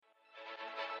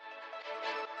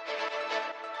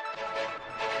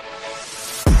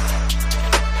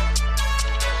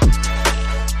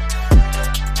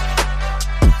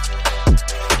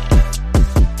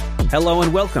Hello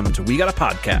and welcome to We Got a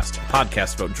Podcast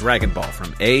about Dragon Ball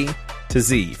from A to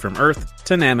Z, from Earth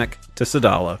to Namek to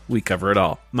Sadala. We cover it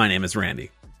all. My name is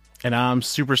Randy. And I'm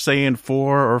Super Saiyan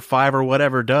 4 or 5 or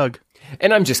whatever, Doug.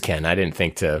 And I'm just Ken. I didn't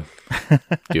think to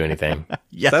do anything.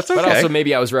 Yes, that's okay. But also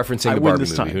maybe I was referencing a Barbie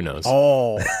movie. Time. Who knows?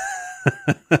 Oh.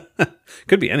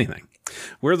 Could be anything.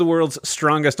 We're the world's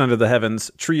strongest under the heavens.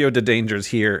 Trio de Dangers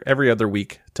here every other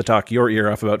week to talk your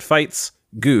ear off about fights,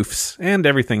 goofs, and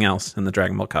everything else in the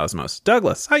Dragon Ball cosmos.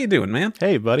 Douglas, how you doing, man?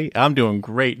 Hey, buddy. I'm doing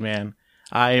great, man.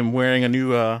 I am wearing a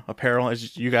new apparel,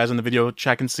 as you guys in the video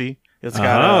chat can see. It's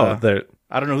got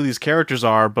I don't know who these characters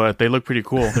are, but they look pretty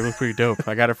cool. They look pretty dope.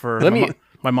 I got it for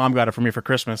my mom got it for me for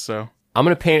Christmas. So I'm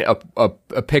going to paint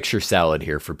a picture salad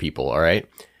here for people, all right?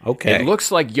 Okay. It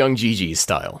looks like Young Gigi's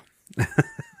style.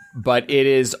 But it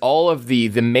is all of the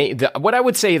main, what I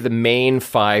would say the main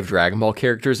 5 Dragon Ball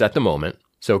characters at the moment.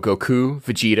 So Goku,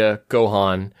 Vegeta,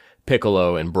 Gohan,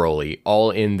 Piccolo, and Broly,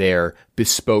 all in their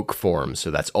bespoke forms.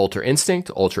 So that's Ultra Instinct,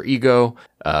 Ultra Ego,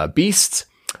 Beast,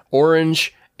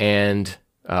 Orange, and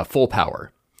Full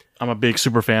Power. I'm a big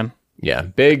Super fan. Yeah,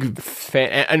 big fan.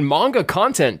 And manga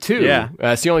content, too. Yeah.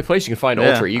 It's the only place you can find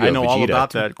Ultra Ego, I know Vegeta. all about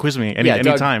that. Quiz me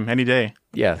anytime, any day.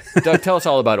 Yeah. Doug, tell us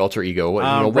all about Ultra Ego.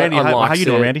 Randy, how you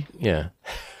doing, Randy? Yeah.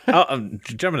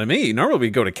 Jumping to me. Normally we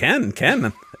go to Ken.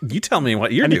 Ken, you tell me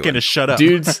what you're doing. Ken to shut up.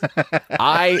 Dudes,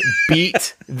 I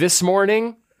beat this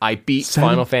morning. I beat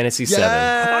Final Fantasy VII.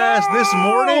 Yes, this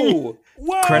morning.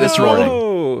 Whoa! Credits rolling.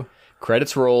 rolling.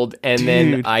 Credits rolled, and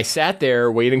then I sat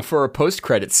there waiting for a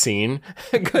post-credits scene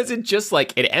because it just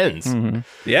it ends. Mm-hmm.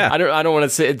 Yeah, I don't want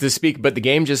to speak, but the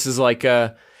game just is like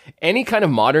any kind of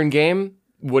modern game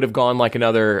would have gone like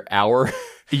another hour.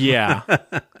 Yeah,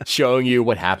 showing you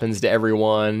what happens to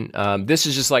everyone. This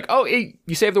is just like, oh, hey,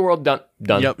 you saved the world, done.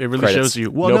 Yep, it really Credits. shows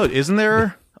you. Well, no, isn't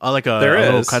there a little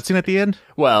cutscene at the end?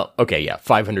 Well, okay, yeah,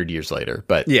 500 years later,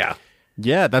 but yeah,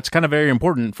 that's kind of very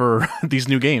important for these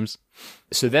new games.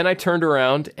 So then I turned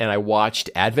around and I watched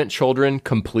Advent Children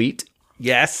complete.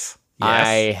 Yes.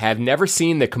 I have never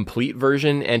seen the complete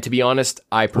version, and to be honest,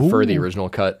 I prefer the original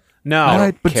cut. No,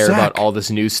 I don't care about all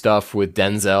this new stuff with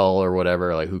Denzel or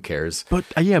whatever. Like, who cares? But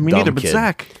me neither. But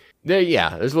Zach, there's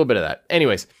a little bit of that.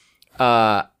 Anyways,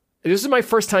 this is my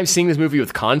first time seeing this movie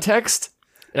with context,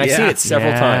 and I've seen it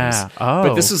several times. Oh.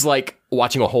 But this is like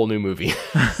watching a whole new movie,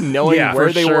 knowing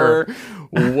where they were,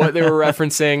 what they were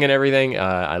referencing, and everything.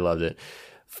 I loved it.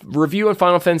 Review on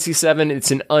Final Fantasy VII. It's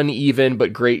an uneven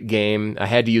but great game. I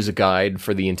had to use a guide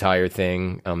for the entire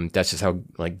thing. That's just how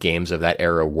games of that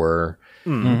era were.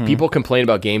 Mm-hmm. People complain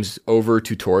about games over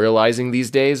tutorializing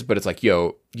these days, but it's like,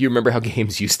 yo, do you remember how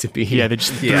games used to be? Yeah, they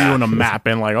just threw you on a map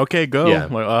and okay, go. Yeah.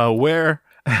 Where?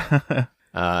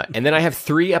 And then I have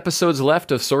 3 episodes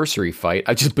left of Sorcery Fight.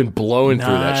 I've just been blowing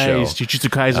through that show. Jujutsu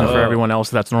Kaisen for everyone else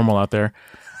that's normal out there.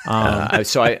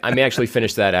 So I may actually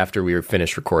finish that after we were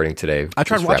finished recording today. I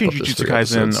tried watching Jujutsu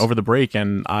Kaisen over the break,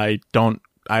 and I don't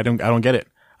get it.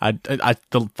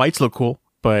 The fights look cool,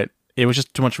 but it was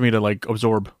just too much for me to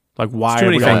absorb. Why too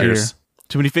many fingers?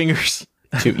 Too many fingers.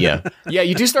 Yeah.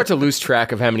 You do start to lose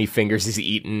track of how many fingers he's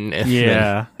eaten. And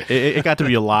it got to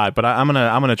be a lot, but I'm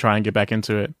gonna try and get back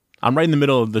into it. I'm right in the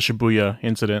middle of the Shibuya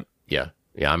incident. Yeah.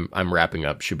 I'm wrapping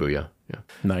up Shibuya. Yeah.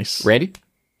 Nice, Randy.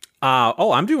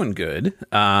 I'm doing good.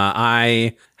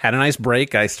 I had a nice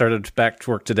break. I started back to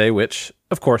work today, which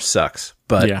of course sucks,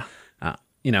 but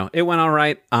it went all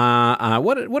right.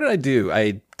 What did I do?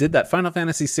 I did that Final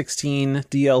Fantasy 16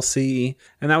 DLC,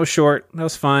 and that was short. That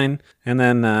was fine. And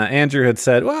then Andrew had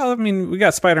said, well, I mean, we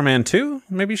got Spider-Man 2.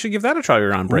 Maybe you should give that a try while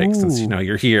you're on break, since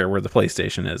you're here where the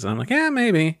PlayStation is. And I'm like, yeah,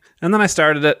 maybe. And then I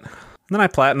started it. And then I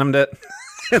platinumed it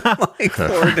in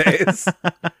 4 days.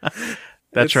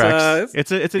 That tracks.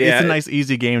 It's a nice,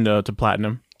 easy game to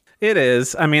platinum. It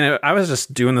is. I mean, I was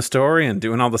just doing the story and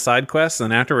doing all the side quests,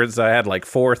 and afterwards I had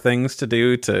 4 things to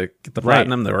do to get the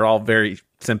platinum. They were all very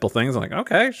simple things. I'm like,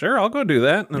 okay, sure, I'll go do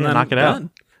that. And then knock it out.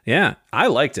 Yeah, I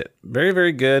liked it. Very,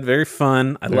 very good. Very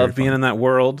fun. I love being in that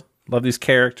world. Love these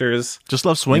characters. Just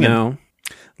love swinging.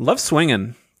 Love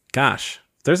swinging. Gosh,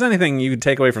 if there's anything you could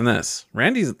take away from this,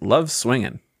 Randy loves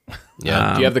swinging.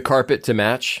 Yeah. Do you have the carpet to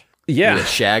match? Yeah. The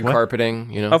shag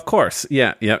carpeting, Of course.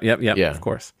 Yeah. Yep. Of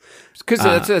course.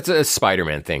 Because it's a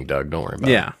Spider-Man thing, Doug. Don't worry about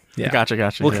it. Yeah.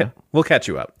 Gotcha. We'll catch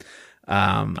you up.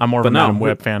 I'm more of a Madam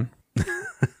Web fan.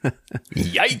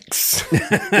 Yikes.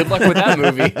 Good luck with that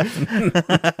movie.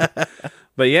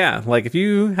 But yeah, if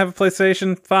you have a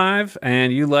PlayStation 5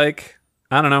 and you I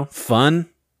don't know, fun,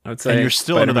 I would say. And you're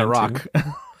still under that rock.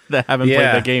 that haven't played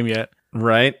that game yet.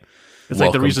 Right? It's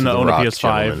like the reason to own a PS5.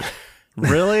 Gentlemen.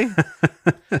 Really?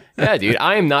 Yeah, dude.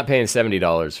 I am not paying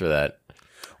 $70 for that.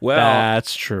 Well,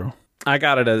 that's true. I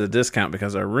got it at a discount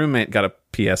because our roommate got a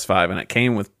PS5 and it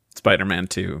came with Spider-Man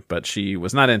 2, but she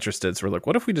was not interested. So we're like,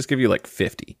 what if we just give you like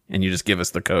 50 and you just give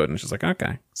us the code? And she's like,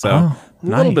 okay. So a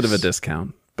little bit of a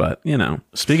discount, but you know.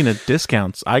 Speaking of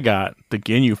discounts, I got the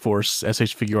Ginyu Force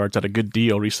SH Figure Arts at a good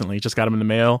deal recently. Just got them in the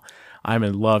mail. I'm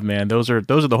in love, man. Those are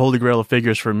the holy grail of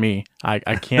figures for me. I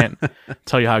can't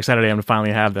tell you how excited I am to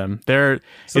finally have them.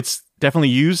 It's definitely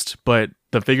used, but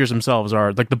the figures themselves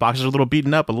are like the boxes are a little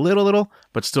beaten up, a little,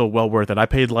 but still well worth it. I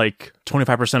paid like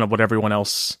 25% of what everyone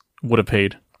else would have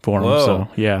paid for them. So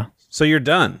yeah. So you're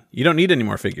done. You don't need any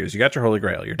more figures. You got your holy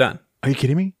grail. You're done. Are you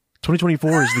kidding me?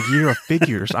 2024 is the year of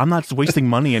figures. I'm not wasting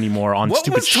money anymore on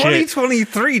stupid shit. What was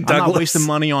 2023, Douglas? I'm not wasting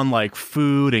money on like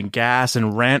food and gas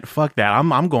and rent. Fuck that.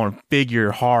 I'm going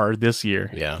figure hard this year.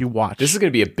 Yeah. You watch. This is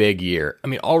going to be a big year. I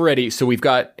mean, already, so we've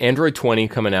got Android 20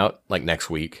 coming out like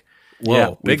next week. Whoa,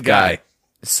 yeah, big guy.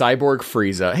 Cyborg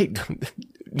Frieza. Hey,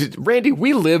 Randy,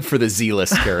 we live for the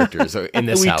Z-list characters in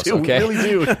this house, okay? We really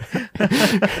do. We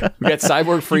got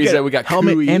Cyborg Frieza. We got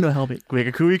helmet Kui. and a helmet. We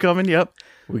got Kui coming, yep.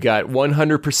 We got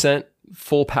 100%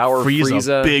 full power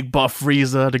Frieza. Big buff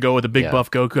Frieza to go with the big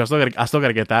buff Goku. I still got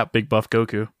to get that big buff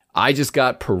Goku. I just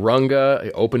got Purunga. I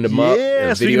opened him up.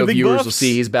 Video viewers will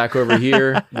see he's back over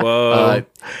here. Whoa.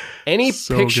 Any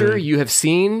picture you have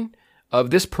seen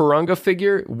of this Purunga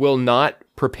figure will not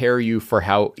prepare you for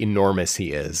how enormous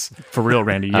he is. For real,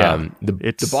 Randy. Yeah.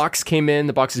 The box came in.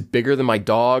 The box is bigger than my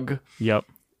dog. Yep.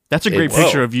 That's a great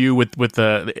picture of you with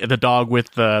the dog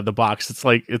with the box. It's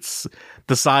like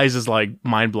the size is like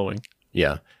mind blowing.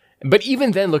 Yeah. But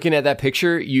even then, looking at that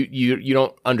picture, you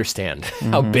don't understand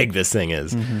how big this thing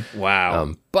is. Mm-hmm.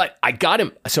 Wow. But I got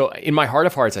him. So in my heart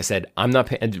of hearts, I said, I'm not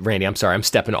paying. Randy, I'm sorry. I'm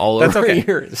stepping all over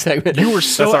your segment. You were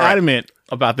so adamant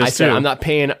about this, I said, I'm not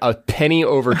paying a penny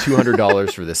over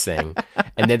 $200 for this thing.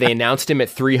 And then they announced him at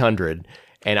 $300.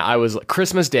 And I was,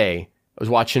 Christmas Day, I was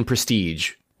watching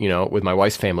Prestige, with my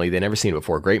wife's family. They'd never seen it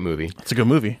before. Great movie. It's a good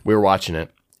movie. We were watching it.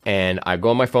 And I go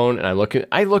on my phone and I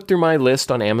look through my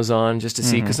list on Amazon just to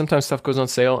see, because sometimes stuff goes on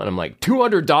sale. And I'm like,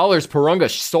 $200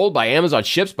 Purunga sold by Amazon,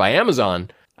 ships by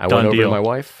Amazon. I went over to my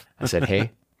wife. I said,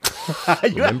 hey,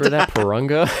 remember that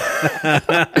Purunga?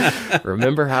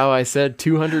 Remember how I said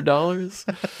 $200?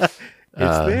 It's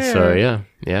there. So yeah.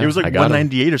 It was like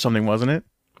 $198 or something, wasn't it?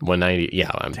 $190. Yeah,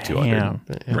 I'm $200.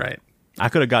 Yeah. Right. I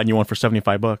could have gotten you one for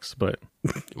 $75, but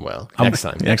next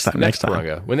time. Next time.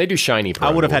 Purunga. When they do shiny Purunga,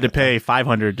 I would have had to pay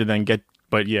 $500 to then get.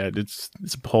 But yeah, it's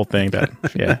a whole thing that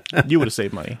you would have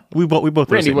saved money. We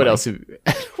both. Randy, what else have you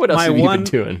been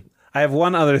doing? I have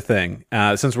one other thing.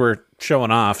 Since we're showing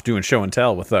off, doing show and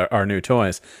tell with our new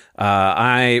toys,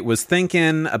 I was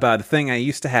thinking about a thing I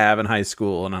used to have in high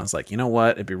school, and I was like, you know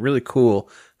what? It'd be really cool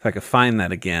if I could find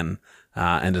that again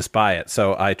and just buy it.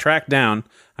 So I tracked down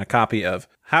a copy of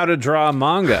How to Draw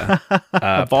Manga,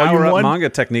 Power Up Manga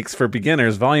Techniques for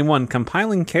Beginners, Volume 1,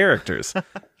 Compiling Characters.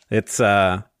 It's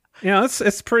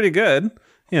it's pretty good.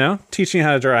 Teaching you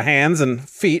how to draw hands and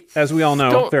feet, as we all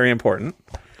know, very important.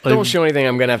 Don't show anything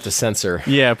I'm going to have to censor.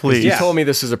 Yeah, please. You told me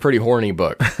this is a pretty horny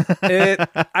book.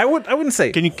 I wouldn't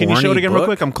say. Can you show it again real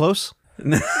quick? I'm close.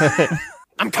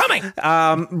 I'm coming.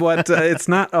 But it's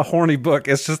not a horny book.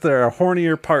 It's just there are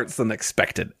hornier parts than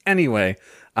expected. Anyway,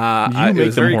 you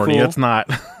make them horny. Cool. It's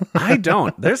not. I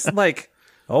don't. There's like,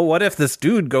 what if this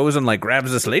dude goes and like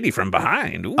grabs this lady from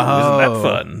behind? Ooh, isn't that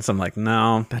fun? So I'm like,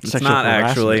 no, that's not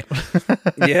actually.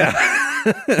 Yeah.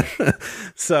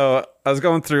 So I was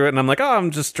going through it and I'm like,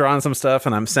 I'm just drawing some stuff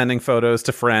and I'm sending photos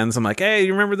to friends. I'm like, hey,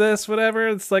 you remember this? Whatever.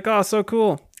 It's like, so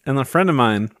cool. And a friend of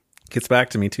mine gets back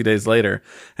to me 2 days later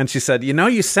and she said,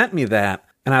 you sent me that.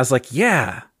 And I was like,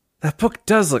 yeah, that book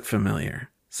does look familiar.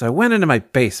 So I went into my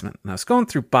basement and I was going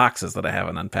through boxes that I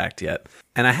haven't unpacked yet.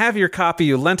 And I have your copy.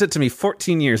 You lent it to me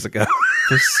 14 years ago.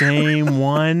 The same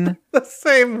one? The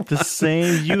same one. The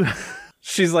same. You.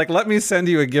 She's like, let me send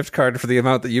you a gift card for the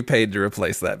amount that you paid to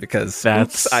replace that because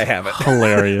I have it.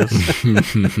 Hilarious.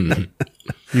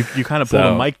 You kind of pulled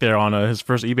a Mike there on his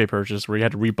first eBay purchase where he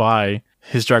had to rebuy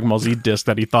his Dragon Ball Z disc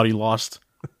that he thought he lost.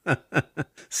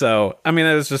 So, I mean,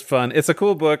 it was just fun. It's a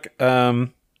cool book.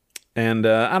 And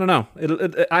I don't know.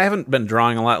 I haven't been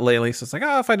drawing a lot lately, so it's like,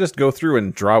 if I just go through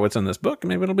and draw what's in this book,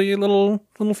 maybe it'll be a little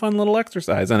fun little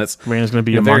exercise. And it's Raina's going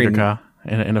to be a mangaka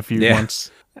in a few months.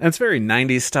 And it's very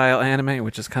 90s style anime,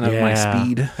 which is kind of my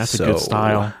speed. That's a good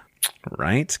style.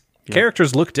 Right? Yeah.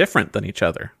 Characters look different than each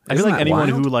other. I feel like anyone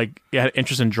who had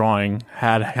interest in drawing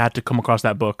had to come across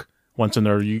that book once in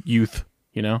their youth,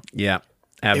 Yeah.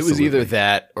 Absolutely. It was either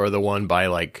that or the one by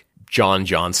like John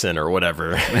Johnson or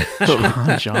whatever.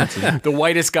 John Johnson. The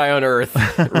whitest guy on earth.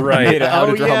 Right. Made a how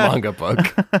to draw manga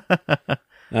book.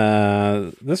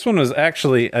 This one was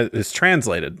actually is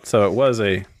translated, so it was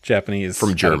a Japanese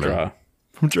from German.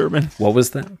 From German. What was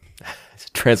that? It's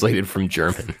translated from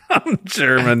German.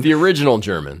 German. The original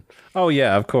German. Oh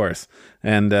yeah, of course.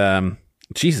 And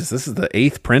Jesus, this is the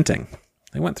 8th printing.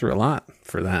 They went through a lot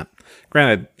for that.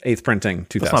 Granted, 8th printing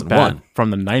 2001. That's not bad.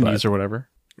 From the 90s or whatever.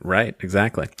 Right,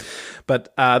 exactly.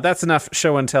 But that's enough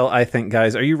show and tell, I think,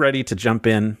 guys. Are you ready to jump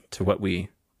in to what we've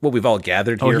all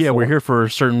gathered here? Oh yeah, for? We're here for a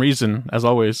certain reason, as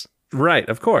always. Right,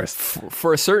 of course.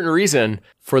 For a certain reason,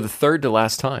 for the third to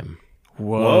last time.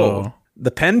 Whoa.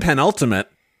 The penultimate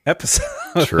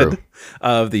episode True.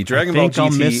 of the Dragon Ball GT.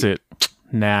 I'll miss it.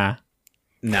 Nah.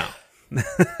 No.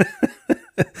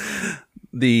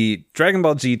 The Dragon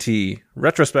Ball GT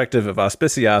retrospective of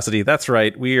Auspicioucity. That's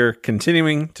right. We are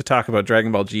continuing to talk about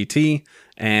Dragon Ball GT,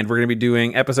 and we're going to be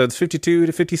doing episodes 52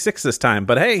 to 56 this time.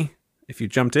 But hey, if you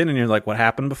jumped in and you're like, what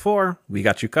happened before? We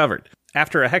got you covered.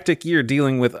 After a hectic year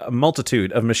dealing with a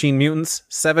multitude of machine mutants,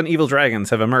 7 evil dragons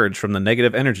have emerged from the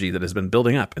negative energy that has been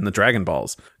building up in the Dragon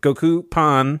Balls. Goku,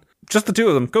 Pan, just the two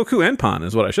of them, Goku and Pan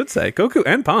is what I should say. Goku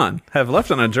and Pan have left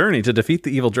on a journey to defeat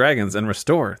the evil dragons and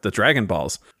restore the Dragon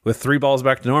Balls. With 3 balls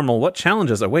back to normal, what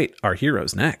challenges await our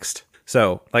heroes next?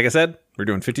 So, like I said, we're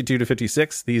doing 52 to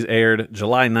 56. These aired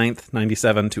July 9th,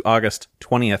 97 to August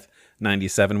 20th,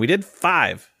 97. We did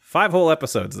 5 whole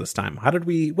episodes this time. What did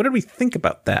we think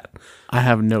about that? I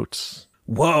have notes.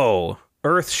 Whoa.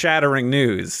 Earth-shattering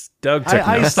news. Doug took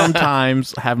I notes.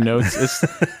 sometimes have notes. It's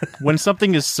when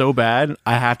something is so bad,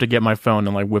 I have to get my phone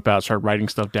and like whip out, start writing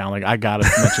stuff down. Like I gotta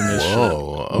mention this.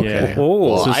 Whoa, shit. okay. Yeah.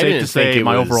 Whoa. So I safe to say,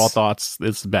 my was... overall thoughts,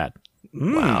 it's bad.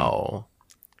 Wow.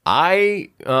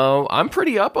 I'm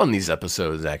pretty up on these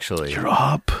episodes, actually. You're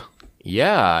up.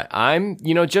 Yeah, I'm,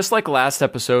 just like last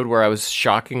episode where I was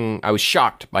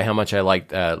shocked by how much I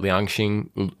liked Liangxing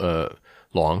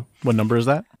Long. What number is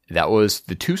that? That was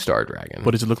the 2-star dragon.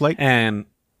 What does it look like? And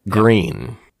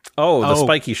Green. the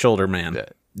spiky shoulder man.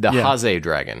 The Haze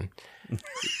dragon.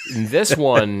 In this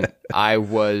one, I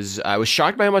was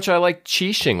shocked by how much I liked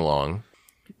Qi Xinglong,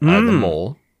 the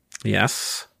mole.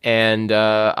 Yes. And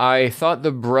I thought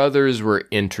the brothers were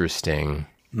interesting.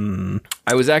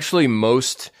 I was actually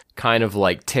most kind of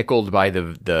like tickled by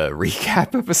the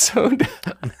recap episode.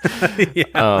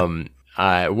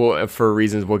 Well, for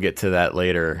reasons we'll get to that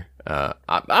later.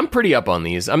 I'm pretty up on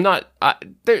these. I'm not.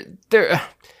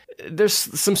 There's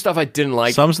some stuff I didn't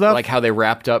like. Some stuff, like how they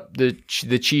wrapped up the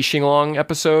Qi Xinglong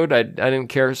episode. I didn't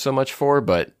care so much for,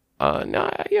 but I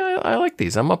like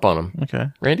these. I'm up on them. Okay,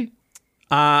 Randy.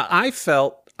 I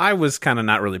felt I was kind of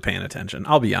not really paying attention.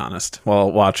 I'll be honest.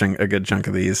 While watching a good chunk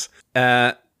of these,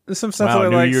 some stuff that I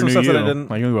liked, some stuff that I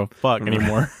didn't. I don't give a fuck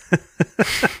anymore.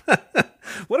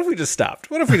 What if we just stopped?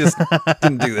 What if we just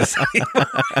didn't do this anymore?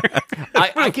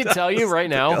 I can tell you right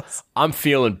now, I'm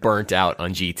feeling burnt out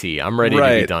on GT. I'm ready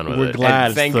to be done with it. We're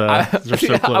glad we're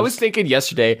so close. I was thinking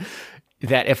yesterday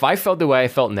that if I felt the way I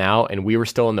felt now and we were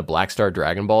still in the Black Star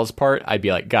Dragon Balls part, I'd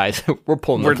be like, guys, we're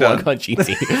pulling the plug on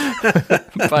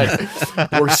GT.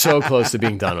 But we're so close to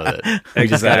being done with it.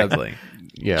 Exactly.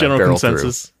 General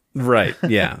consensus. Through. Right.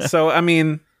 Yeah. So, I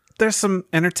mean, there's some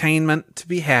entertainment to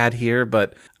be had here,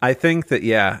 but I think that,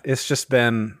 it's just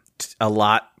been a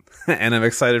lot, and I'm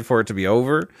excited for it to be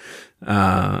over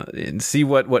and see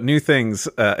what new things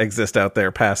exist out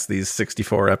there past these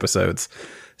 64 episodes.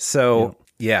 So,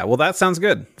 well, that sounds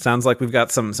good. Sounds like we've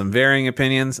got some varying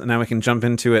opinions, and now we can jump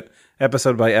into it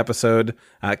episode by episode.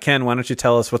 Ken, why don't you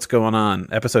tell us what's going on?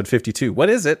 Episode 52. What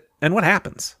is it, and what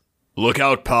happens? Look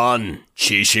out, Pan.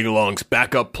 Qi Xinglong's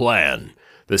backup plan.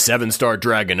 The 7-star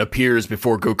dragon appears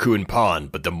before Goku and Pan,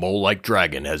 but the mole-like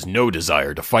dragon has no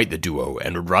desire to fight the duo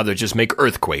and would rather just make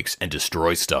earthquakes and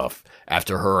destroy stuff.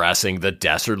 After harassing the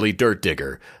dastardly dirt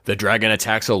digger, the dragon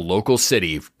attacks a local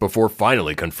city before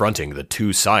finally confronting the 2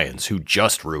 Saiyans who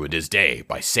just ruined his day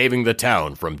by saving the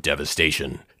town from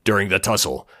devastation. During the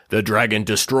tussle, the dragon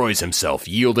destroys himself,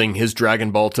 yielding his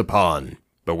Dragon Ball to Pan.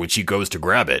 But when she goes to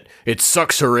grab it, it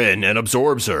sucks her in and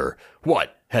absorbs her.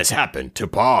 What has happened to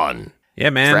Pan?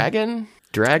 Yeah, man.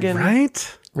 Dragon?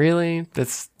 Right? Really?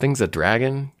 Thing's a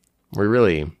dragon? We're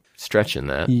really stretching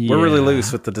that. Yeah. We're really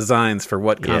loose with the designs for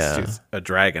what constitutes a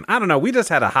dragon. I don't know. We just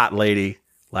had a hot lady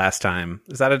last time.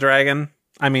 Is that a dragon?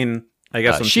 I mean, I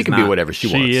guess she can be whatever she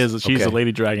wants. She's a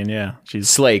lady dragon, yeah. She's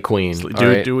Slay Queen.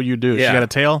 Do what you do. Yeah. She got a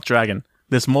tail, dragon.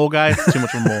 This mole guy, too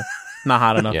much of a mole. Not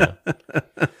hot enough. Yeah.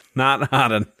 Not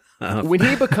hot enough. When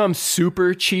he becomes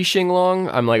super Qi Xinglong,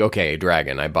 I'm like, okay,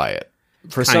 dragon, I buy it.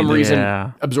 for some reason,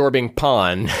 absorbing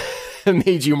Pawn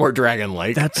made you more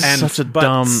dragon-like. That's such a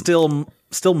dumb...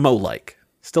 Still mole-like.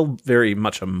 Still very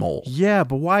much a mole. Yeah,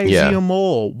 but why is he a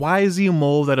mole? Why is he a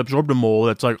mole that absorbed a mole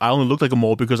that's like, I only look like a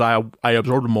mole because I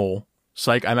absorbed a mole. It's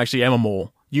like, I actually am a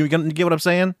mole. You get what I'm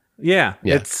saying? Yeah.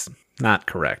 It's not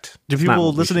correct. Do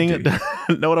people listening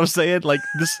know what I'm saying? Like,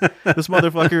 this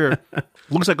motherfucker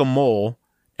looks like a mole,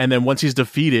 and then once he's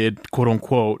defeated, quote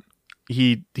unquote,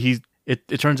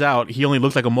 it turns out he only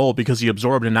looked like a mole because he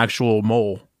absorbed an actual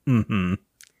mole. Mm-hmm.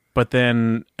 But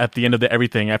then at the end of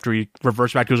everything, after he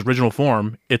reverts back to his original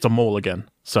form, it's a mole again.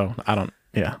 So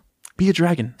be a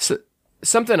dragon. So,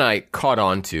 something I caught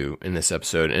on to in this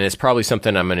episode, and it's probably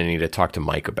something I'm going to need to talk to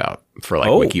Mike about for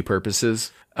wiki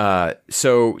purposes. So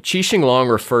Qi Xing Long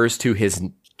refers to his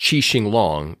Qi Xing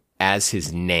Long as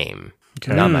his name,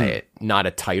 not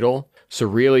a title. So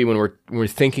really, when we're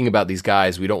thinking about these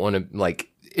guys, we don't want to like.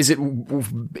 Is it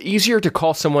easier to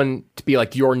call someone to be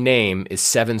like, your name is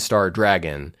 7-star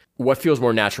dragon? What feels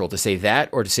more natural, to say that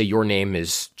or to say your name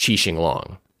is Qi Xing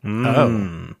Long?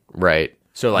 Oh. Right.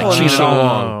 So like Qi Xing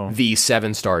Long, the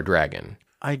 7-star dragon.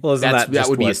 That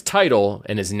would be his title,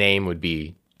 and his name would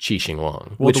be Qi Xing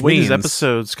Long. Well, the way these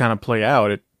episodes kind of play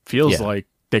out, it feels like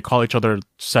they call each other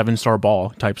 7-star ball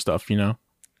type stuff, you know?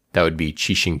 That would be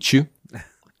Qi Xing Chu.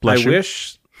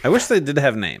 I wish they did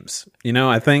have names. You know,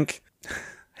 I think...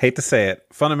 Hate to say it,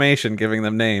 Funimation giving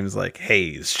them names like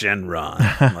Hayes, Shenron.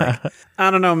 Like,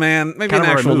 I don't know, man. Maybe an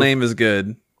actual name is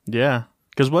good. Yeah.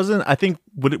 Because I think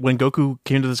when Goku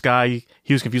came to this guy,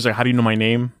 he was confused, like, how do you know my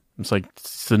name? It's like,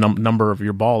 it's the number of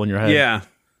your ball in your head. Yeah.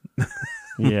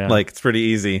 Yeah. Like, it's pretty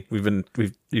easy.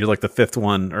 You're like the 5th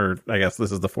one, or I guess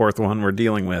this is the 4th one we're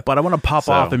dealing with. But I want to pop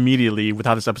off immediately with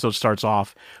how this episode starts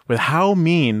off, with how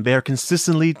mean they're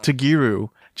consistently to Giru.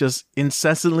 Just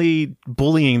incessantly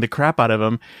bullying the crap out of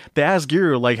him. They ask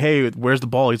Giru, like, hey, where's the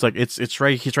ball? He's like, it's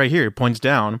right here. He points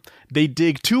down. They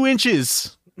dig 2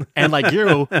 inches. And like,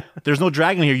 Giru, there's no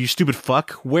dragon here, you stupid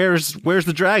fuck. Where's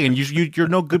the dragon? You're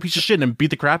no good piece of shit, and beat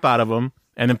the crap out of him.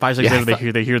 And then 5 seconds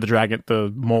later, they hear the dragon, the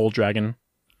mole dragon.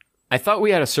 I thought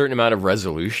we had a certain amount of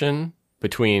resolution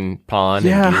between Pan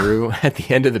and Giru at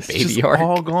the end of the baby arc. It's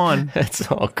all gone. It's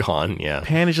all gone, yeah.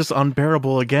 Pan is just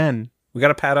unbearable again. We got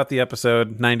to pad out the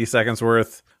episode, 90 seconds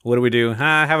worth. What do we do?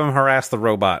 Have him harass the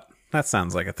robot. That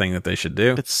sounds like a thing that they should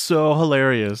do. It's so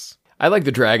hilarious. I like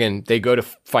the dragon. They go to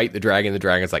fight the dragon. The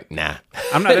dragon's like, nah.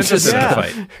 I'm not interested in the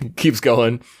fight. Keeps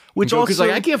going. Which Goku's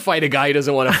like, I can't fight a guy who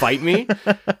doesn't want to fight me.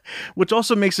 Which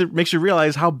also makes you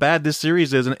realize how bad this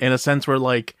series is in a sense where,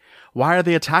 like, why are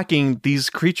they attacking these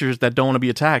creatures that don't want to be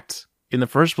attacked in the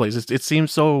first place? It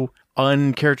seems so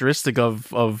uncharacteristic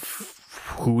of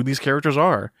who these characters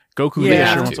are. Goku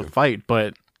sure wants to fight,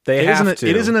 but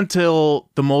it isn't until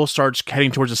the mole starts heading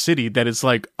towards the city that it's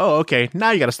like, oh, okay,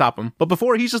 now you got to stop him. But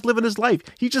before, he's just living his life.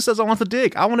 He just says, I want to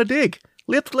dig. I want to dig.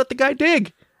 Let the guy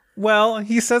dig. Well,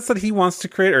 he says that he wants to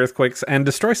create earthquakes and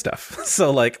destroy stuff.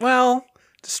 So, like, well,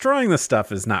 destroying the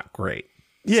stuff is not great.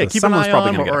 Yeah, so keep an eye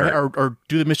on him, or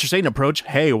do the Mr. Satan approach.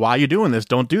 Hey, why are you doing this?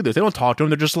 Don't do this. They don't talk to him.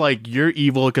 They're just like, you're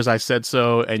evil because I said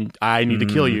so, and I need to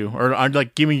kill you. Or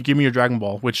like, give me your Dragon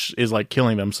Ball, which is like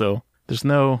killing them. So there's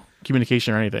no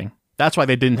communication or anything. That's why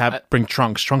they didn't bring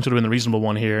Trunks. Trunks would have been the reasonable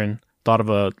one here and thought of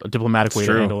a diplomatic way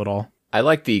to handle it all. I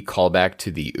like the callback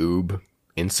to the Oob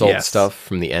insult stuff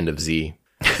from the end of Z.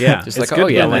 Yeah, just like, oh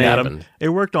yeah, that happened. It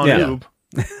worked on Oob.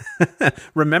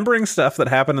 Remembering stuff that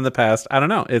happened in the past, I don't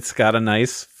know, it's got a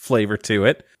nice flavor to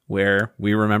it where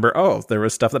we remember, oh, there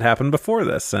was stuff that happened before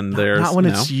this, and there's not when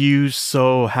it's used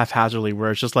so haphazardly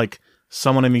where it's just like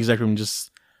someone in the exec room just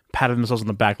patted themselves on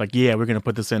the back like, yeah, we're gonna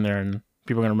put this in there and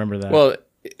people are gonna remember that. Well,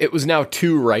 it was now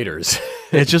 2 writers.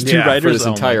 It's just 2 writers for this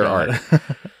entire arc.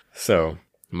 So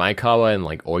Maekawa and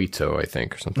like Oito, I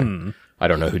think, or something. I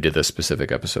don't know who did this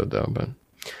specific episode though,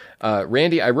 but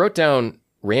Randy, I wrote down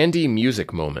Randy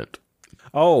music moment.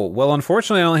 Oh, well,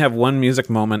 unfortunately, I only have one music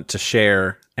moment to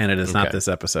share, and it is not this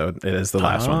episode. It is the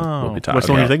last one we'll be talking about. What's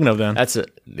the one you're thinking of then? That's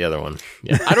it. The other one.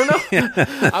 Yeah. I don't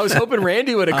know. I was hoping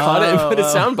Randy would have caught it and put a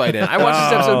soundbite in. I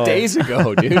watched this episode days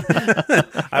ago, dude.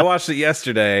 I watched it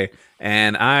yesterday,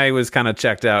 and I was kind of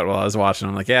checked out while I was watching.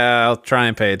 I'm like, yeah, I'll try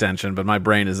and pay attention, but my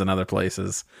brain is in other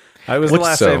places. I was the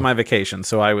last day of my vacation,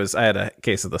 so I had a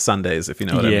case of the Sundays, if you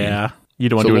know what I mean. Yeah. You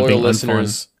don't want to do anything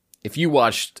listeners. If you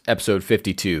watched episode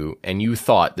 52 and you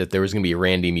thought that there was going to be a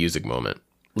Randy music moment,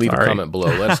 leave a comment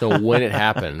below. Let us know when it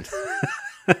happened.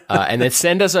 and then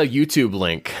send us a YouTube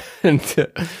link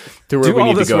to where we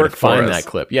need to go to find that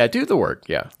clip. Yeah, do the work.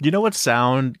 Yeah. You know what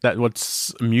song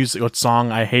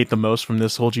I hate the most from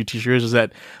this whole GT series is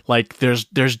that like there's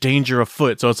danger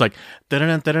afoot. So it's like you know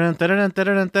what I'm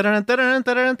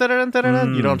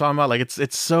talking about? Like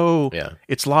it's so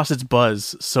it's lost its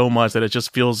buzz so much that it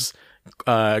just feels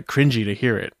cringy to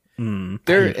hear it.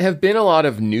 There have been a lot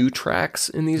of new tracks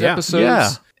in these episodes.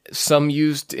 Yeah. Some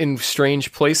used in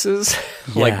strange places,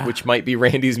 like which might be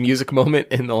Randy's music moment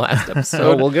in the last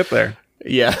episode. We'll get there.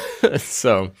 Yeah.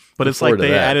 So, but it's like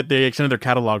they extended their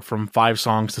catalog from 5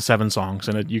 songs to 7 songs,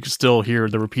 and you can still hear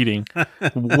the repeating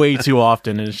way too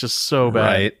often, and it's just so bad.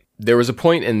 Right. There was a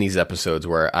point in these episodes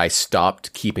where I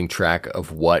stopped keeping track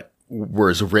of what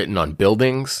was written on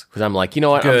buildings because I'm like, you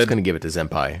know what, I'm just going to give it to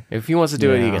Zenpai. If he wants to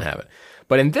do it, he can have it.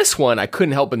 But in this one, I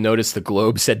couldn't help but notice the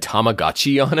globe said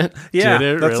Tamagotchi on it. Yeah,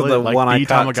 that's really? The like one I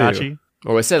caught Tamagotchi. Too.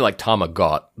 Or it said like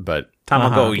Tamagot, but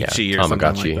Tamagotchi or something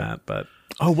like that. But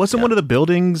wasn't one of the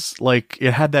buildings like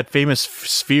it had that famous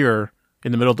sphere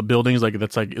in the middle of the buildings? Like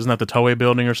that's like isn't that the Toei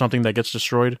building or something that gets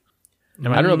destroyed? I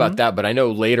don't know about that, but I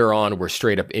know later on we're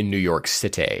straight up in New York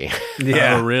City.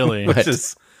 Yeah, oh, really? Which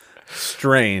is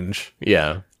strange.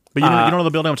 Yeah. But you know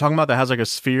the building I'm talking about that has like a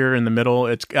sphere in the middle.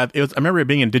 I remember it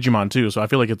being in Digimon too, so I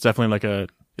feel like it's definitely like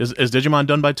is Digimon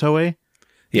done by Toei?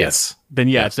 Yes. Then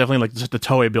it's definitely like just the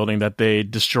Toei building that they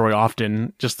destroy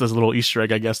often. Just as a little Easter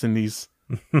egg, I guess, in these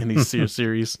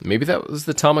series. Maybe that was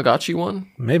the Tamagotchi one.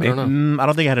 Maybe I don't know. I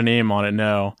don't think it had a name on it.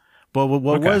 No. But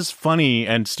what was funny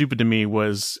and stupid to me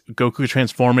was Goku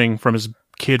transforming from his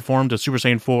kid form to Super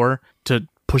Saiyan 4 to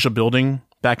push a building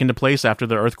back into place after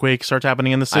the earthquake starts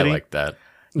happening in the city. I like that.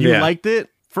 You liked it?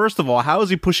 First of all, how is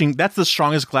he pushing? That's the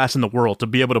strongest glass in the world, to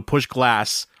be able to push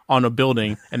glass on a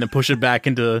building and then push it back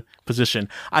into position.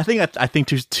 I think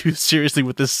too seriously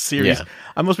with this series. Yeah.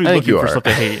 I must be looking for stuff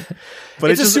to hate.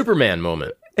 But it's a Superman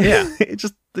moment. Yeah, it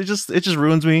just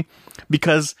ruins me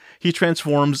because he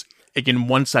transforms like in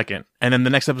 1 second, and then the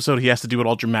next episode he has to do it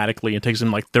all dramatically. It takes him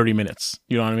like 30 minutes.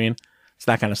 You know what I mean? It's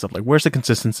that kind of stuff. Like, where's the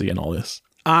consistency in all this?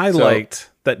 I liked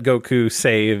that Goku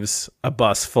saves a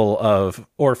bus full of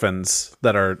orphans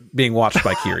that are being watched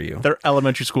by Kiryu. They're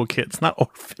elementary school kids, not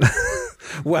orphans.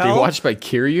 Well, being watched by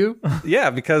Kiryu? Yeah,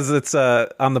 because it's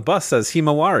on the bus says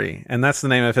Himawari, and that's the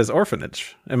name of his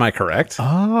orphanage. Am I correct?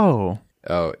 Oh,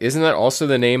 isn't that also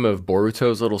the name of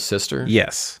Boruto's little sister?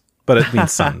 Yes, but it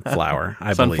means sunflower.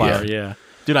 I believe. Sunflower, yeah.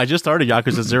 Dude, I just started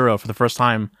Yakuza 0 for the first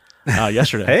time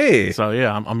yesterday. Hey, so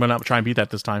yeah, I'm gonna try and beat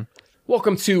that this time.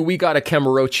 Welcome to We Got a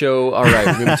Kamurocho. All right,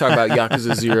 we're going to talk about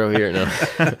Yakuza 0 here. No.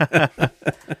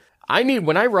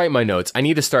 When I write my notes, I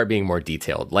need to start being more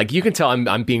detailed. Like, you can tell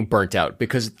I'm being burnt out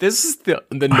because this is the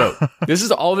note. This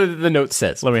is all that the note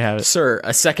says. Let me have it. Sir,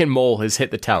 a second mole has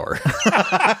hit the tower.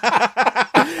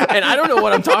 And I don't know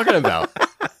what I'm talking about.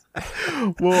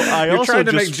 Well, You're trying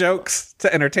to make jokes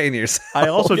to entertain yourself. I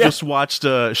also just watched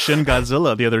Shin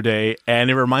Godzilla the other day, and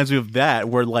it reminds me of that,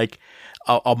 where like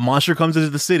a monster comes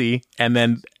into the city, and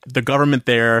then the government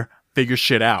there figures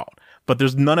shit out. But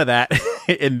there's none of that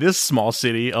in this small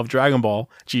city of Dragon Ball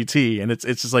GT, and it's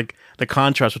just like the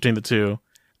contrast between the two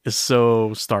is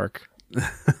so stark.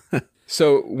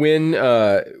 So when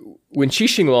Chi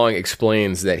Xinglong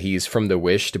explains that he's from the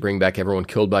wish to bring back everyone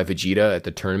killed by Vegeta at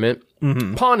the tournament,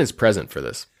 Pan is present for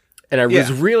this. And I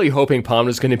was really hoping Pan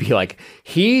was going to be like,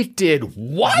 he did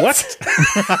what?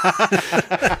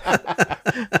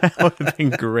 That would have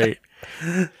been great.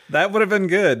 That would have been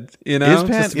good. You know,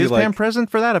 is Pan present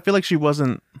for that? I feel like she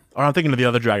wasn't. Or I'm thinking of the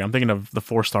other dragon. I'm thinking of the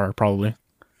 4-star probably.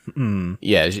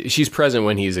 Yeah, she's present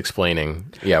when he's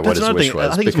explaining. Yeah, what his wish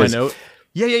was. I think it's my note.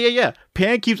 Yeah.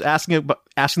 Pan keeps asking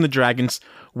the dragons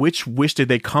which wish did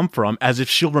they come from, as if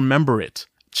she'll remember it.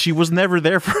 She was never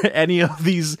there for any of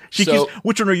these.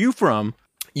 Which one are you from?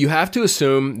 You have to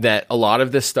assume that a lot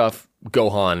of this stuff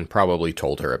Gohan probably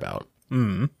told her about.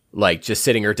 Like just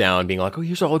sitting her down, being like, "Oh,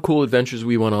 here's all the cool adventures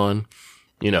we went on.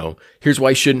 You know, here's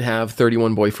why you shouldn't have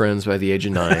 31 boyfriends by the age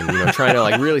of 9, you know, trying to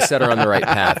like really set her on the right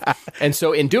path." And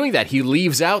so in doing that, he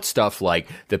leaves out stuff like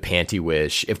the panty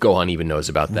wish, if Gohan even knows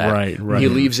about that. Right. He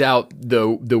leaves out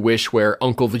the wish where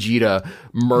Uncle Vegeta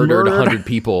murdered 100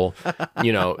 people.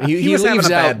 You know, he leaves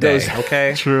out those.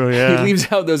 Okay. True, yeah. He leaves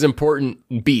out those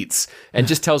important beats and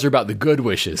just tells her about the good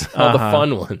wishes, all the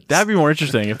fun ones. That'd be more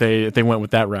interesting if they went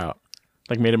with that route.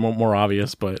 Like made it more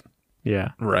obvious, but yeah.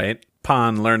 Right.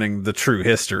 Pan learning the true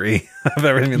history of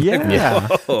everything. Yeah.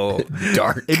 Like, whoa,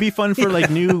 dark. It'd be fun for like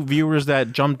new viewers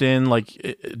that jumped in like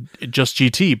just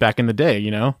GT back in the day,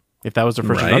 you know? If that was their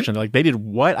first introduction. Like, they did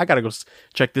what? I gotta go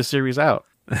check this series out.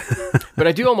 But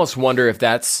I do almost wonder if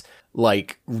that's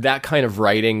like that kind of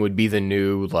writing would be the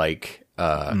new like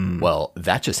well,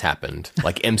 that just happened,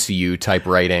 like MCU type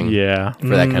writing for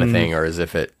that kind of thing, or is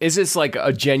this like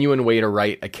a genuine way to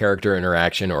write a character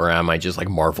interaction, or am I just like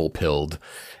Marvel pilled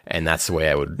and that's the way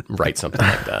I would write something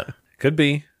like that? Could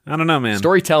be. I don't know, man.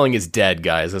 Storytelling is dead,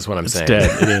 guys. That's what I'm saying. Dead.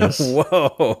 It is.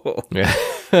 Whoa.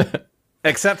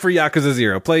 Except for Yakuza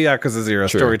 0. Play Yakuza 0.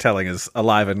 Sure. Storytelling is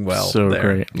alive and well. So there.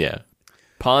 great. Yeah.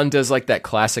 Pawn does like that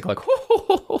classic, like,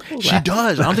 she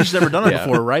does. I don't think she's ever done it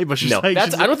before, right? But she's like, I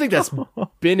don't think that's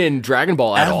been in Dragon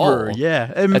Ball at all.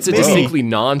 Yeah. That's a distinctly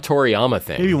non-Toriyama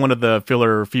thing. Maybe one of the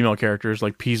filler female characters,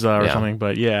 like Pisa or something,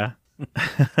 but yeah.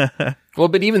 Well,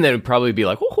 but even then, it would probably be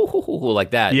like,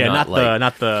 like that. Yeah,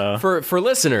 not the. For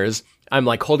listeners, I'm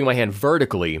like holding my hand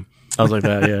vertically. I was like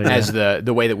that, yeah. As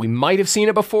the way that we might have seen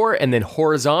it before, and then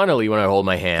horizontally when I hold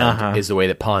my hand is the way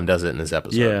that Pawn does it in this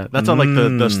episode. Yeah, that's how like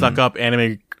the stuck-up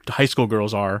anime high school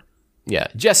girls are. Yeah,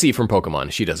 Jessie from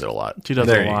Pokemon, she does it a lot. She does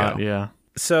it a lot, yeah.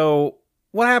 So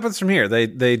what happens from here?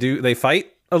 They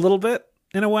fight a little bit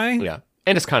in a way? Yeah,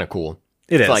 and it's kind of cool.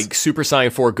 It's like Super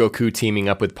Saiyan 4 Goku teaming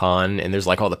up with Pawn, and there's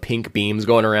like all the pink beams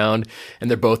going around, and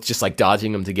they're both just like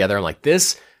dodging them together. I'm like,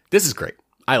 this is great.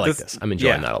 I like this. I'm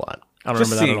enjoying that a lot. I don't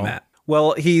remember that at all. That.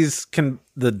 Well,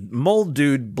 the mole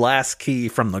dude blasts Ki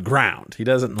from the ground. He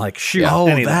doesn't like shoot. Oh,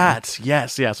 anything. that.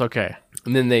 Yes, okay.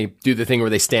 And then they do the thing where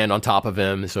they stand on top of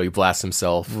him, so he blasts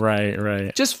himself.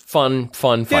 Right. Just fun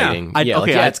fighting.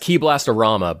 It's Ki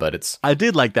Blastorama, but it's... I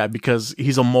did like that because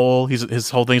he's a mole. His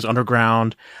whole thing's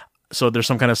underground. So there's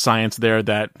some kind of science there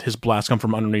that his blasts come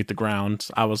from underneath the ground.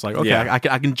 I was like, okay, I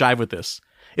can jive with this.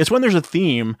 It's when there's a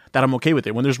theme that I'm okay with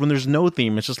it. When there's no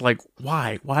theme, it's just like,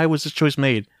 why? Why was this choice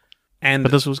made?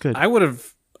 But this was good. I would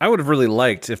have really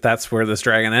liked if that's where this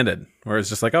dragon ended, where it's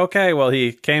just like, okay, well,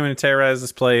 he came and terrorized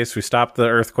this place. We stopped the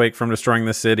earthquake from destroying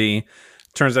the city.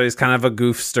 Turns out he's kind of a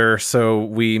goofster, so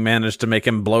we managed to make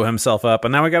him blow himself up,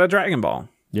 and now we got a Dragon Ball.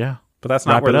 Yeah. But that's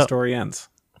not where the story ends.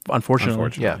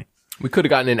 Unfortunately. Yeah. We could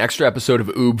have gotten an extra episode of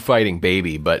Oob fighting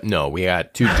Baby, but no, we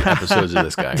got 2 episodes of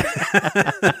this guy.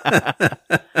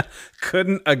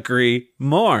 Couldn't agree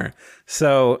more.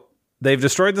 So they've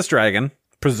destroyed this dragon,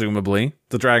 presumably.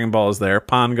 The Dragon Ball is there.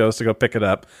 Pawn goes to go pick it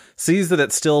up, sees that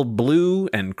it's still blue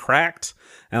and cracked,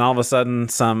 and all of a sudden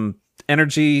some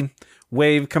energy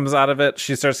wave comes out of it.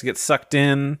 She starts to get sucked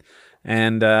in,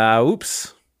 and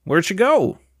oops, where'd she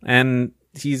go? And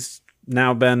he's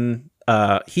now been...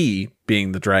 he,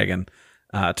 being the dragon,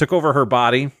 took over her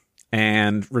body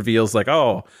and reveals like,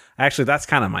 oh, actually, that's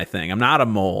kind of my thing. I'm not a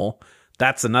mole.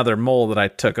 That's another mole that I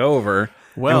took over.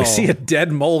 Well, and we see a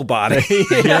dead mole body.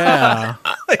 Yeah.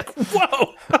 Like,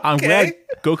 whoa. Okay. I'm glad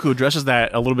Goku addresses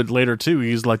that a little bit later, too.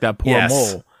 He's like that poor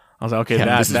mole. I was like, okay,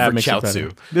 that makes sense.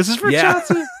 This is for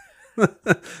Chaozu.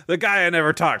 The guy I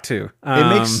never talked to.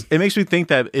 It makes me think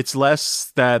that it's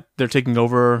less that they're taking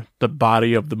over the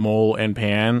body of the mole and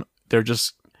Pan. They're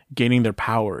just gaining their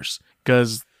powers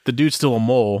because the dude's still a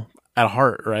mole at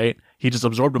heart, right? He just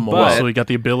absorbed a mole, so he got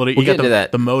the ability. He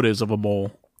got the motives of a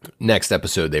mole. Next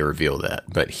episode, they reveal that,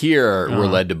 but here we're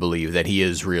led to believe that he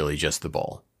is really just the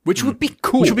ball, which would be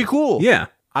cool. Yeah,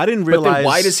 I didn't realize. But then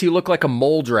why does he look like a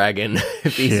mole dragon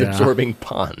if he's absorbing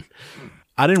Pawn?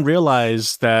 I didn't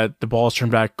realize that the balls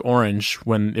turned back orange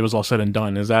when it was all said and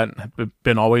done. Has that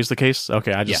been always the case?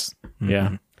 Okay,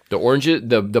 yeah. The orange,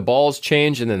 the balls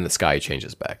change, and then the sky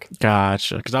changes back.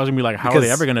 Gotcha. Because I was gonna be like, how are they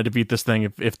ever gonna defeat this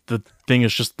thing if the thing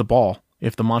is just the ball?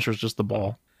 If the monster is just the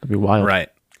ball, that'd be wild. Right.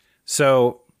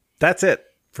 So that's it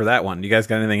for that one. You guys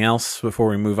got anything else before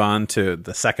we move on to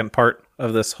the second part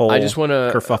of this whole? I just want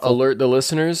to alert the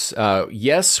listeners.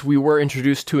 Yes, we were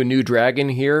introduced to a new dragon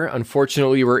here.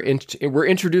 Unfortunately, we're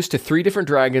introduced to 3 different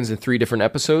dragons in 3 different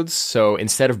episodes. So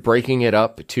instead of breaking it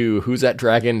up to who's that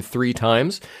dragon 3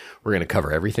 times, we're going to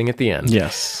cover everything at the end.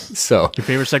 Yes. So your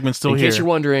favorite segment's still here. In case you're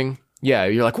wondering, yeah,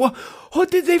 you're like,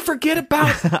 what did they forget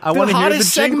about? The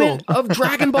hottest segment of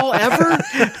Dragon Ball ever?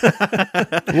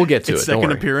 We'll get to it.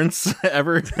 Second appearance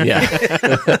ever.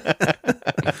 Yeah.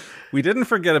 We didn't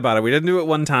forget about it. We didn't do it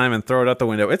one time and throw it out the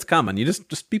window. It's coming. You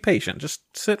just be patient.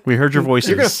 Just sit. We heard your voices.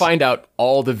 You're going to find out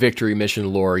all the victory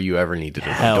mission lore you ever needed to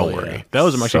know. Don't worry. That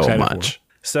was much exciting for.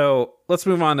 So let's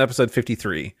move on to episode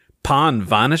 53. Pawn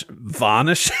vanishes.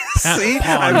 See?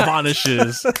 Pawn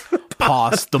vanishes.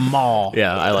 Past the mall.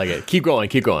 Yeah, I like it. Keep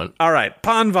going. All right.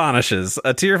 Pawn vanishes.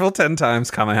 A tearful 10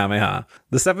 times Kamehameha.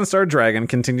 The 7-star dragon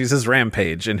continues his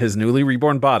rampage in his newly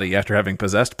reborn body after having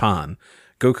possessed Pawn.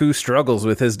 Goku struggles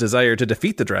with his desire to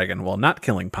defeat the dragon while not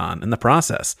killing Pawn in the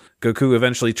process. Goku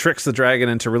eventually tricks the dragon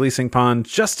into releasing Pawn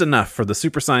just enough for the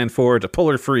Super Saiyan 4 to pull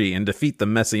her free and defeat the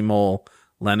messy mole,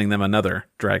 landing them another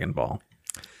Dragon Ball.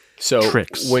 So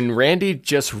tricks. When Randy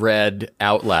just read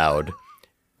out loud,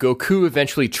 Goku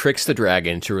eventually tricks the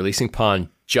dragon into releasing Pan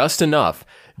just enough.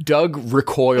 Doug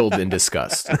recoiled in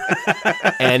disgust.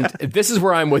 And this is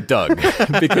where I'm with Doug.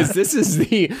 Because this is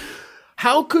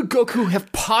how could Goku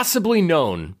have possibly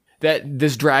known that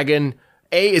this dragon,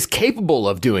 A, is capable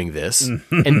of doing this,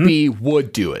 and B,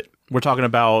 would do it? We're talking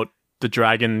about the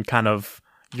dragon kind of,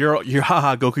 you're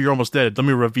haha, Goku, you're almost dead. Let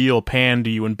me reveal Pan to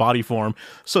you in body form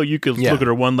so you could look at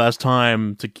her one last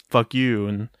time to fuck you.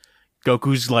 And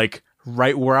Goku's like,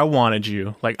 right where I wanted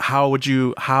you. Like, how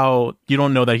you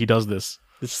don't know that he does this.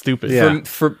 It's stupid. Yeah.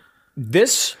 For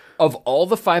this, of all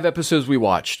the 5 episodes we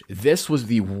watched, this was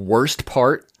the worst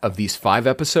part of these 5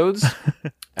 episodes.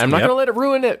 I'm not going to let it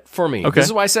ruin it for me. Okay. This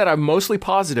is why I said I'm mostly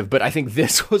positive, but I think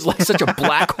this was like such a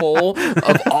black hole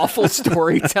of awful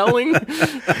storytelling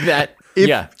that, he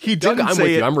didn't Doug, I'm say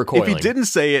with it, you. I'm recoiling. If he didn't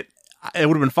say it, it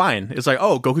would have been fine. It's like,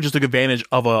 oh, Goku just took advantage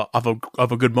of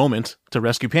a good moment to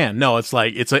rescue Pan. No, it's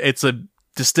like it's a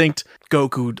distinct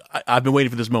Goku. I've been waiting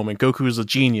for this moment. Goku is a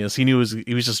genius. He knew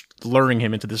he was just luring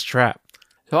him into this trap.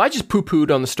 So I just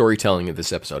poo-pooed on the storytelling of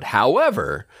this episode.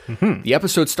 However, the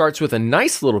episode starts with a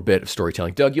nice little bit of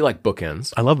storytelling. Doug, you like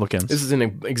bookends. I love bookends. This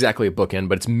isn't exactly a bookend,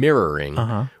 but it's mirroring.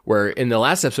 Where in the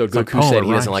last episode, Goku said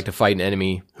he doesn't like to fight an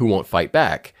enemy who won't fight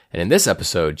back. And in this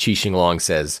episode, Chi Xinglong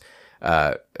says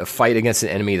a fight against an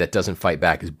enemy that doesn't fight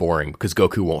back is boring because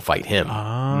Goku won't fight him.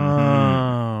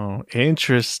 Oh,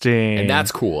 interesting. And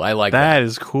that's cool. I like that. That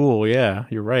is cool. Yeah,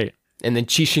 you're right. And then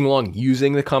Chi Xinglong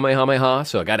using the Kamehameha,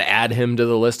 so I got to add him to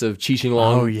the list of Chi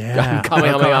Xinglong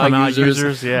Kamehameha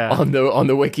users on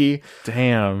the wiki.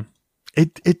 Damn,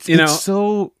 it's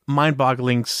so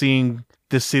mind-boggling seeing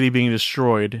this city being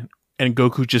destroyed and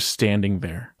Goku just standing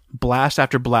there, blast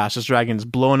after blast. This dragon's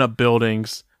blowing up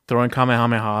buildings, throwing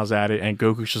Kamehamehas at it, and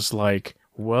Goku's just like,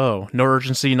 "Whoa, no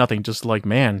urgency, nothing." Just like,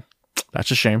 man,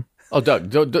 that's a shame. Oh, Doug,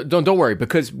 don't worry,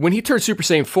 because when he turns Super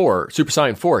Saiyan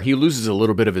 4, he loses a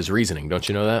little bit of his reasoning. Don't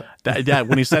you know that?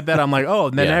 When he said that, I'm like, oh,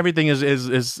 then everything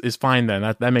is fine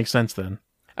then. That makes sense then.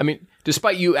 I mean,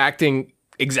 despite you acting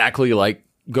exactly like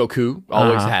Goku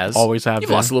always have, you've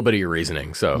lost a little bit of your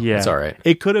reasoning, so it's all right.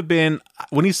 It could have been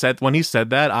when he said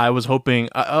that, I was hoping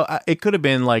it could have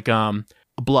been like a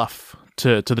bluff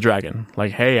to the dragon,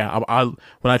 like, hey,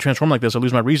 when I transform like this, I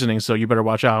lose my reasoning, so you better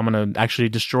watch out. I'm gonna actually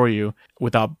destroy you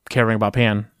without caring about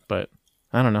Pan. But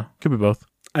I don't know, could be both.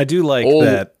 I do like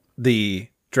that the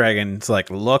dragon's like,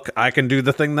 look, I can do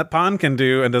the thing that Pan can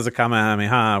do, and does a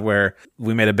Kamehameha, where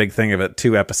we made a big thing of it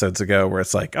 2 episodes ago, where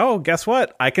it's like, oh, guess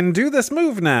what, I can do this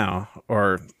move now,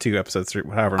 or 2 episodes,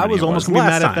 however many. I was almost gonna be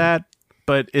mad at that,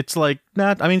 but it's like,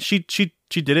 I mean, she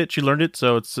did it, she learned it,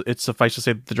 so it's suffice to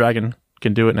say that the dragon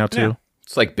can do it now too.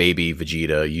 It's like baby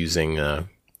Vegeta using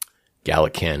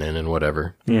Gallic Cannon and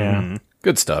whatever. Yeah.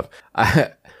 Good stuff.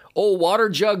 Old water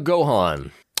jug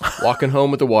Gohan. Walking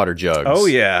home with the water jugs. Oh,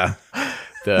 yeah.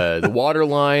 The water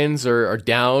lines are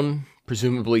down,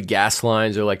 presumably gas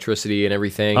lines or electricity and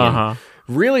everything. And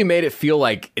really made it feel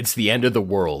like it's the end of the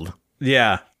world.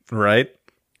 Yeah, right?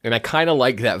 And I kind of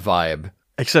like that vibe.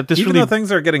 Except this Even though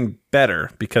things are getting better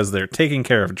because they're taking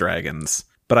care of dragons.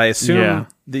 But I assume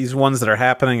these ones that are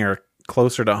happening are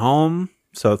closer to home,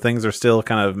 so things are still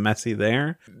kind of messy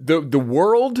there. The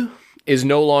world is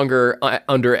no longer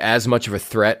under as much of a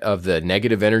threat of the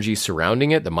negative energy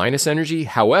surrounding it, the minus energy.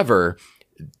 However,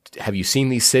 have you seen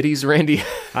these cities, Randy?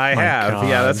 I have. God.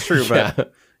 Yeah, that's true.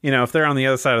 But, if they're on the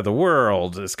other side of the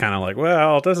world, it's kind of like,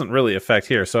 well, it doesn't really affect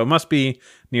here. So it must be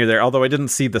near there. Although I didn't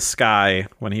see the sky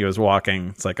when he was walking.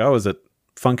 It's like, oh, is it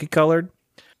funky colored?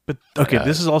 But, okay,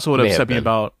 this is also what upset me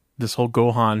about this whole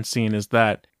Gohan scene is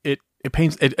that it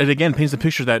paints the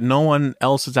picture that no one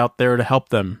else is out there to help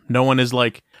them. No one is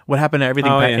like, what happened to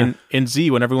everything back in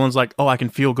Z when everyone's like, oh, I can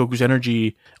feel Goku's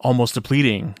energy almost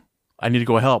depleting. I need to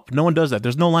go help. No one does that.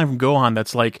 There's no line from Gohan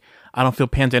that's like, I don't feel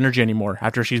Pan's energy anymore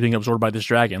after she's being absorbed by this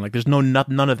dragon. Like, there's none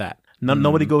of that.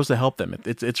 Nobody goes to help them.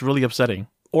 It's really upsetting.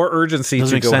 Or urgency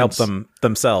to go help them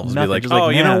themselves. Nothing. Be like, oh,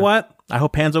 you know what? I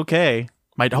hope Pan's okay.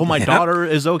 I hope my daughter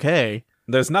is okay.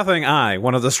 There's nothing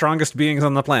one of the strongest beings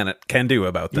on the planet, can do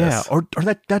about this. Yeah, or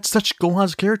that's such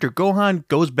Gohan's character. Gohan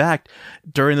goes back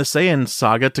during the Saiyan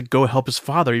saga to go help his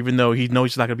father, even though he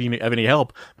knows he's not going to be of any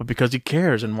help, but because he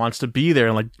cares and wants to be there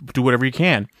and like do whatever he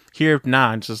can. Here,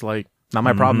 it's just like, not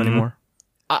my problem anymore.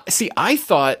 See, I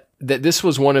thought that this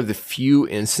was one of the few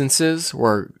instances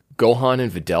where Gohan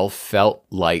and Videl felt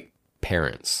like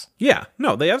parents. Yeah,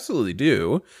 no, they absolutely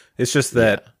do. It's just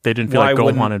that they didn't feel like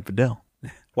Gohan and Videl.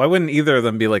 Why wouldn't either of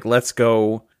them be like, let's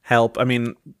go help? I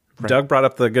mean, Doug brought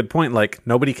up the good point. Like,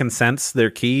 nobody can sense their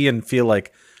ki and feel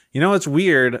like, it's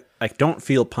weird. I don't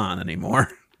feel Pan anymore.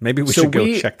 Maybe we should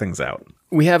go check things out.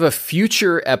 We have a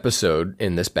future episode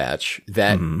in this batch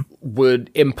that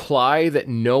would imply that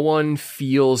no one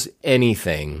feels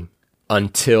anything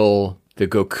until the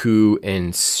Goku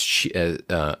and Si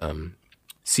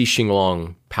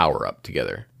Xinglong power up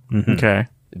together. Okay.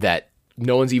 That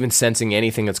no one's even sensing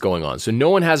anything that's going on. So no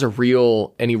one has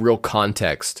any real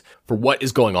context for what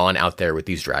is going on out there with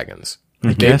these dragons.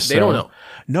 They don't know.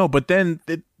 No, but then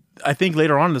I think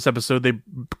later on in this episode,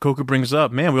 Goku brings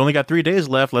up, man, we only got 3 days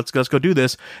left. Let's go do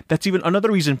this. That's even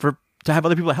another reason to have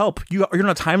other people help. You're on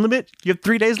a time limit? You have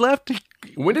 3 days left?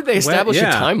 When did they establish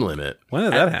a time limit? When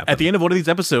did that happen? At the end of one of these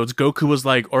episodes, Goku was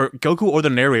like, or Goku or the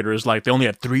narrator is like, they only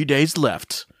had 3 days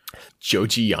left.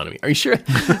 Joji Yanami. Are you sure?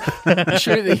 You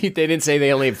sure they didn't say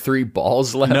they only have 3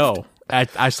 balls left? No.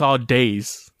 I saw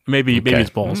days. Maybe it's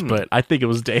balls, but I think it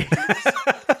was days.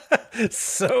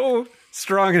 So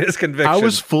strong in his conviction. I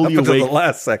was fully up awake the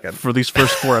last second for these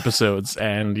first 4 episodes,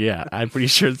 and yeah, I'm pretty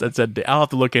sure that said day. I'll have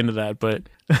to look into that, but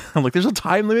I'm like, there's a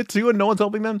time limit too, and no one's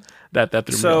helping them. That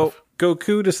threw me off.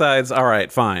 Goku decides, all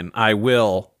right, fine, I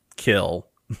will kill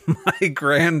my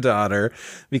granddaughter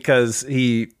because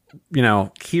he,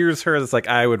 hears her. It's like,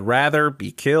 I would rather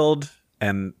be killed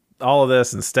and all of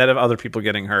this instead of other people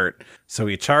getting hurt. So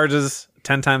he charges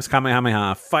 10 times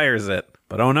Kamehameha, fires it,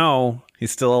 but oh no,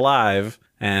 he's still alive.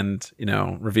 And,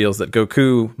 reveals that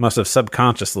Goku must have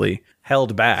subconsciously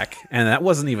held back. And that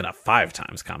wasn't even a 5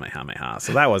 times Kamehameha.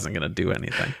 So that wasn't going to do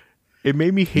anything. It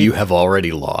made me hate... You have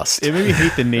already lost. It made me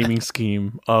hate the naming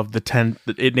scheme of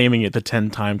naming it the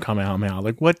 10-time Kamehameha.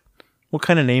 Like, what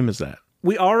kind of name is that?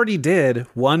 We already did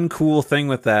one cool thing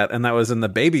with that, and that was in the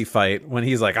baby fight when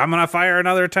he's like, I'm going to fire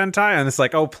another 10 times. And it's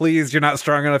like, oh, please, you're not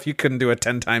strong enough. You couldn't do it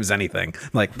 10 times anything. I'm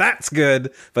like, that's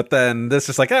good. But then this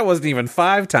is like, that wasn't even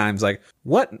 5 times. Like,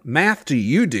 what math do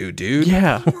you do, dude?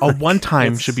 Yeah, a 1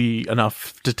 time should be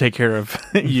enough to take care of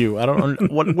you. I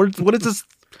don't what is this?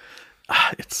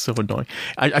 It's so annoying.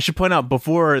 I should point out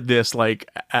before this, like,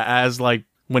 as like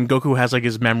when Goku has like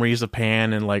his memories of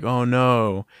Pan and like, oh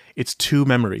no, it's 2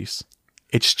 memories.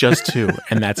 It's just 2,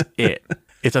 and that's it.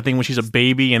 It's a thing when she's a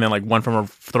baby, and then like one from a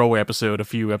throwaway episode a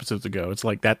few episodes ago. It's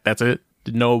like that's it.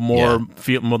 No more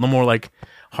no more like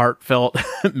heartfelt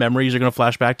memories you're gonna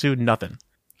flash back to. Nothing.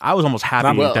 I was almost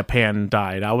happy that Pan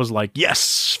died. I was like,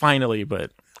 yes, finally,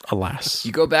 but alas.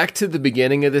 You go back to the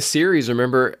beginning of this series.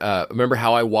 Remember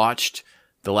how I watched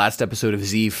the last episode of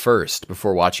Z first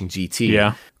before watching GT?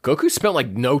 Yeah. Goku spent like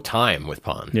no time with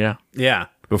Pan. Yeah. Yeah.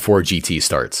 Before GT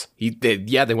starts.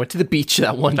 They went to the beach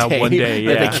that one day.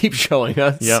 Yeah. That they keep showing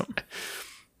us. Yep.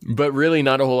 But really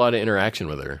not a whole lot of interaction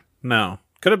with her. No.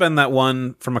 Could have been that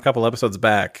one from a couple episodes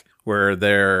back where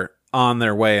they're on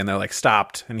their way and they're like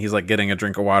stopped and he's like getting a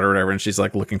drink of water or whatever and she's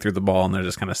like looking through the ball and they're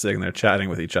just kind of sitting there chatting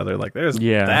with each other. Like there's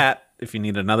that if you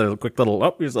need another quick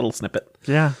little, here's a little snippet.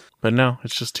 Yeah. But no,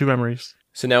 it's just 2 memories.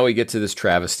 So now we get to this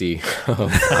travesty.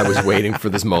 I was waiting for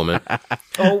this moment.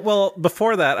 Oh, well,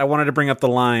 before that, I wanted to bring up the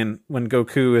line when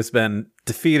Goku has been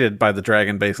defeated by the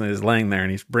dragon, basically is laying there,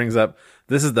 and he brings up,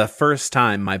 this is the first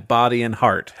time my body and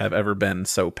heart have ever been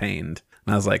so pained.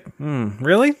 And I was like,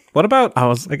 really? What about I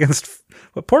was against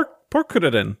poor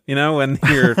Kuririn, when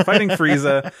you're fighting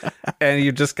Frieza and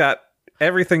you just got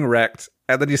everything wrecked,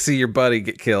 and then you see your buddy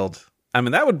get killed. I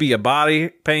mean, that would be a body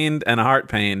pained and a heart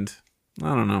pained.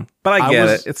 I don't know, but I get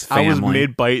it. It's family. I was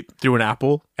mid-bite through an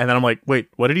apple, and then I'm like, wait,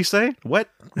 what did he say? What?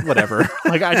 Whatever.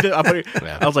 Like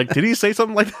I was like, did he say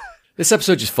something like that? This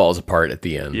episode just falls apart at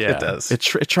the end. Yeah, it does. It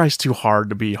tries too hard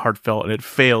to be heartfelt, and it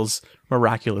fails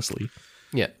miraculously.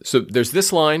 Yeah. So there's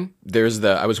this line. There's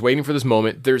I was waiting for this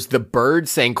moment. There's the bird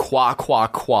saying "quah quah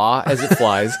quah" as it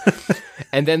flies,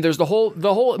 and then there's the whole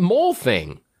mole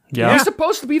thing. Yeah, he's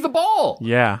supposed to be the ball.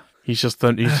 Yeah, he's just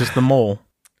the mole.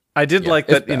 I did like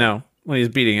that. When he's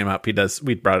beating him up,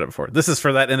 we brought it up before. This is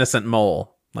for that innocent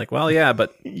mole. Like, well, yeah,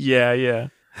 but yeah.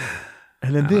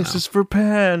 And then this is for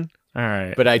Pan. All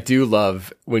right. But I do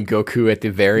love when Goku at the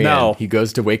very end, he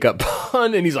goes to wake up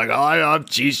Pan and he's like, I'm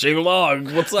Chi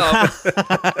Xinglong. What's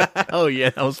up? Oh,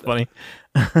 yeah, that was funny.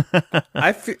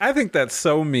 I think that's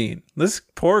so mean. This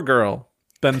poor girl,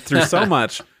 been through so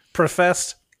much,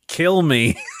 professed kill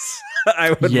me.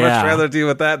 I would much rather deal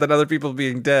with that than other people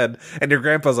being dead. And your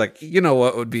grandpa's like, you know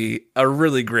what would be a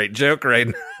really great joke right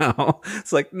now?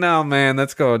 It's like, no, man,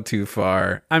 that's going too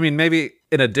far. I mean, maybe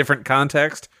in a different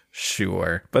context,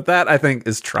 sure. But that, I think,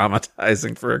 is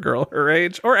traumatizing for a girl her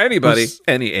age, or anybody,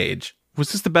 any age.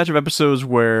 Was this the batch of episodes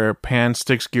where Pan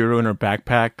sticks Gyro in her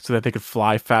backpack so that they could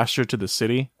fly faster to the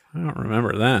city? I don't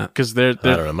remember that. Because I don't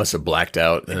know. Must have blacked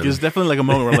out. There's definitely like a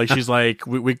moment where like she's like,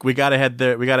 we gotta head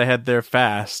there. We gotta head there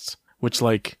fast. Which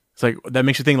like it's like that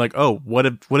makes you think like, oh, what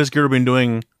has Gyro been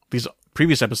doing these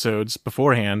previous episodes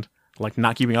beforehand, like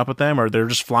not keeping up with them, or they're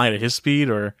just flying at his speed,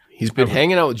 or he's been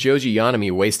hanging out with Joji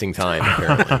Yanami, wasting time.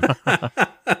 Apparently.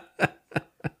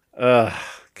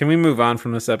 Can we move on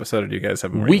from this episode, or do you guys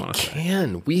have more? We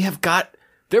can. We have got.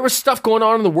 There was stuff going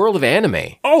on in the world of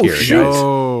anime. Oh,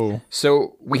 shoot.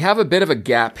 So we have a bit of a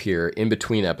gap here in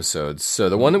between episodes. So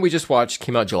the one that we just watched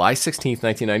came out July 16th,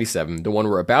 1997. The one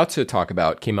we're about to talk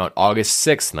about came out August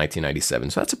 6th,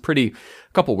 1997. So that's a pretty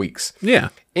couple weeks. Yeah.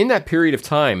 In that period of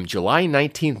time, July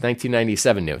 19th,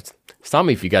 1997, stop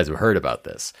me if you guys have heard about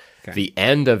this. Okay. The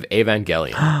end of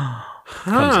Evangelion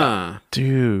comes out.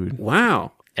 Dude.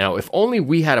 Wow. Now, if only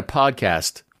we had a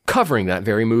podcast covering that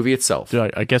very movie itself.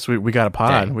 Dude, I guess we got a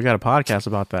pod. Dang. We got a podcast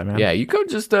about that, man. Yeah, you go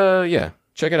just,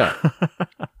 check it out.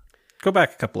 Go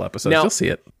back a couple episodes. Now, you'll see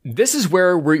it. This is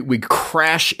where we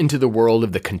crash into the world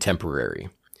of the contemporary.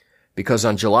 Because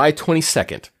on July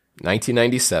 22nd,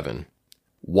 1997,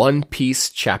 One Piece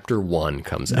Chapter 1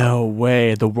 comes out. No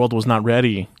way. The world was not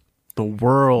ready. The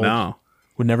world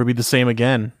would never be the same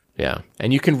again. Yeah.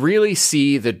 And you can really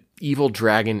see the evil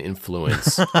dragon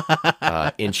influence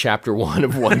in Chapter 1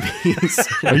 of One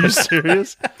Piece. Are you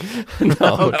serious?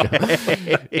 No.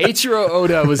 Eiichiro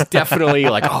Oda was definitely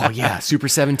like, oh yeah, Super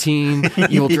 17,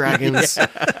 evil dragons.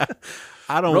 Yeah.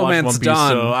 I don't watch One Piece,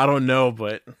 so I don't know,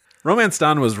 but... Romance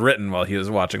Dawn was written while he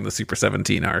was watching the Super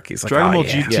 17 arc. He's like, Dragon Ball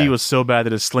GT was so bad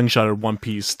that it slingshotted One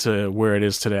Piece to where it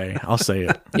is today. I'll say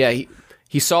it. Yeah,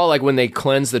 he saw like when they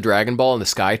cleanse the Dragon Ball and the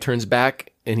sky turns back,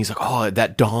 and he's like, oh,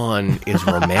 that dawn is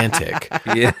romantic.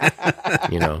 Yeah.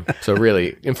 You know, so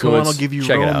really influence. Come on, I'll give you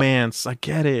romance. I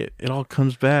get it. It all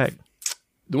comes back.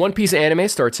 The One Piece anime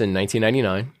starts in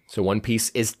 1999. So One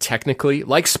Piece is technically,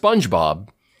 like SpongeBob,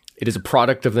 it is a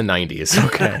product of the 90s.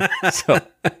 Okay. So,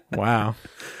 wow.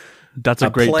 That's a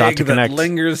great dot to connect. That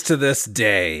lingers to this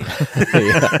day.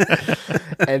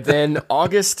 And then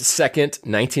August 2nd,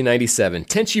 1997,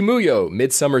 Tenchi Muyo,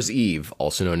 Midsummer's Eve,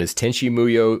 also known as Tenchi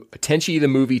Muyo, Tenchi the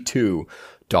Movie 2,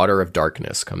 Daughter of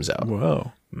Darkness, comes out.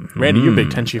 Whoa. Mm-hmm. Randy, you're a big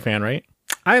Tenchi fan, right?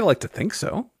 I like to think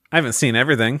so. I haven't seen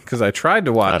everything because I tried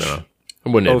to watch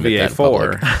OVA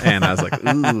 4, and I was like,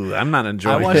 ooh, I'm not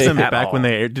enjoying it. I watched them back when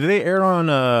they aired. Did they air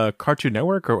on Cartoon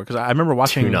Network? Or because I remember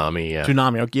watching Toonami, yeah.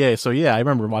 Toonami, okay, so yeah, I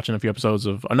remember watching a few episodes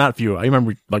of, not a few, I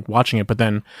remember like watching it, but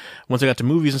then once I got to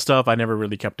movies and stuff, I never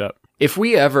really kept up. If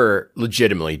we ever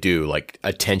legitimately do like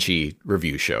a Tenchi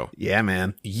review show, yeah,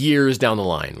 man, years down the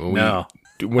line,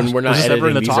 when we're not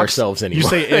editing these ourselves anymore. You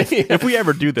say if we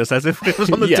ever do this, as if it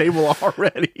was on the table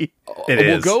already.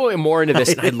 We'll go more into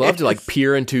this. I'd love to like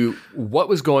peer into what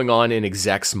was going on in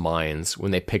execs' minds when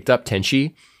they picked up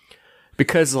Tenchi,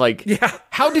 because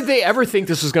how did they ever think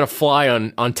this was going to fly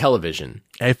on television?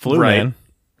 It flew, man.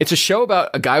 It's a show about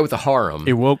a guy with a harem.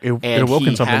 It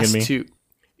awoken something in me.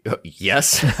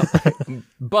 Yes,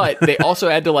 but they also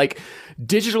had to like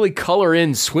digitally color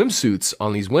in swimsuits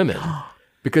on these women.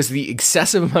 Because the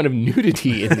excessive amount of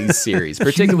nudity in these series,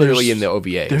 particularly in the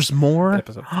OVA. There's more?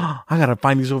 I gotta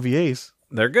find these OVAs.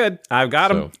 They're good. I've got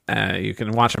them. You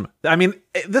can watch them. I mean,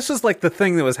 this was like the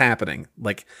thing that was happening.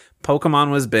 Like, Pokemon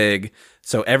was big,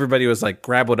 so everybody was like,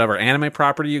 grab whatever anime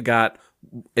property you got.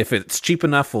 If it's cheap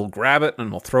enough, we'll grab it and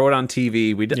we'll throw it on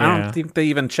TV. I don't think they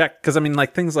even check, because I mean,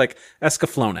 like things like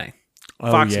Escaflowne,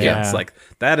 Fox Kids, like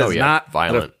that is not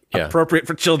violent. Appropriate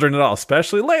for children at all,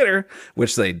 especially later,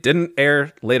 which they didn't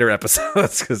air later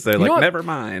episodes because they're like, never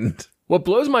mind. What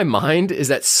blows my mind is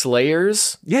that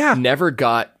Slayers never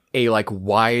got a like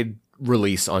wide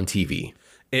release on TV.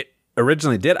 It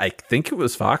originally did. I think it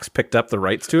was Fox picked up the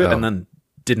rights to it and then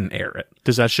didn't air it.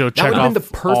 Does that show check off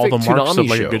all the marks of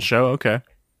like a good show? Okay.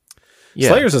 Yeah.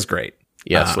 Slayers is great.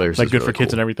 Yeah, Slayers like is good really for kids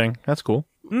cool. and everything. That's cool.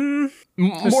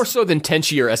 More so than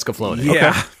Tenchi or Escaflowne.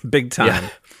 Yeah, big time. Yeah.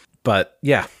 But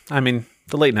yeah, I mean,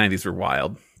 the late 90s were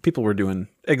wild. People were doing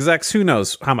execs. Who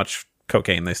knows how much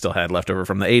cocaine they still had left over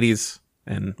from the 80s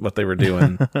and what they were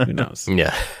doing. Who knows?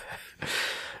 Yeah.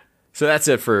 So that's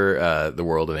it for the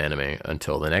world of anime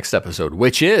until the next episode,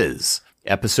 which is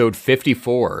episode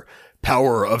 54,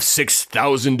 Power of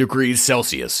 6,000 degrees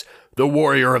Celsius, the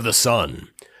Warrior of the Sun.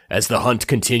 As the hunt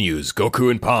continues,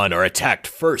 Goku and Pan are attacked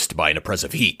first by an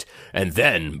oppressive heat, and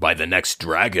then by the next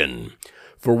dragon.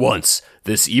 For once,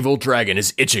 this evil dragon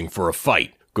is itching for a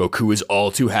fight. Goku is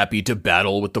all too happy to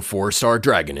battle with the 4-star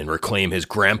dragon and reclaim his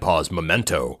grandpa's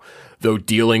memento, though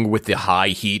dealing with the high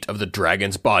heat of the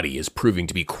dragon's body is proving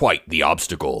to be quite the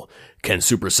obstacle. Can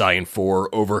Super Saiyan 4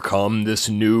 overcome this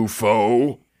new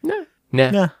foe?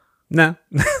 Nah. At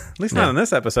least not in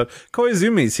this episode.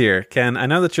 Koizumi's here. Ken, I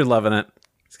know that you're loving it.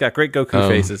 He's got great Goku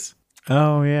faces.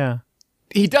 Oh, yeah.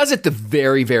 He does at the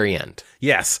very, very end.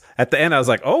 Yes. At the end, I was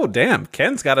like, oh, damn,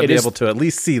 Ken's got to be able to at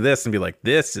least see this and be like,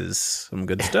 this is some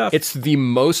good stuff. It's the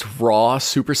most raw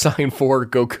Super Saiyan 4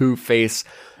 Goku face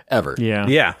ever. Yeah.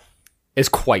 Yeah. It's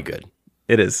quite good.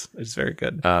 It is. It's very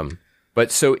good.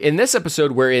 But so in this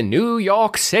episode, we're in New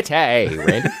York City,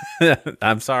 Randy.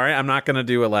 I'm sorry. I'm not going to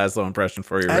do a Laszlo impression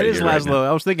for you. It is Laszlo.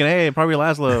 I was thinking, hey, probably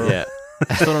Laszlo. Yeah.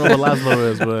 I still don't know what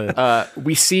Laszlo is, but...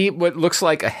 we see what looks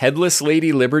like a headless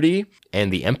Lady Liberty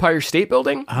and the Empire State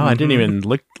Building. Oh, I didn't even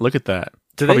look at that.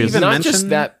 Do they even not mention just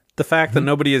that the fact that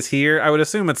nobody is here? I would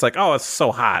assume it's like, oh, it's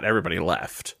so hot, everybody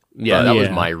left. Yeah, that was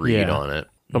my read on it.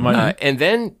 But and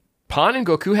then Pan and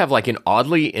Goku have like an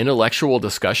oddly intellectual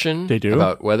discussion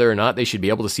about whether or not they should be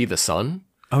able to see the sun.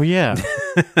 Oh, yeah.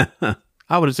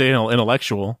 I would say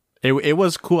intellectual. It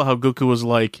was cool how Goku was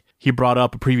like, he brought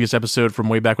up a previous episode from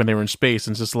way back when they were in space,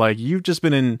 and it's just like, you've just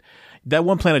been in, that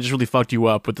one planet just really fucked you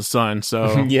up with the sun,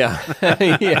 so. Yeah.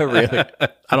 Yeah, really.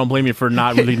 I don't blame you for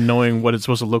not really knowing what it's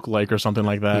supposed to look like or something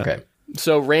like that. Okay.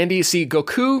 So, Randy, see,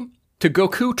 Goku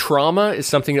trauma is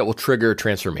something that will trigger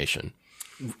transformation.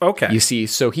 Okay. You see,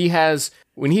 so he has,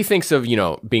 when he thinks of,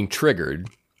 being triggered,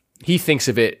 he thinks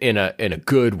of it in a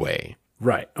good way.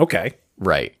 Right. Okay.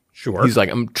 Right. Sure. He's like,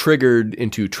 I'm triggered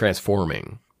into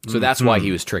transforming. So that's why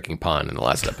he was tricking Pan in the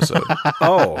last episode.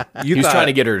 Oh, he was trying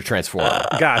to get her to transform.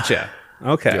 Gotcha.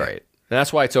 Okay. Right. And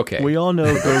that's why it's okay. We all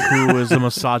know Goku is a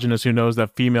misogynist who knows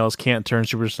that females can't turn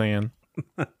Super Saiyan.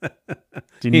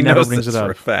 He never knows brings this it up.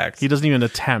 for a fact. He doesn't even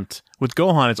attempt. With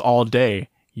Gohan, it's all day.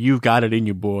 You've got it in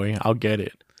you, boy. I'll get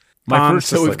it. My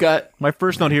first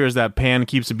note here is that Pan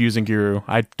keeps abusing Guru.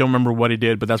 I don't remember what he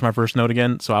did, but that's my first note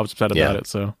again, so I was upset about it.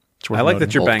 So I like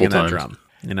that you're banging that times.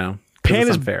 drum, Pan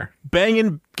is fair.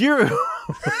 Banging Guru.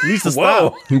 He needs to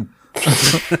stop.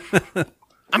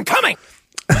 I'm coming.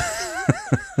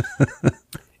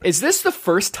 Is this the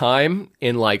first time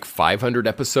in like 500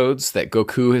 episodes that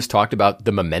Goku has talked about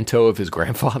the memento of his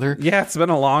grandfather? Yeah, it's been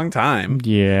a long time.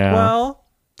 Yeah. Well,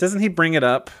 doesn't he bring it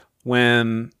up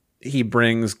when he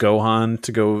brings Gohan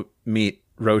to go meet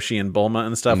Roshi and Bulma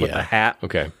and stuff with the hat?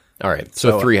 Okay. All right.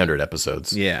 So 300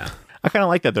 episodes. Yeah. I kind of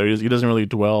like that, though. He doesn't really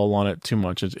dwell on it too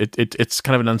much. It's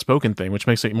kind of an unspoken thing, which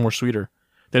makes it more sweeter.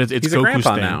 Then it's He's Goku's a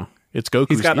grandpa thing. now. It's Goku's.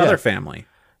 He's got other family.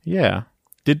 Yeah.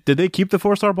 Did they keep the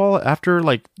 4-star ball after,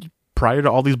 like, prior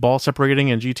to all these balls separating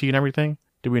in GT and everything?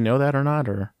 Did we know that or not?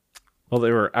 Or well,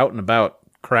 they were out and about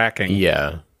cracking.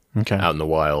 Yeah. Okay. Out in the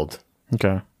wild.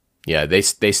 Okay. Yeah, they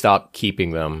stopped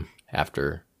keeping them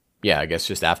after. Yeah, I guess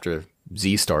just after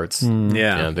Z starts.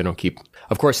 Yeah. They don't keep.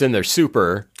 Of course, then there's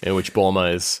Super, in which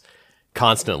Bulma is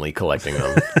constantly collecting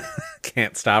them.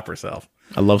 Can't stop herself.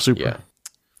 I love Super. Yeah.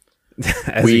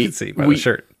 As you can see by the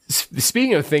shirt.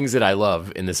 Speaking of things that I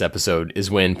love in this episode is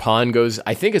when Pan goes,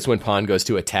 I think it's when Pan goes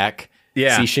to attack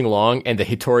Xi Long and the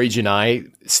Hitori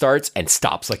Janai starts and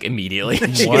stops like immediately.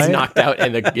 She gets knocked out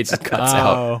and it just cuts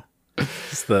out.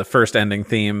 It's the first ending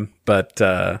theme, but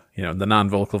the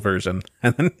non-vocal version.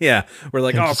 And then we're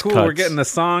like, oh cool, we're getting a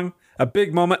song, a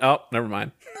big moment. Oh, never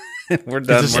mind. We're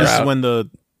done. This is when the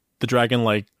dragon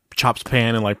like chops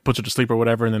Pan and like puts her to sleep or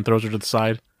whatever and then throws her to the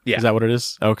side. Yeah. Is that what it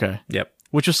is? Okay. Yep.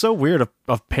 Which is so weird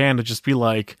of Pan to just be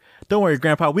like, don't worry,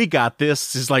 Grandpa, we got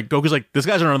this. It's like, Goku's like, this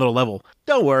guy's on another level.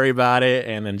 Don't worry about it.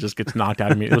 And then just gets knocked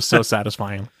out of me. It was so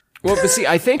satisfying. Well, but see,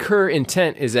 I think her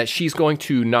intent is that she's going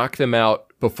to knock them out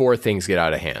before things get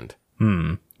out of hand.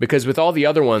 Because with all the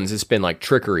other ones, it's been like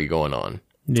trickery going on.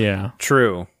 Yeah.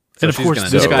 True. So and of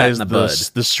course, this guy is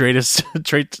the straightest,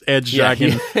 straight edge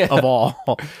dragon of all.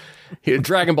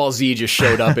 Dragon Ball Z just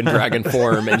showed up in dragon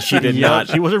form, and she did not.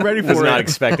 She wasn't ready for it. Was not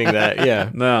expecting that. Yeah,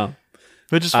 no.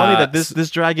 But it's funny that this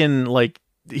dragon, like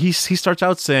he starts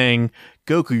out saying,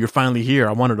 "Goku, you're finally here.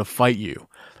 I wanted to fight you,"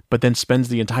 but then spends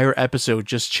the entire episode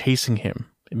just chasing him,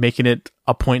 making it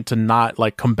a point to not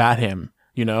like combat him.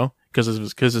 Because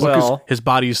his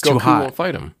body is too hot. Goku won't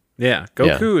fight him. Yeah,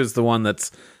 Goku is the one that's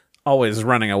always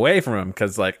running away from him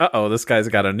because like, this guy's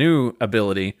got a new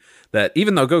ability that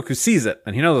even though Goku sees it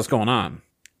and he knows what's going on,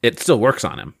 it still works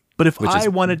on him. But if I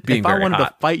wanted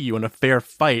to fight you in a fair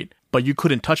fight, but you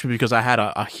couldn't touch me because I had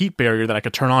a heat barrier that I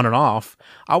could turn on and off,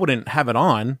 I wouldn't have it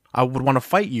on. I would want to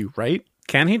fight you, right?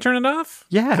 Can he turn it off?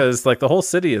 Yeah. Because like the whole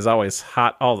city is always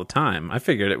hot all the time. I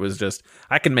figured it was just,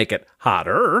 I can make it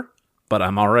hotter, but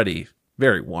I'm already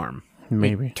very warm.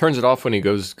 Maybe. He turns it off when he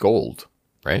goes gold,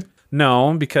 right?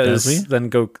 No, because then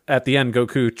at the end,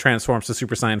 Goku transforms to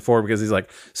Super Saiyan 4 because he's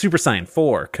like, Super Saiyan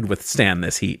 4 could withstand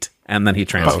this heat. And then he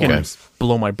transforms.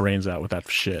 Blow my brains out with that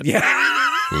shit. Yeah.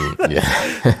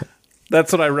 Yeah.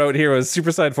 That's what I wrote here was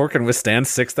Super Saiyan 4 can withstand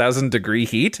 6,000 degree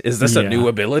heat. Is this a new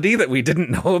ability that we didn't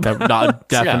know about?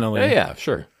 Definitely. Yeah,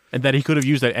 sure. and that he could have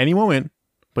used at any moment,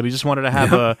 but he just wanted to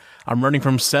have a I'm running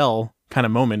from Cell kind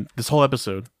of moment this whole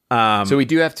episode. So we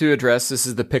do have to address, this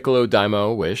is the Piccolo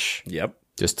Daimao wish. Yep.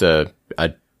 Just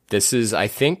this is, I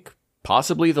think,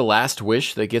 possibly the last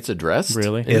wish that gets addressed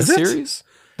really? in the series.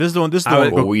 This is the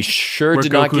one. Well, we sure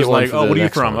did not get one. Like, oh, what are you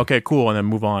from? Okay, cool, and then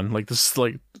move on. Like this is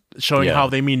like showing how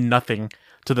they mean nothing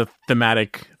to the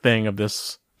thematic thing of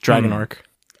this Dragon arc.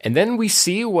 And then we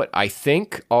see what I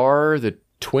think are the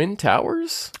Twin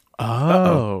Towers.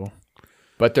 Oh.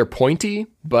 But they're pointy.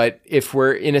 But if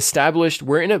we're in one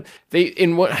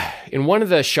of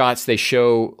the shots they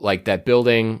show like that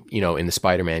building, in the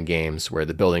Spider-Man games where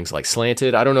the building's like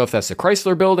slanted. I don't know if that's the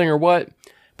Chrysler building or what,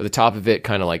 but the top of it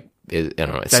kind of like I don't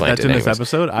know. It's slanted. That's in this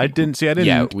episode. I didn't catch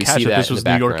that this was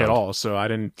New York at all, so I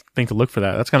didn't think to look for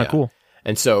that. That's kind of cool.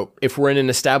 And so if we're in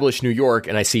an established New York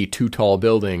and I see two tall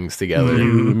buildings together,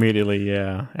 immediately,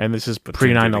 and this is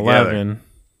pre 9/11.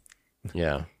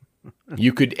 Yeah.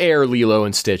 You could air Lilo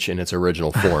and Stitch in its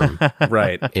original form.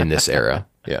 Right. In this era.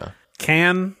 Yeah.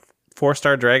 Can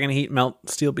 4-star dragon heat melt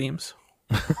steel beams?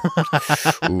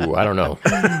 Ooh, I don't know.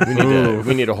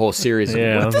 We need a whole series.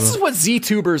 This is what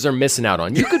Z-tubers are missing out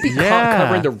on. You could be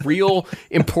covering the real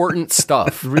important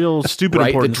stuff. Real stupid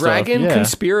important stuff. The dragon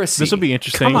conspiracy. This will be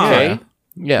interesting. Come on. Okay.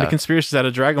 Yeah. The conspiracies out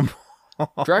of Dragon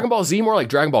Ball. Dragon Ball Z, more like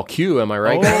Dragon Ball Q, am I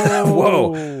right?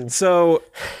 Whoa. So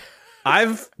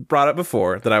I've brought up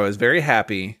before that I was very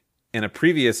happy in a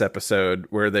previous episode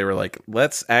where they were like,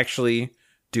 let's actually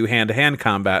do hand-to-hand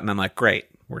combat. And I'm like, great.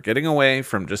 We're getting away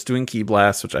from just doing ki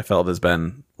blasts, which I felt has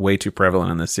been way too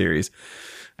prevalent in this series.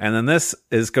 And then this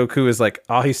is Goku is like,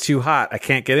 oh, he's too hot. I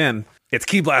can't get in. It's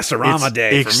Ki Blastorama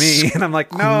day for me. And I'm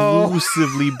like, no.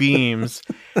 Exclusively beams.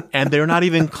 And they're not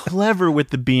even clever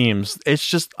with the beams. It's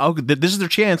just, this is their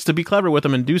chance to be clever with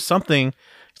them and do something,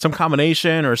 some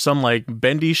combination or some like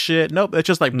bendy shit. Nope, it's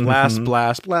just like blast,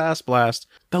 blast, blast, blast.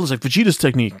 That was like Vegeta's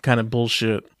technique kind of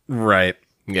bullshit. Right.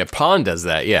 Yeah, Pawn does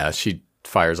that. Yeah, she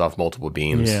fires off multiple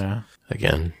beams. Yeah.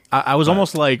 Again. I was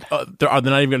almost like, they're not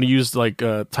even going to use like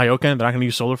Taiyoken. They're not going to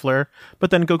use Solar Flare.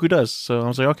 But then Goku does. So I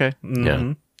was like, okay. Mm-hmm.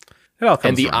 Yeah. It all comes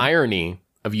and the from irony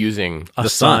of using the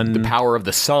sun, the power of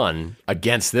the sun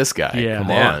against this guy. Yeah. Come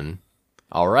on.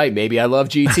 All right, maybe I love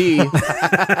GT.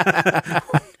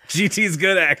 GT's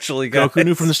good, actually, guys. Goku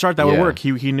knew from the start that would work.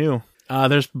 He knew.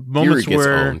 There's moments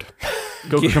where owned.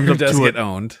 Goku comes up to get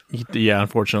owned. Yeah,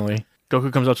 unfortunately.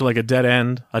 Goku comes up to like a dead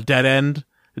end. A dead end.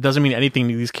 It doesn't mean anything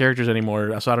to these characters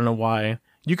anymore, so I don't know why.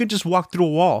 You could just walk through a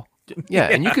wall. Yeah,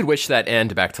 and you could wish that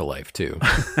end back to life, too.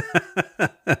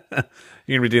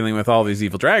 You're going to be dealing with all these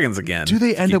evil dragons again. Do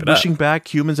they end up wishing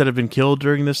back humans that have been killed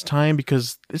during this time?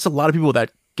 Because it's a lot of people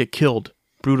that get killed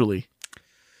brutally.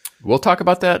 We'll talk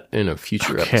about that in a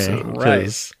future episode. Right.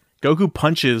 Goku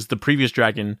punches the previous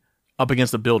dragon up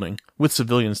against the building with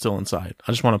civilians still inside.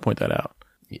 I just want to point that out.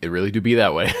 It really do be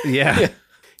that way. Yeah.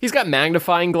 He's got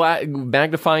magnifying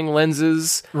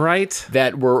lenses. Right.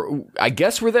 That I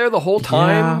guess were there the whole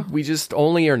time. Yeah. We just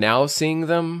only are now seeing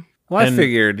them. Well, I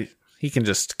figured he can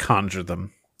just conjure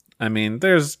them. I mean,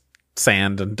 there's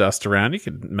sand and dust around. You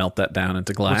could melt that down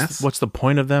into glass. What's the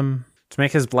point of them? To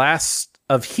make his blast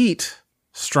of heat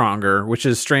stronger, which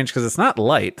is strange because it's not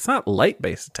light. It's not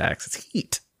light-based attacks. It's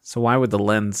heat. So why would the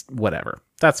lens... Whatever.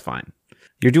 That's fine.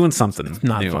 You're doing something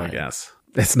new, I guess.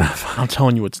 It's not fine. I'm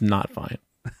telling you, it's not fine.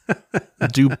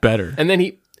 Do better. And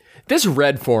then this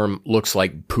red form looks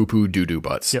like poo-poo doo-doo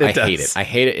butts. Yep, I hate it. I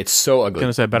hate it. It's so ugly. I'm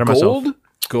gonna say better myself.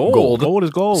 Gold is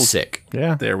gold. Sick.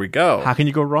 Yeah. There we go. How can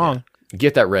you go wrong? Yeah.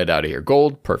 Get that red out of here.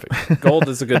 Gold, perfect. Gold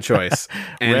is a good choice.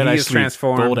 And red, he's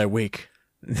transformed. Gold, I wake.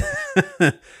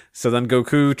 So then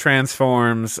Goku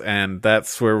transforms, and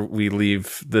that's where we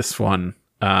leave this one.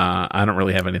 I don't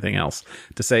really have anything else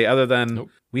to say other than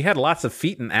we had lots of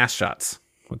feet and ass shots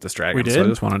with this dragon. We did? So I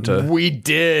just wanted to... We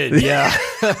did, yeah.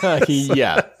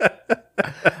 Yeah.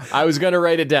 I was going to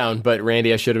write it down, but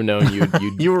Randy, I should have known you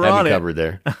were on it covered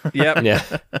there. Yep. Yeah.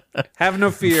 Have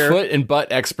no fear. Foot and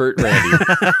butt expert Randy.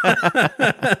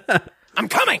 I'm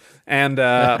coming. And,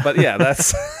 but yeah,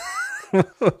 that's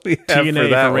what we have TNA for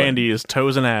that for Randy is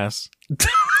toes and ass.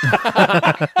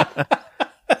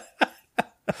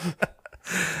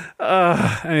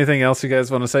 Anything else you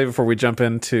guys want to say before we jump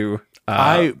into...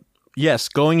 Yes,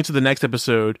 going into the next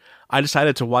episode, I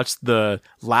decided to watch the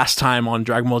last time on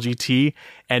Dragon Ball GT,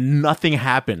 and nothing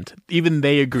happened. Even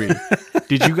they agree.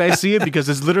 Did you guys see it? Because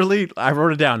it's literally, I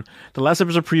wrote it down. The last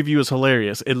episode preview is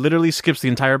hilarious. It literally skips the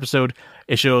entire episode.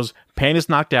 It shows Pan is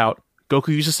knocked out, Goku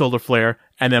uses Solar Flare,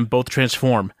 and then both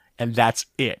transform. And that's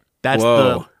it. That's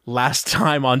the last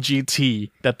time on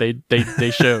GT that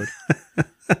they showed.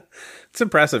 It's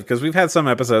impressive because we've had some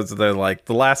episodes that are like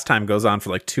the last time goes on for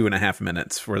like 2.5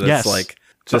 minutes where that's like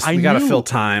just we gotta fill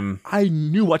time. I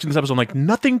knew watching this episode, I'm like,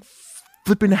 nothing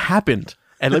flipping happened.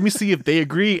 And let me see if they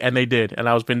agree, and they did. And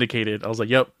I was vindicated. I was like,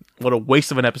 yep, what a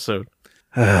waste of an episode.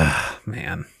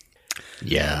 Man.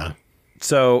 Yeah.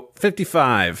 So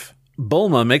 55.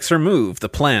 Bulma makes her move, the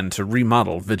plan to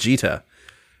remodel Vegeta.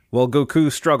 While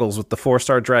Goku struggles with the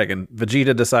 4-star dragon,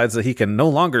 Vegeta decides that he can no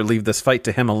longer leave this fight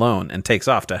to him alone and takes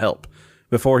off to help.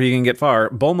 Before he can get far,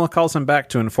 Bulma calls him back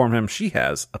to inform him she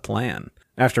has a plan.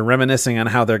 After reminiscing on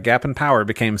how their gap in power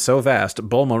became so vast,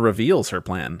 Bulma reveals her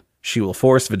plan. She will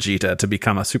force Vegeta to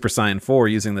become a Super Saiyan 4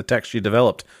 using the tech she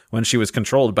developed when she was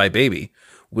controlled by Baby.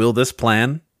 Will this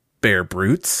plan bear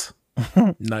fruits?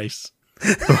 Nice.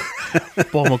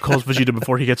 Bulma calls Vegeta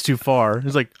before he gets too far.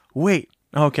 He's like, wait,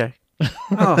 okay.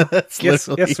 Oh, yes,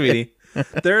 sweetie.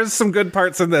 There's some good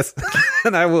parts in this,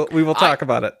 and we will talk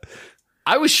about it.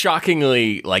 I was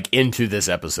shockingly into this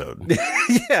episode.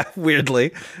 Yeah,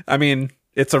 weirdly. I mean,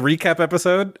 it's a recap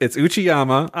episode. It's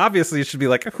Uchiyama. Obviously, it should be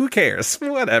like, who cares?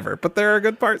 Whatever. But there are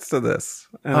good parts to this.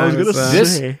 And I was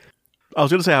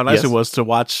gonna say how nice it was to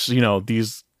watch,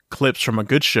 these clips from a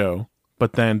good show,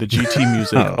 but then the GT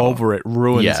music over it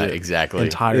ruins it. Exactly.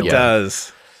 Entirely. It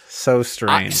does. So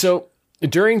strange. So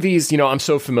during these, I'm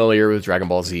so familiar with Dragon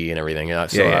Ball Z and everything. I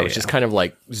was just kind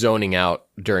of zoning out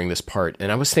during this part.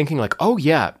 And I was thinking oh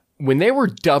yeah, when they were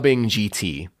dubbing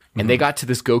GT and they got to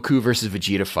this Goku versus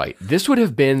Vegeta fight, this would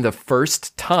have been the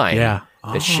first time that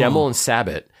Schemmel and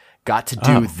Sabat got to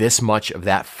do this much of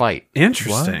that fight.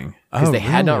 Interesting. Because they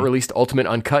had not released Ultimate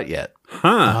Uncut yet.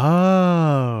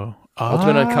 Huh.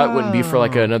 Ultimate Uncut wouldn't be for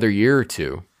another year or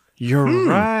two. You're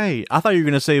right. I thought you were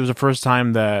going to say it was the first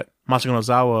time that Masako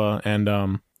Nozawa and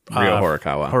Ryo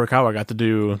Horikawa got to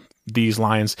do these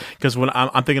lines. Because when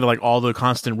I'm thinking of all the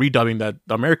constant redubbing that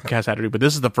the American cast had to do, but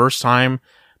this is the first time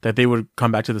that they would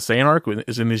come back to the Saiyan arc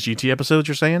is in these GT episodes,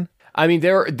 you're saying? I mean,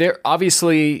 they're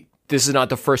obviously, this is not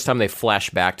the first time they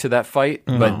flash back to that fight,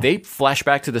 but they flash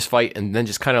back to this fight and then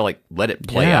just kind of let it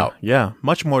play out. Yeah,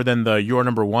 much more than the Your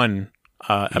Number One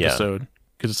episode.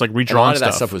 Because it's redrawn stuff. A lot of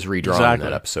that stuff was redrawn in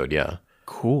that episode, yeah.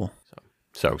 Cool.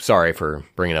 So sorry for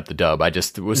bringing up the dub.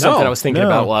 It was something I was thinking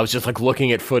about while I was just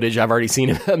looking at footage I've already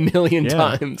seen a million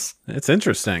times. It's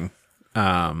interesting.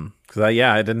 Because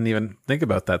I didn't even think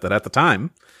about that at the time.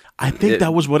 I think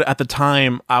that was what, at the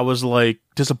time, I was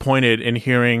disappointed in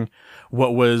hearing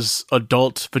what was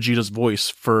adult Vegeta's voice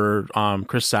for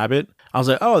Chris Sabat. I was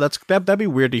like, oh, that'd be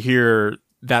weird to hear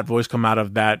that voice come out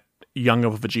of that young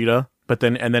of a Vegeta. But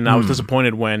then I was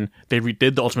disappointed when they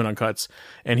redid the Ultimate Uncuts,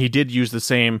 and he did use the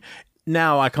same.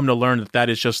 Now I come to learn that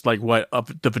is just what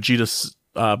the Vegeta's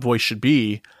voice should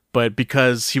be. But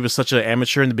because he was such an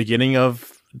amateur in the beginning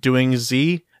of doing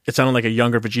Z, it sounded like a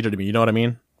younger Vegeta to me. You know what I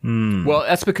mean? Well,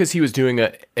 that's because he was doing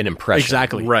an impression.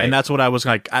 Exactly. Right. And that's what I was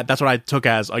that's what I took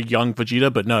as a young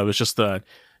Vegeta. But no, it was just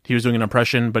he was doing an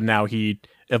impression, but now he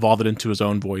evolved it into his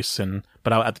own voice.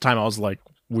 But at the time, I was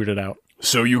weirded out.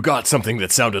 So you got something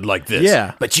that sounded like this.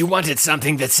 Yeah. But you wanted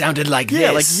something that sounded like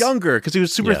this. Yeah, younger, because he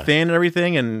was super thin and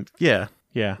everything, and yeah.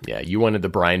 Yeah, you wanted the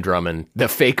Brian Drummond, the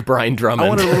fake Brian Drummond. I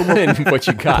wanted a little more, and what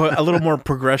you got. A little more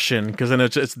progression, because then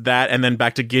it's that, and then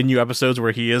back to Ginyu episodes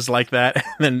where he is like that,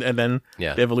 and then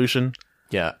the evolution.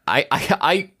 Yeah,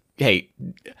 hey,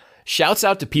 shouts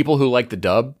out to people who like the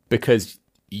dub, because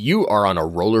you are on a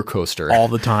roller coaster all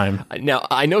the time. Now,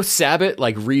 I know Sabat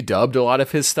redubbed a lot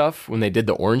of his stuff when they did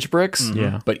the Orange Bricks.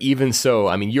 Yeah. But even so,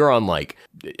 I mean, you're on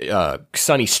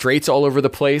Sonny Straits all over the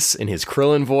place in his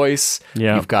Krillin voice.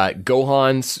 Yeah. You've got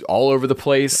Gohan's all over the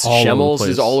place. Shemmel's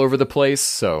is all over the place.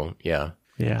 So, yeah.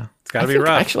 Yeah. It's got to be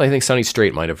rough. Actually, I think Sonny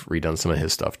Strait might have redone some of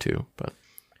his stuff too. But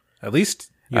at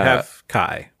least you have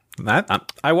Kai.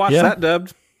 I watched that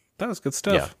dubbed. That was good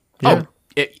stuff. Yeah.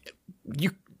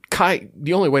 Kai,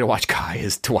 the only way to watch Kai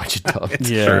is to watch it dubbed.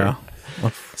 Yeah.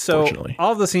 So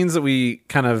all of the scenes that we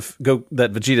kind of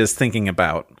that Vegeta's thinking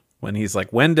about when he's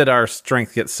when did our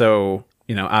strength get so,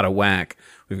 out of whack?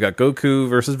 We've got Goku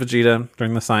versus Vegeta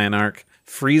during the Saiyan arc,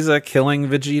 Frieza killing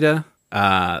Vegeta,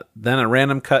 then a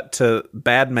random cut to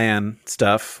Bad Man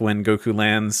stuff when Goku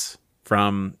lands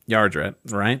from Yardrat,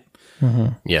 right? Mm-hmm.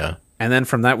 Yeah. And then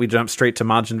from that, we jump straight to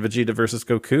Majin Vegeta versus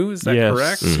Goku. Is that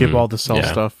correct? Mm-hmm. Skip all the Cell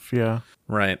stuff. Yeah.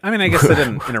 Right. I mean, I guess they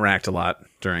didn't interact a lot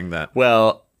during that.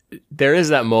 Well, there is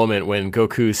that moment when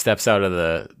Goku steps out of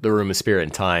the room of spirit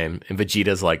and time, and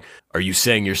Vegeta's like, "Are you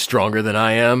saying you're stronger than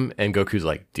I am?" And Goku's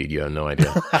like, "Dude, you have no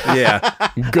idea." Yeah.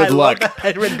 Good luck.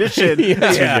 That rendition. Dude, you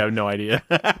have no idea.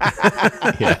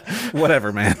 Yeah.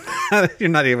 Whatever, man. You're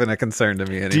not even a concern to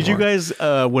me anymore. Did you guys,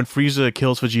 when Frieza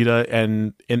kills Vegeta,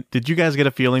 and did you guys get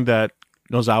a feeling that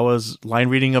Nozawa's line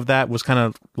reading of that was kind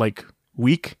of like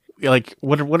weak. Like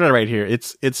what did I write here?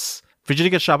 It's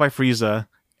Vegeta gets shot by Frieza,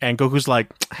 and Goku's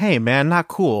like, "Hey man, not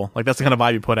cool." Like that's the kind of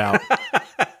vibe you put out.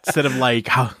 Instead of like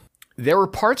how. There were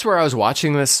parts where I was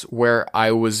watching this where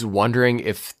I was wondering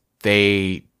if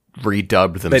they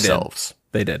redubbed themselves.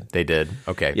 They did.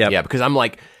 Okay. Yep. Yeah, because I'm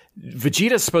like,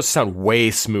 Vegeta's supposed to sound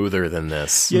way smoother than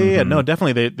this. Yeah. No,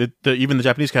 definitely. Even the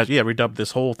Japanese cast, redubbed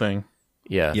this whole thing.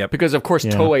 Yeah. Yep. Because, of course,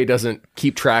 Toei doesn't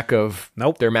keep track of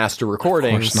their master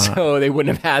recordings, so they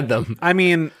wouldn't have had them. I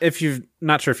mean,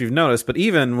 not sure if you've noticed, but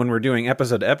even when we're doing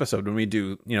episode to episode, when we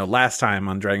do, last time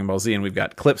on Dragon Ball Z and we've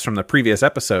got clips from the previous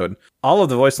episode, all of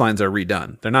the voice lines are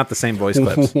redone. They're not the same voice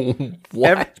clips.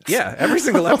 What? Every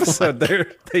single episode,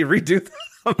 they redo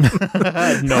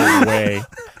them. No way.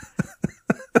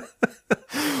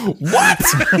 What?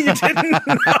 You didn't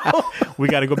know? We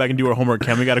got to go back and do our homework,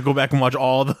 Ken. We got to go back and watch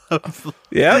all the...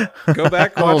 Yeah, go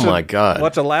back. Watch my God.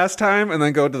 Watch a last time, and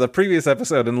then go to the previous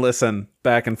episode and listen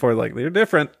back and forth. Like, they're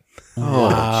different.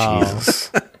 Oh,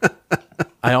 Jesus.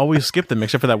 I always skip them,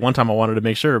 except for that one time I wanted to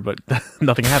make sure, but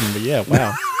nothing happened. But yeah,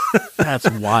 wow. That's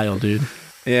wild, dude.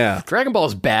 Yeah. Dragon Ball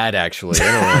is bad, actually.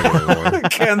 I don't know anymore.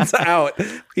 Ken's out.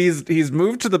 He's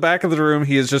moved to the back of the room.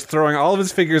 He is just throwing all of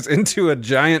his figures into a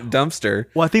giant dumpster.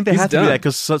 Well, I think they have to do that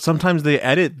because sometimes they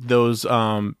edit those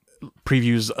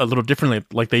previews a little differently.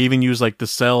 Like they even use like the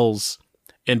cells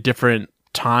in different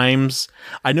times.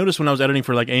 I noticed when I was editing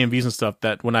for like AMVs and stuff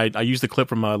that when I used the clip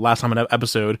from last time an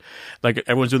episode, like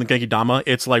everyone's doing the Genki Dama,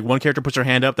 it's like one character puts their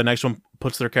hand up, the next one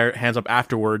puts their hands up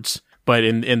afterwards. But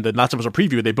in the not so much a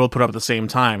preview, they both put up at the same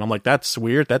time. I'm like, that's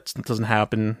weird. That doesn't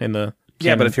happen in the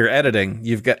Yeah, but if you're editing,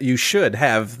 you should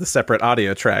have the separate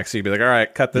audio tracks. So you'd be like, all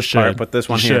right, cut this part, put this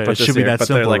one here, put this should here. Be that but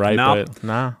simple, they're like, right? no, But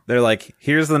nah. They're like,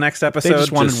 here's the next episode. They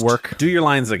just wanted work. Do your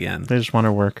lines again. They just want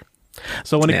to work.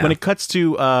 So when it cuts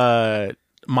to Majin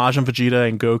Vegeta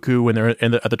and Goku when they're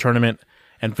at the tournament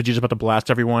and Vegeta's about to blast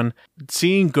everyone,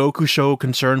 seeing Goku show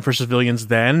concern for civilians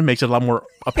then makes it a lot more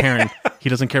apparent he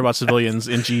doesn't care about civilians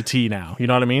in GT now. You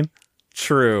know what I mean?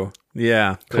 True.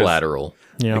 Yeah. Collateral.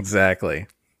 Yeah. Exactly.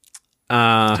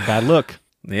 Bad look.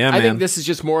 Yeah, man. I think this is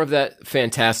just more of that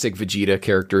fantastic Vegeta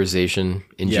characterization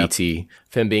in GT.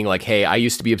 Of him being like, hey, I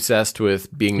used to be obsessed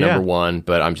with being number one,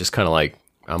 but I'm just kind of like,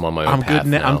 I'm on my own path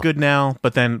now. I'm good now,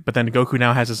 but then Goku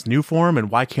now has this new form, and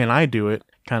why can't I do it?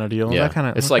 Kind of deal. Yeah,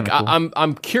 it's like cool.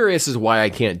 I'm curious as why I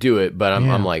can't do it, but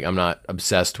I'm like I'm not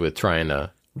obsessed with trying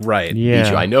to beat you.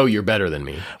 I know you're better than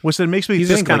me. Which then makes me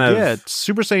think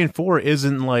Super Saiyan 4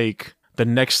 isn't like the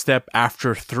next step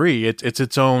after 3. It's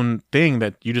its own thing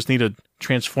that you just need to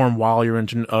transform while you're in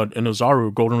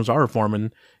Ozaru, Golden Ozaru form,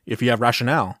 and if you have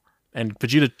rationale. And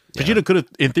Vegeta could have,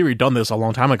 in theory, done this a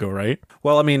long time ago, right?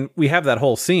 Well, I mean, we have that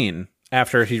whole scene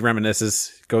after he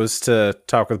reminisces, goes to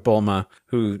talk with Bulma,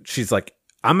 who she's like,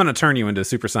 I'm going to turn you into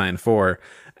Super Saiyan 4.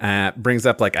 Brings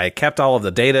up, like, I kept all of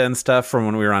the data and stuff from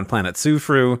when we were on planet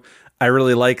Sufru. I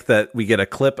really like that we get a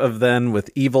clip of then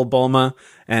with evil Bulma,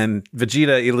 and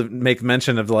Vegeta make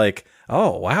mention of like,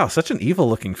 oh, wow, such an evil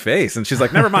looking face. And she's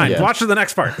like, never mind, watch the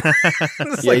next part.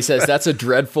 He says, that's a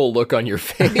dreadful look on your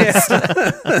face.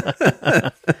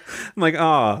 I'm like,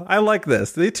 oh, I like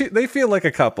this. They feel like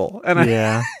a couple. And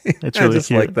it's really I just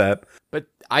cute. like that. But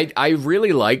I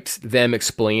really liked them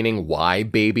explaining why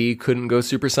Baby couldn't go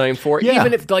Super Saiyan 4. Yeah.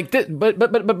 Even if like this, but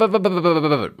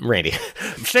Randy,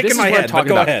 I'm shaking my head. But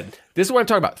go ahead. This is what I'm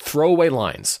talking about. Throwaway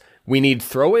lines. We need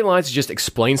throwaway lines to just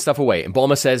explain stuff away. And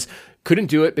Bulma says, couldn't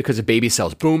do it because of baby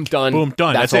cells. Boom, done. Boom,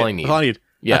 done. That's all I need. That's all I need.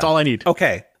 Yeah. That's all I need.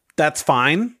 Okay, that's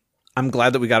fine. I'm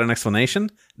glad that we got an explanation.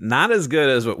 Not as good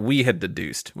as what we had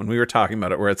deduced when we were talking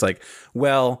about it, where it's like,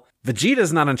 well,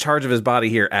 Vegeta's not in charge of his body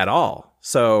here at all.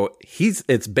 So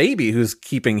it's Baby who's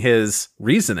keeping his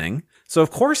reasoning. So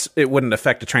of course it wouldn't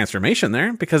affect a transformation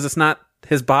there because it's not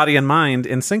his body and mind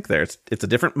in sync there. It's a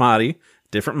different body,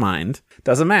 different mind.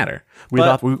 Doesn't matter. We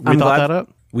thought that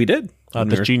up? We did.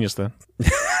 That's genius then.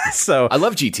 So I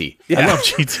love GT. Yeah. I love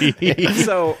GT.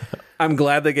 So I'm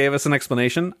glad they gave us an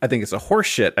explanation. I think it's a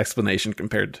horseshit explanation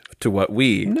compared to what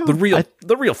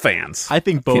the real fans. I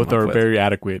think both are very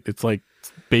adequate. It's like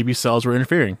baby cells were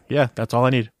interfering. Yeah, that's all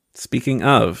I need. Speaking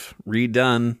of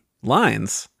redone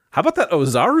lines, how about that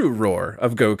Ozaru roar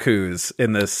of Goku's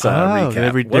in this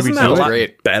recap? Wasn't that a lot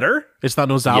better? It's not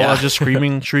Nozawa just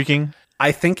screaming, shrieking.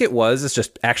 I think it was. It's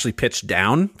just actually pitched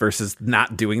down versus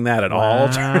not doing that at all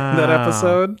during that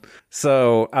episode.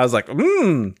 So I was like,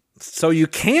 so you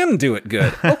can do it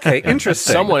good. Okay,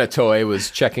 interesting. Someone at Toei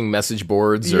was checking message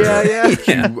boards or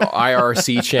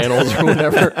IRC channels or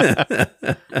whatever.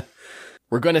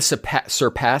 We're going to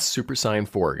surpass Super Saiyan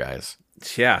 4, guys.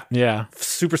 Yeah.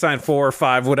 Super Saiyan 4 or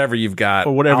 5, whatever you've got.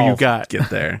 Or whatever you got. Get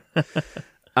there.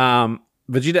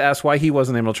 Vegeta asks why he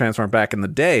wasn't able to transform back in the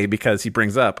day, because he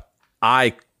brings up,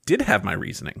 I did have my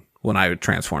reasoning when I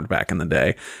transformed back in the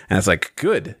day. And it's like,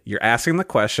 good. You're asking the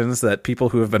questions that people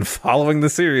who have been following the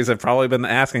series have probably been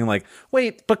asking, like,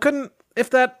 wait, but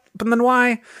then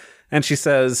why? And she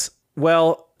says,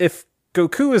 well, if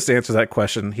Goku was to answer that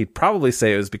question, he'd probably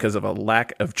say it was because of a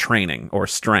lack of training or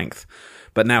strength.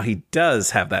 But now he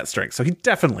does have that strength, so he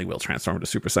definitely will transform to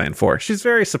Super Saiyan 4. She's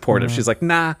very supportive. She's like,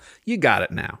 nah, you got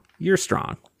it now. You're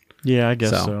strong. Yeah, I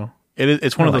guess so.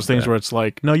 It's one of those things where it's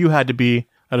like, no, you had to be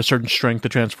at a certain strength to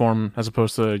transform, as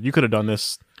opposed to you could have done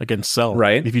this against Cell.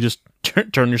 Right. If you just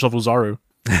turn yourself to Zaru.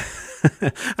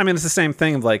 I mean, it's the same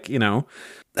thing of like,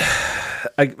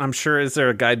 I'm sure, is there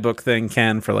a guidebook thing,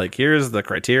 Ken, for like, here's the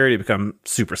criteria to become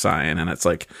Super Saiyan, and it's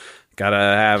like, gotta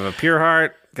have a pure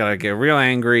heart, gotta get real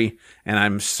angry, and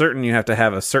I'm certain you have to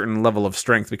have a certain level of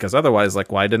strength, because otherwise,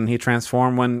 like, why didn't he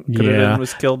transform when Kuririn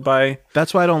was killed by...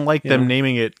 That's why I don't like them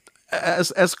naming it.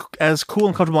 As cool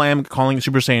and comfortable I am calling it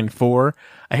Super Saiyan 4,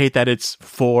 I hate that it's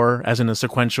 4 as in a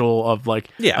sequential of like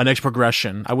a next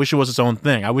progression. I wish it was its own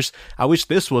thing. I wish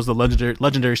this was the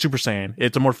legendary Super Saiyan.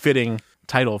 It's a more fitting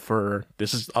title for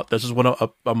this is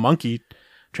what a monkey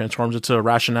transforms into a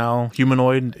rational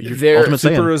humanoid. Ultimate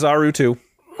Super Saiyan. Ozaru too.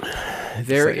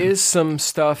 There is some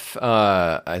stuff.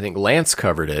 I think Lance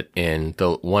covered it in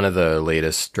one of the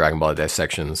latest Dragon Ball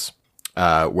dissections.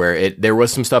 Where there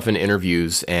was some stuff in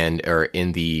interviews or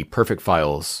in the Perfect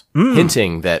Files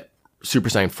hinting that Super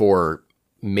Saiyan 4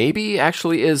 maybe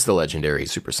actually is the legendary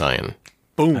Super Saiyan.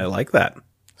 Boom. I like that.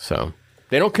 So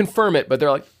they don't confirm it, but they're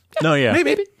like,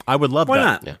 maybe. I would love that. Why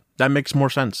not? Yeah. That makes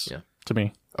more sense to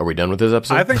me. Are we done with this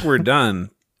episode? I think we're done.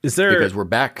 Because we're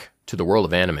back to the world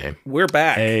of anime. We're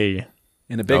back. Hey.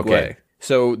 In a big way.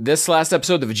 So this last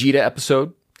episode, the Vegeta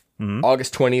episode,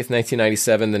 August 20th,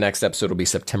 1997. The next episode will be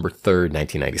September 3rd,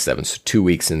 1997. So 2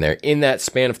 weeks in there. In that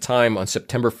span of time, on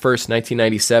September 1st,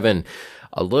 1997,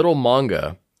 a little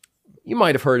manga, you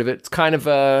might have heard of it. It's kind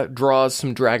of draws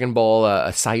some Dragon Ball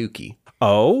Sayuki.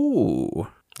 Oh.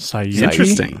 Sayuki.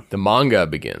 Interesting. The manga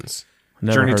begins.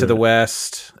 Journey to the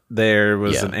West. There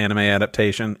was an anime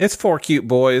adaptation. It's 4 cute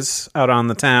boys out on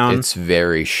the town. It's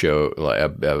very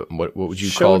what would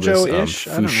you call this?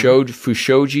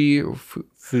 Fushoji?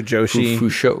 Fujoshi.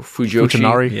 Fujoshi.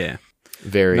 Futanari. Yeah.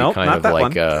 Very kind of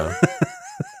like...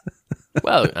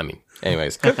 well, I mean,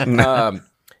 anyways.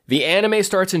 The anime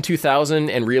starts in 2000,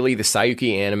 and really the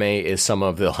Sayuki anime is some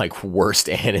of the like worst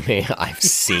anime I've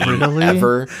seen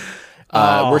ever.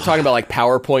 We're talking about like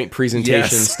PowerPoint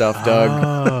presentation stuff, Doug.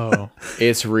 Oh.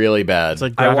 It's really bad. It's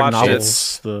like I watched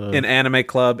novels, in anime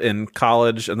club in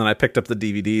college, and then I picked up the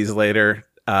DVDs later,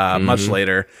 much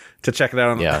later, to check it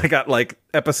out. And I got like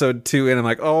episode 2 in, and I'm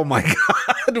like, oh my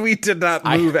God, we did not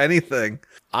move anything.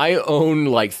 I own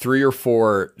like 3 or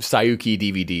 4 Sayuki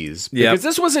DVDs because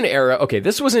this was an era. Okay,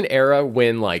 this was an era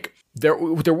when like there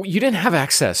you didn't have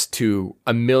access to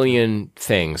a million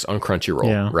things on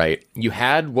Crunchyroll, right? You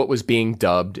had what was being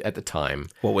dubbed at the time.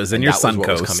 What was in your Suncoast? What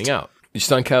was coming out? Your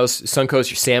Suncoast,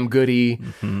 your Sam Goody,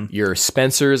 your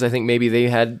Spencers. I think maybe they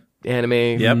had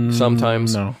anime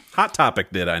sometimes. No. Hot Topic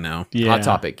did, I know. Yeah. Hot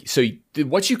Topic. So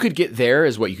what you could get there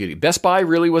is what you could get. Best Buy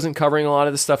really wasn't covering a lot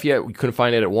of this stuff yet. We couldn't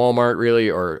find it at Walmart really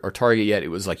or Target yet. It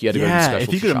was like you had to go to specialty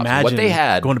if you could shops. imagine what they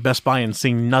had, going to Best Buy and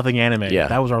seeing nothing anime.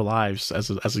 That was our lives as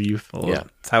a youth. Well,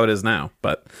 that's how it is now.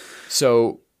 But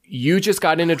so you just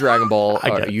got into Dragon Ball.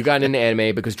 You got into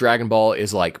anime because Dragon Ball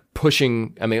is like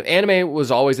pushing. I mean, anime was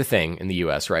always a thing in the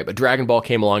US, right? But Dragon Ball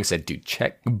came along and said, dude,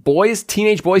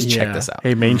 teenage boys, check this out.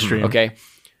 Hey, mainstream. Okay.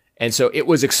 And so it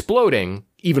was exploding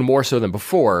even more so than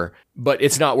before, but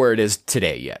it's not where it is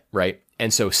today yet, right?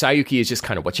 And so Sayuki is just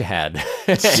kind of what you had.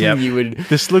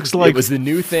 This looks like it was the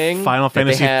new thing. Final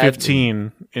Fantasy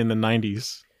 15 in the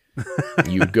 90s.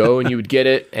 You would go and you would get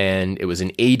it, and it was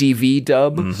an ADV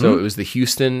dub, so it was the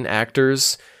Houston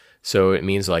actors. So it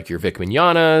means like your Vic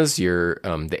Mignogna's, your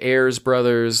the Ayers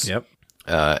brothers,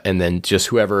 and then just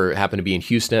whoever happened to be in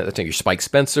Houston at the time, your Spike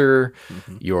Spencer,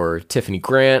 your Tiffany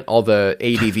Grant, all the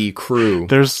ADV crew.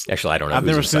 Actually, I don't know. I've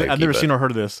never seen or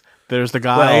heard of this. There's the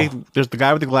guy. There's the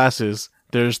guy with the glasses.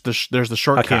 There's the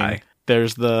short king.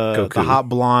 There's the hot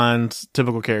blonde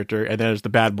typical character, and there's the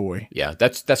bad boy. Yeah,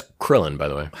 that's Krillin, by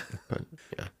the way. But,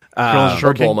 Krillin's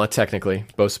short king. Bulma, technically,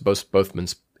 both been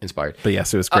inspired. But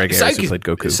yes, it was Greg Ayers who played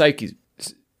Goku.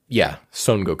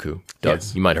 Son Goku. Doug,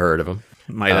 you might have heard of him.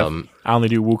 Might have. I only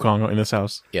do Wukong in this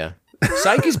house. Yeah,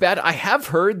 Sayuki's bad. I have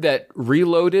heard that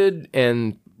Reloaded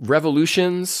and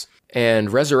Revolutions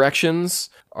and Resurrections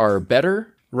are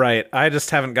better. Right. I just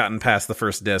haven't gotten past the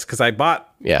first disc because I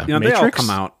bought. Yeah. You know, they all come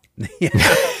out. Yeah.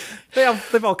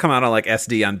 They've all come out on like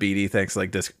SD on BD, thanks to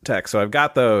like Disc Tech. So I've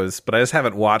got those, but I just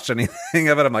haven't watched anything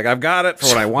of it. I'm like, I've got it for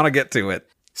when I want to get to it.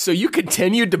 So you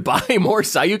continued to buy more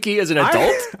Sayuki as an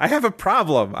adult? I have a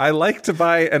problem. I like to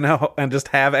buy and just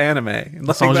have anime.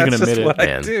 As long as you can admit it, what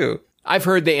I do. I've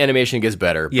heard the animation gets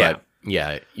better, Yeah. but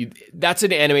yeah, that's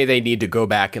an anime they need to go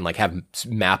back and like have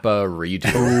Mappa redo.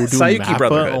 Sayuki Mappa?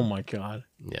 Brotherhood. Oh my god.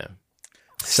 Yeah.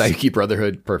 Sayuki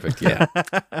Brotherhood. Perfect. Yeah.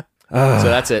 So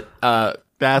that's it.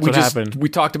 That's what happened. We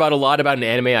talked about a lot about an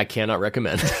anime I cannot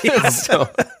recommend. So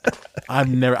I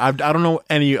don't know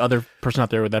any other person out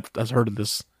there that has heard of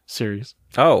this series.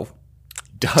 Oh,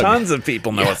 Doug, tons of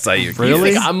people know what Sayuki. You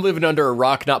think I'm living under a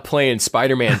rock not playing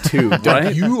Spider-Man 2. Doug,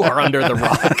 Right? you are under the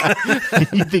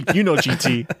rock. You think you know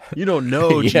GT. You don't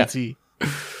know Yeah. GT.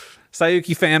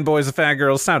 Sayuki fanboys and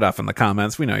fangirls, sound off in the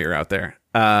comments. We know you're out there.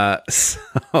 Ken,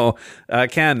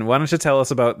 why don't you tell us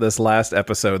about this last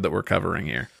episode that we're covering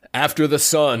here? After the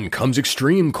sun comes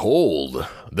extreme cold,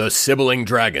 the sibling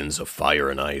dragons of fire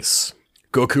and ice.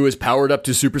 Goku is powered up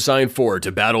to Super Saiyan 4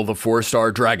 to battle the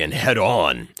 4-star dragon head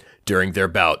on. During their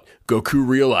bout, Goku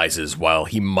realizes while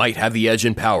he might have the edge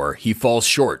in power, he falls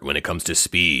short when it comes to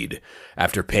speed.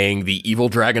 After paying the evil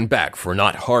dragon back for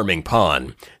not harming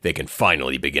Pan, they can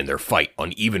finally begin their fight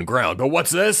on even ground. But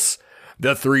what's this?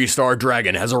 The 3-star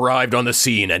dragon has arrived on the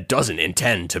scene and doesn't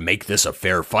intend to make this a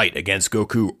fair fight against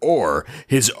Goku or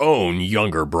his own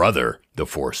younger brother, the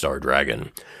 4-star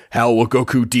dragon. How will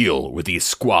Goku deal with these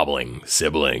squabbling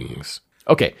siblings?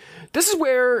 Okay, this is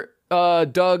where,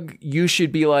 Doug, you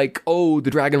should be like, oh,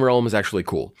 the Dragon Realm is actually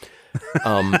cool.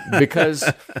 Because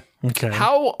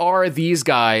how are these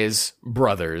guys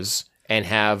brothers and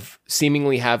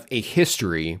seemingly have a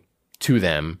history to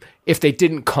them if they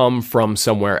didn't come from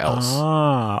somewhere else?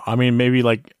 I mean, maybe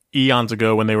like eons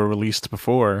ago when they were released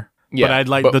before. Yeah,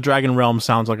 but the Dragon Realm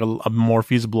sounds like a more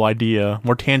feasible idea,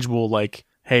 more tangible. Like,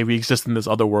 hey, we exist in this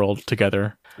other world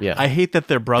together. Yeah, I hate that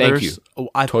they're brothers.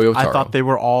 I thought they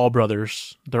were all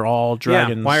brothers. They're all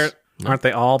dragons. Yeah, why aren't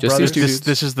they all Just brothers?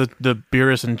 This is the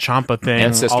Beerus and Champa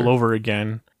thing all over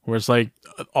again, where it's like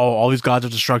all these gods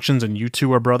of destructions, and you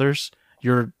two are brothers.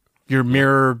 Your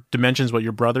mirror dimensions, what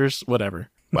your brothers, whatever.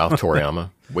 Wow, Toriyama,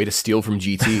 way to steal from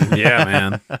GT. Yeah,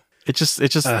 man. It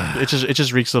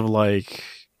just reeks of like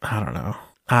I don't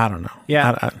know.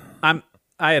 Yeah, I'm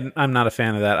not a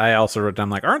fan of that. I also wrote down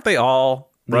like, aren't they all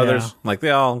brothers? Yeah. Like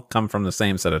they all come from the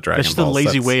same set of Dragon It's just Balls. a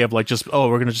lazy way of like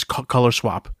we're gonna just color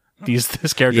swap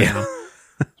this character now.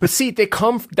 But see, they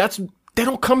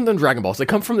don't come from the Dragon Balls. They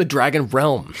come from the Dragon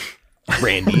Realm.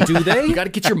 Randy, do they? You got to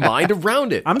get your mind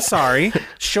around it. I'm sorry.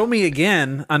 Show me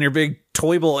again on your big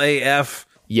Toyble AF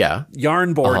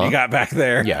yarn board you got back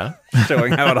there. Yeah.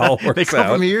 Showing how it all works They come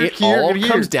out. from here, It here, all and here.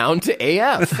 comes down to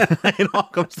AF. It all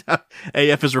comes down.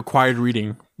 AF is required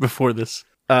reading before this.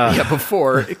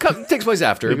 Before. It takes place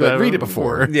after, but read it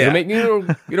before. Yeah.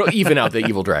 It'll even out the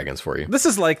evil dragons for you. This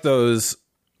is like those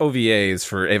OVAs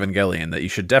for Evangelion that you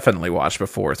should definitely watch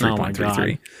before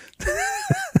 3.33.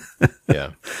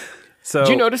 Yeah. So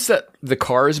Did you notice that the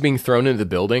cars being thrown into the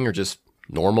building are just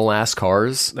normal ass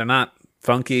cars? they're not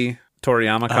funky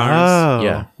Toriyama cars. Oh.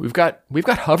 Yeah. We've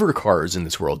got hover cars in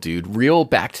this world, dude. Real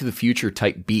Back to the Future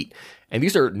type beat. And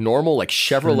these are normal like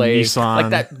Chevrolet,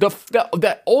 Nissan. like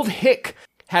that old hick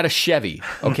had a Chevy,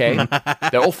 okay?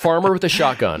 That old farmer with a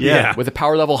shotgun. Yeah. With a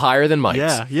power level higher than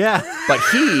Mike's. Yeah. But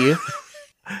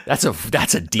that's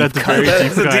a deep cut. Very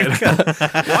deep cut.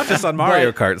 Watch us on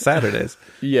Mario Kart Saturdays.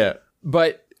 Yeah.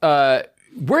 But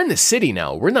we're in the city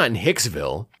now. We're not in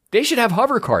Hicksville. They should have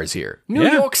hover cars here. New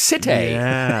York City.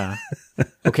 Yeah.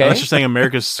 Okay. Unless you're saying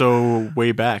America's so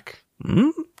way back.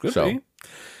 Could So, be.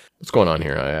 what's going on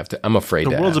here? I'm afraid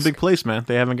The to world's ask. a big place, man.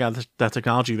 They haven't got that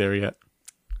technology there yet.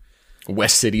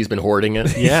 West City's been hoarding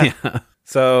it. Yeah.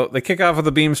 So they kick off with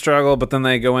a beam struggle, but then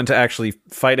they go into actually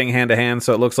fighting hand to hand.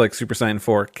 So it looks like Super Saiyan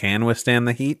 4 can withstand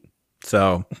the heat.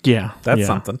 So Yeah. that's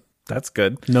something. That's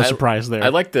good. No surprise there. I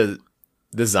like the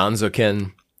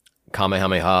Zanzoken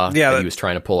Kamehameha that he was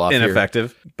trying to pull off here.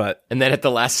 Ineffective, but And then at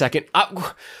the last second,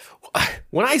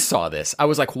 when I saw this, I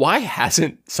was like, why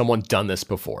hasn't someone done this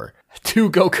before? To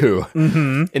Goku.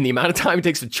 Mm-hmm. In the amount of time it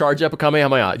takes to charge up a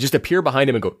Kamehameha, just appear behind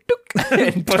him and go, dook,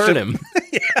 and turn him.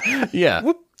 Yeah.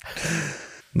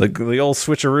 the old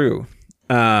switcheroo.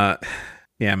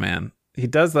 Yeah, man. He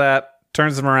does that,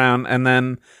 turns him around, and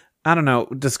then, I don't know,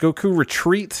 does Goku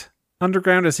retreat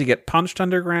underground? Does he get punched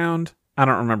underground? I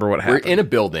don't remember what happened. We're in a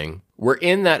building. We're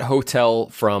in that hotel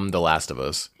from The Last of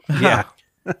Us. Yeah.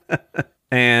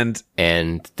 And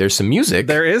there's some music.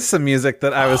 there is some music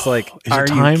that I was like, is it are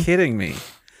time? you kidding me?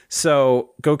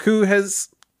 So Goku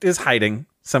is hiding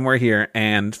somewhere here,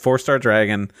 and 4-Star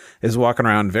Dragon is walking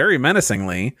around very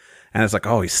menacingly, and it's like,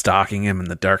 oh, he's stalking him in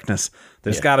the darkness.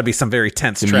 There's got to be some very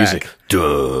tense track. Music.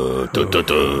 Duh, duh, duh,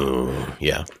 duh.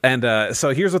 Yeah. And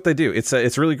so here's what they do.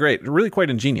 It's really great, really quite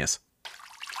ingenious.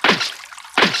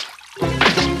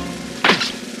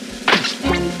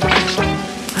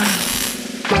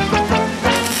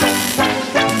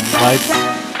 What?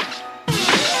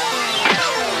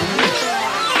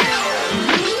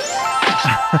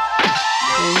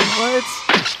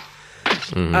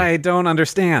 I don't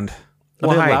understand. Are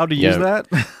they allowed to use that?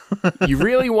 You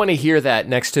really want to hear that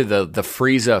next to the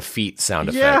Frieza feet sound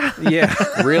effect. Yeah.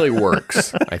 Really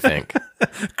works, I think.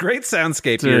 Great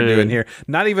soundscape you're doing here.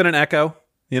 Not even an echo.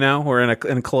 We're in an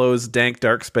enclosed, dank,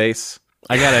 dark space.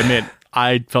 I gotta admit,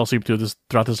 I fell asleep throughout this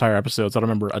entire episode, so I don't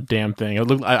remember a damn thing.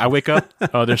 I wake up,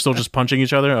 oh, they're still just punching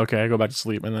each other? Okay, I go back to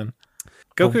sleep, and then...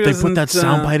 Goku they put that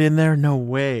soundbite in there? No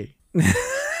way.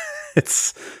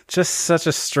 It's just such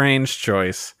a strange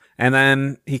choice. And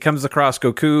then he comes across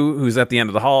Goku, who's at the end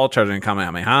of the hall, charging a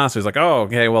Kamehameha. So he's like, oh,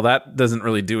 okay, well, that doesn't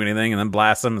really do anything. And then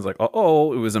blasts him. It's like,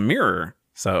 oh, it was a mirror.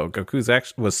 So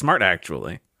Goku's was smart,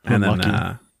 actually. And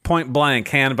then point blank,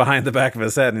 hand behind the back of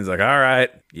his head. And he's like, all right,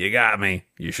 you got me.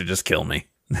 You should just kill me.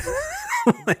 Is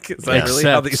that really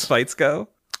how these fights go?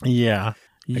 Yeah.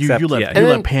 You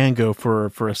let Pan go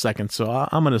for a second, so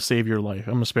I'm going to save your life.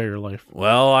 I'm going to spare your life.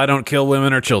 Well, I don't kill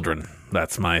women or children.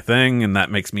 That's my thing, and that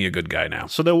makes me a good guy now.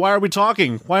 So then why are we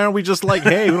talking? Why aren't we just like,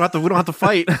 hey, we don't have to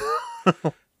fight?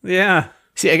 Yeah.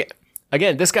 See,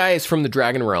 again, this guy is from the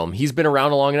Dragon Realm. He's been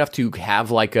around long enough to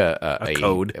have like a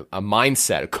code, a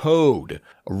mindset, a code,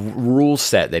 a rule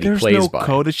set that he plays by. There's no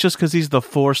code. It's just because he's the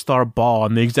 4-star ball,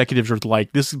 and the executives are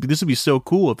like, this would be so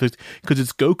cool because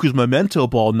it's Goku's memento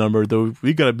ball number. Though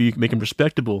we gotta make him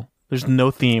respectable. There's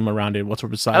no theme around it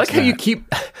whatsoever besides I like how you keep...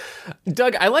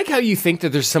 Doug, I like how you think that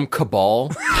there's some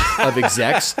cabal of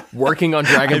execs working on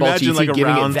Dragon Ball GT, like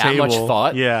giving it that much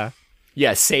thought. Yeah.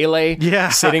 Yeah, Sele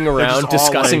sitting around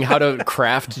discussing how to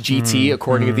craft GT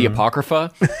according to the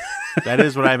Apocrypha. That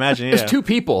is what I imagine, yeah. There's two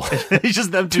people. It's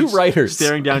just them two writers.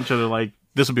 Staring down each other like,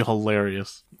 this would be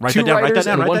hilarious. Write two that down, writers write that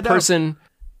down, and write one that down. person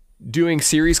doing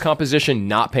series composition,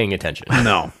 not paying attention.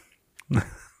 No.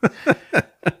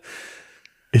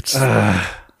 It's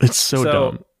so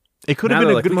dumb. It could have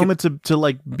been a good moment to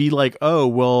like be like, oh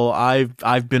well,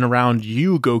 I've been around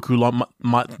you, Goku,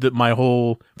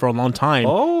 for a long time.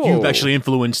 Oh, you've actually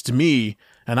influenced me,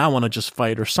 and I want to just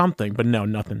fight or something. But no,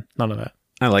 nothing, none of that.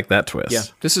 I like that twist. Yeah,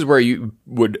 this is where you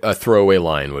would a throwaway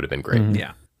line would have been great.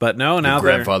 Yeah, but no, now your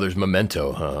grandfather's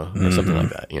memento, huh, or something like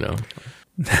that.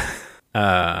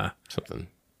 Something.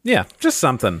 Yeah, just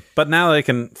something. But now they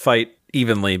can fight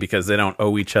evenly because they don't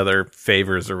owe each other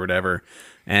favors or whatever.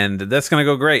 And that's going to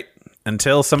go great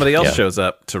until somebody else shows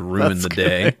up to ruin the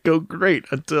day. Go great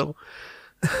until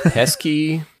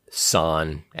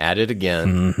Pesky-san at it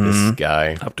again. This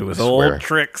guy. Up to his old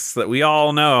tricks that we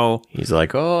all know. He's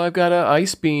like, oh, I've got an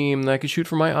ice beam that I can shoot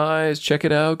from my eyes. Check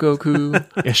it out, Goku.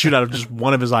 Yeah, shoot out of just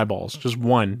one of his eyeballs. Just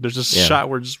one. There's just a shot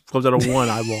where it just comes out of one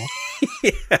eyeball.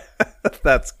 Yeah,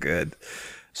 that's good.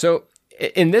 So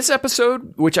in this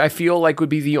episode, which I feel like would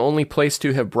be the only place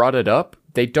to have brought it up,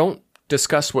 they don't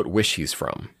discuss what wish he's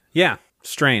from. Yeah,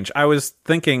 strange. I was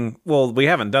thinking, well, we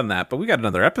haven't done that, but we got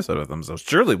another episode with them, so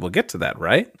surely we'll get to that,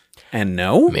 right? And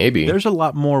no? Maybe. There's a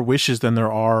lot more wishes than there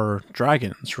are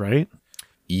dragons, right?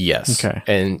 Yes. Okay.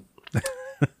 And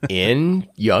in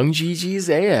Young Gigi's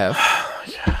AF,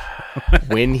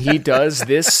 when he does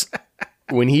this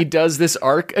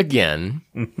arc again,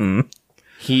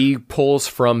 he pulls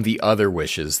from the other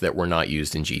wishes that were not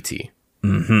used in GT.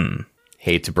 Mm-hmm.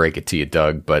 Hate to break it to you,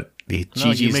 Doug, but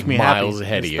Gigi's miles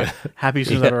ahead of you. Happiest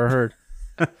thing I've ever heard.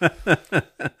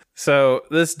 So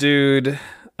this dude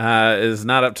is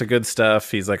not up to good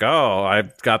stuff. He's like, oh,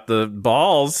 I've got the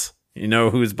balls. You know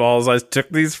whose balls I took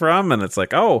these from? And it's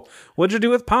like, oh, what'd you do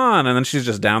with Pan? And then she's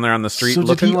just down there on the street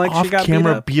looking like she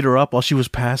got beat her up while she was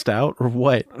passed out, or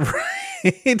what?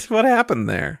 Right? What happened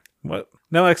there? What?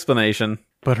 No explanation.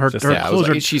 But her clothes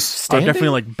are definitely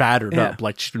like battered up,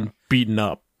 like she's been beaten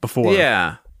up before.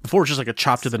 Yeah. Before it's just like a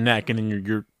chop to the neck and then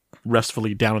you're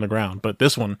restfully down on the ground. But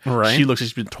this one, she looks like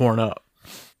she's been torn up.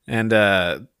 And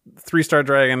 3-Star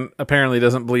Dragon apparently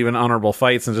doesn't believe in honorable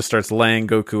fights and just starts laying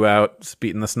Goku out, just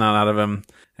beating the snot out of him,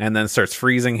 and then starts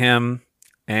freezing him.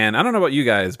 And I don't know about you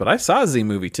guys, but I saw a Z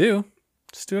movie too.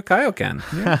 Just do a Kaioken.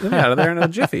 Get out of there in a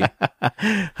jiffy.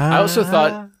 I also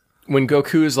thought when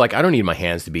Goku is like, I don't need my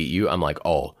hands to beat you, I'm like,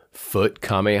 oh, foot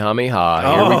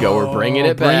Kamehameha. Here we go. We're bringing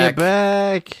it back. Bring it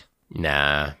back.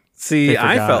 Nah. See,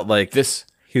 I felt like this.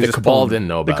 The Cabal didn't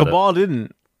know about it. The Cabal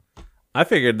didn't. I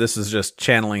figured this is just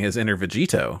channeling his inner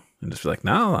Vegito and just be like,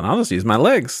 no, I'll just use my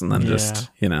legs, and then just,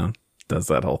 does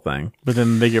that whole thing. But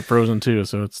then they get frozen too,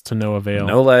 so it's to no avail.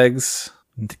 No legs,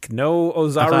 no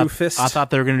Ozaru fist. I thought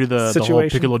they were going to do the whole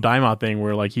Piccolo Daima thing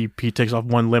where like he takes off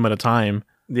one limb at a time.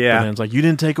 Yeah. And it's like, you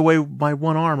didn't take away my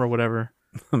one arm or whatever.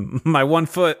 My 1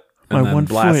 foot. And then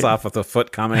blasts off with a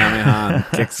foot Kamehameha and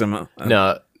kicks him.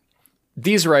 No.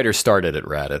 These writers started at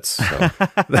Raditz.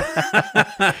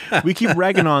 So. We keep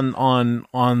ragging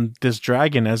on this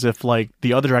dragon as if like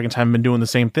the other dragons haven't been doing the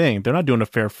same thing. They're not doing a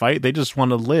fair fight. They just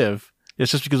want to live.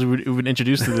 It's just because we've been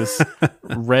introduced to this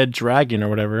red dragon or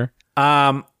whatever.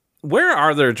 Where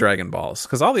are their Dragon Balls?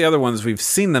 Because all the other ones, we've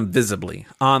seen them visibly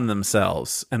on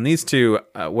themselves. And these two,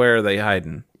 where are they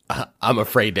hiding? I'm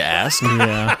afraid to ask.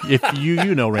 Yeah. If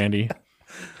you know, Randy.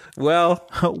 Well,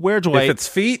 where, Dwight? If it's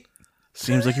feet...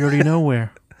 Seems like you already know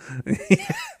where.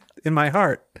 In my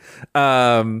heart.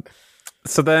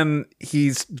 So then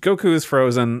Goku is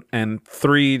frozen, and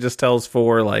 3 just tells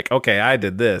 4, like, okay, I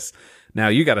did this. Now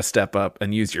you got to step up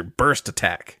and use your burst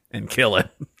attack and kill it.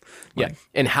 Yeah.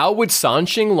 And how would San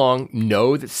Xinglong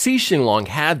know that Si Xinglong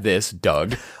had this,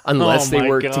 Doug, unless they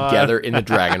worked together in the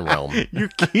Dragon Realm?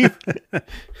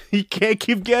 You can't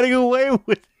keep getting away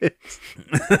with it.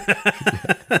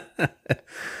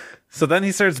 So then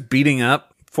he starts beating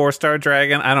up 4-star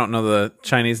Dragon. I don't know the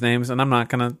Chinese names, and I'm not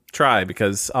going to try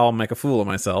because I'll make a fool of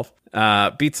myself.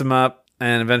 Beats him up,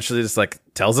 and eventually just like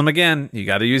tells him again, you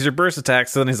got to use your burst attack.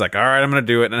 So then he's like, all right, I'm going to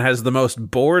do it. And has the most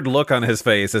bored look on his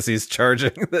face as he's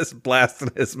charging this blast in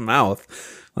his mouth.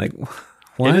 Like,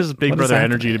 what? It is Big Brother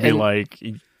energy to be like,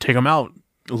 take him out,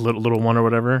 little one or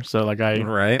whatever. So like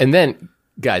right. And then,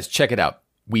 guys, check it out.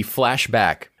 We flash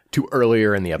back to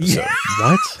earlier in the episode.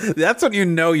 What? That's when you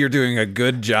know you're doing a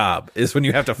good job, is when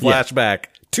you have to flash back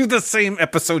to the same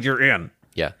episode you're in.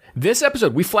 Yeah. This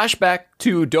episode, we flash back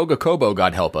to Doga Kobo,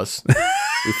 God help us.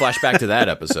 We flash back to that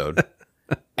episode.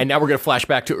 And now we're going to flash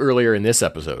back to earlier in this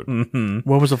episode. Mm-hmm.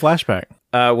 What was the flashback?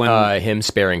 When him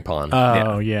sparing Pawn.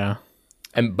 Oh, yeah.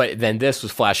 But then this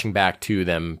was flashing back to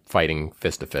them fighting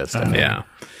fist to fist. Yeah.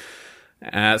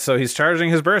 So he's charging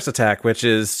his burst attack, which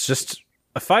is just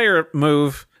a fire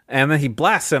move. And then he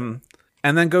blasts him,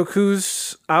 and then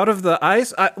Goku's out of the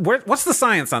ice. What's the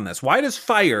science on this? Why does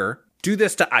fire do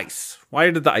this to ice?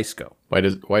 Why did the ice go? Why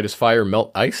does fire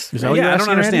melt ice? Is that what you're asking, I don't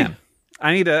understand.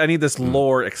 Randy? I need this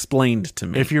lore explained to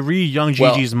me. If you read Young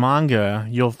Gigi's manga,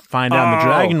 you'll find out in the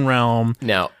Dragon Realm.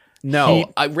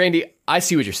 No, Randy, I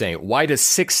see what you're saying. Why does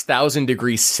 6,000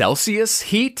 degrees Celsius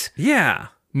heat? Yeah.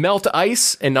 Melt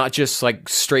ice and not just like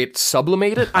straight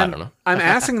sublimate it? I don't know. I'm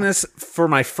asking this for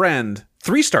my friend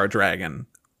 3-star Dragon,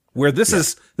 where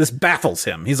this baffles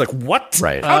him. He's like, "What?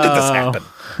 Right. How did this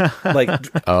happen?" Like,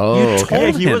 you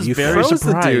told he him. was You very froze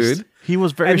surprised. the dude. He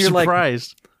was very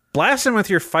surprised. Like, blast him with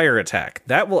your fire attack.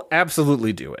 That will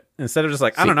absolutely do it. Instead of just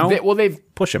like, I don't know. They've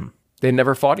push him. They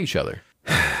never fought each other.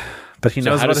 But he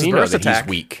knows how about does his he know burst that attack. He's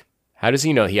weak? How does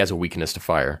he know he has a weakness to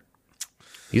fire?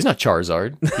 He's not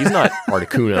Charizard. He's not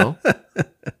Articuno.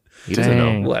 He doesn't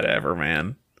know. Whatever,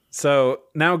 man. So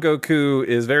now Goku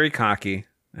is very cocky.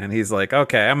 And he's like,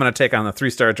 okay, I'm going to take on the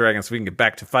 3-star Dragon so we can get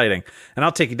back to fighting. And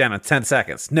I'll take you down in 10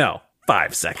 seconds. No,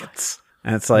 5 seconds.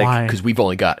 And it's like... Because we've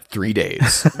only got 3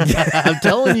 days. Yeah, I'm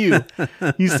telling you.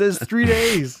 He says 3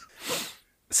 days.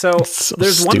 So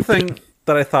there's stupid. one thing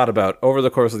that I thought about over the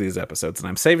course of these episodes, and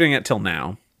I'm saving it till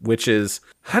now, which is,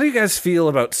 how do you guys feel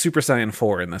about Super Saiyan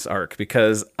 4 in this arc?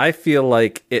 Because I feel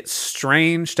like it's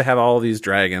strange to have all these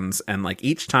dragons, and like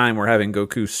each time we're having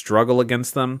Goku struggle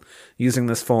against them using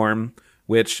this form,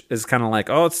 which is kind of like,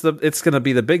 oh, it's going to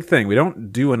be the big thing. We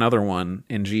don't do another one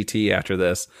in GT after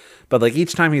this. But like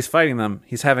each time he's fighting them,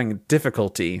 he's having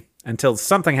difficulty until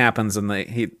something happens and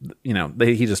he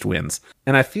just wins.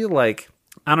 And I feel like,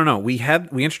 I don't know, we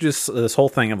introduced this whole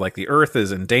thing of like the Earth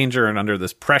is in danger and under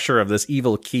this pressure of this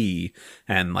evil key,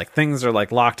 and like things are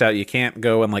like locked out. You can't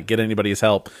go and like get anybody's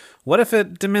help. What if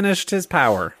it diminished his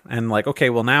power? And like, okay,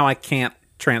 well now I can't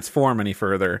transform any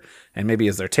further, and maybe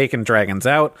as they're taking dragons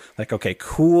out, like, okay,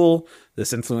 cool,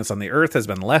 this influence on the Earth has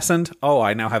been lessened. Oh,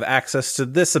 I now have access to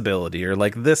this ability or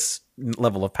like this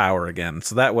level of power again.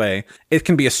 So that way it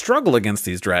can be a struggle against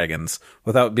these dragons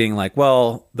without being like,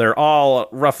 well, they're all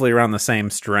roughly around the same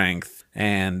strength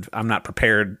and I'm not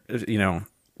prepared,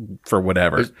 for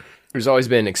whatever. There's always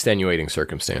been extenuating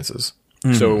circumstances.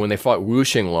 Mm-hmm. So when they fought Wu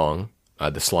Xinglong,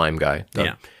 the slime guy,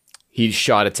 he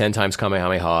shot a 10 times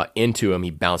Kamehameha into him.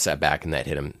 He bounced that back and that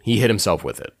hit him. He hit himself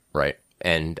with it, right?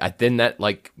 And didn't that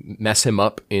like mess him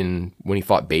up when he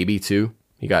fought Baby too?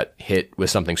 He got hit with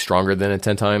something stronger than a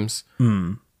 10 times.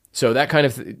 Mm. So that kind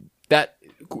of that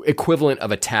equivalent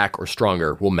of attack or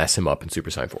stronger will mess him up in Super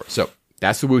Saiyan 4. So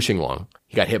that's the Wu Xinglong.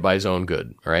 He got hit by his own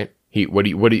good. All right. What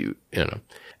do you know?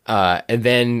 And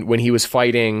then when he was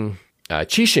fighting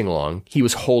Qi Xinglong, he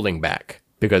was holding back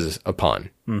because of Pan.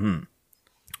 Mm-hmm.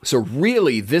 So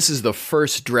really, this is the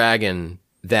first dragon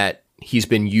that he's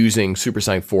been using Super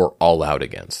Saiyan 4 all out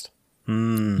against.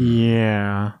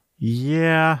 Yeah.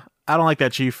 I don't like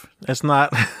that, Chief. It's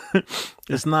not.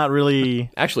 It's not really.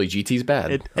 Actually, GT's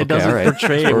bad. It doesn't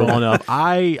portray it well enough.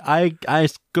 I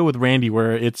go with Randy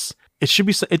where it should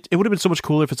be. It would have been so much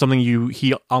cooler if it's something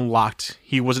he unlocked.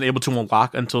 He wasn't able to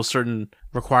unlock until certain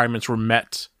requirements were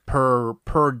met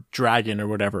per dragon or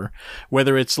whatever.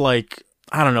 Whether it's like,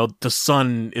 I don't know, the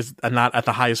sun is not at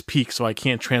the highest peak, so I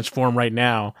can't transform right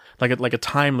now. Like a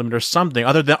time limit or something.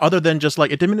 Other than just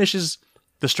like it diminishes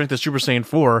the strength of Super Saiyan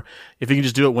 4 if he can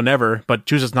just do it whenever, but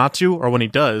chooses not to, or when he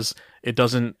does,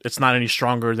 it's not any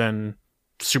stronger than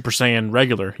Super Saiyan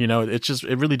regular. You know, it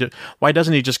really do. Why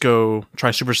doesn't he just go try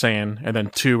Super Saiyan and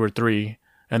then 2 or 3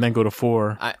 and then go to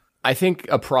 4? I think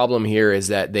a problem here is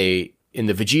that in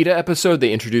the Vegeta episode,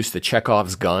 they introduced the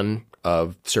Chekhov's gun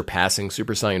of surpassing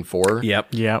Super Saiyan 4.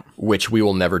 Yep. Which we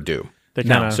will never do.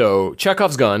 No. So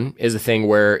Chekhov's gun is a thing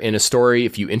where in a story,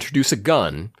 if you introduce a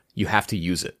gun, you have to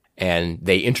use it. And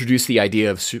they introduced the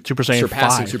idea of Super Saiyan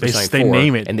surpassing 5. Super Saiyan 4. They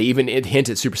name it. And they even hint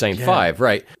at Super Saiyan 5,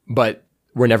 right? But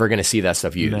we're never going to see that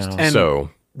stuff used. No. And so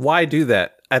why do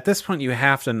that? At this point, you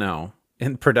have to know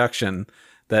in production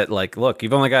that, like, look,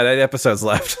 you've only got 8 episodes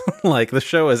left. Like, the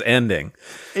show is ending.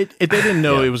 They didn't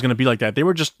know it was going to be like that. They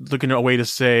were just looking at a way to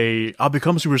say, I'll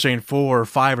become Super Saiyan 4 or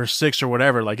 5 or 6 or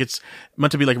whatever. Like, it's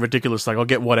meant to be like ridiculous. Like, I'll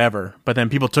get whatever. But then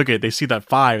people took it. They see that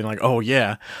 5 and like, oh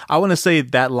yeah. I want to say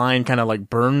that line kind of like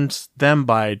burns them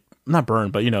not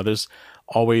burned, but you know, there's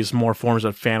always more forms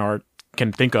of fan art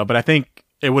can think of. But I think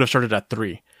it would have started at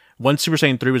 3. Once Super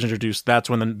Saiyan 3 was introduced, that's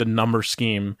when the number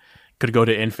scheme could go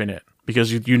to infinite.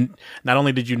 Because you not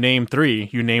only did you name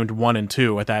 3, you named 1 and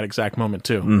 2 at that exact moment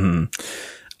too. Mm-hmm.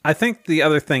 I think the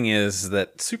other thing is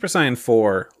that Super Saiyan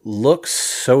 4 looks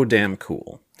so damn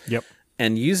cool. Yep.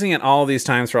 And using it all these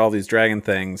times for all these dragon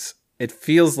things, it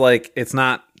feels like it's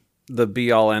not the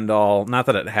be all end all. Not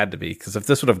that it had to be, because if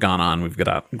this would have gone on, would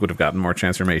have gotten more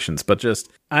transformations. But just,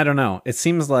 I don't know. It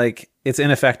seems like it's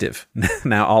ineffective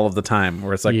now all of the time.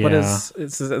 Where it's like, what is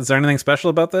there anything special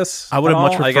about this? I would have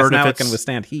much preferred, I guess now if it can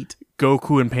withstand heat.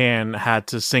 Goku and Pan had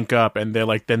to sync up, and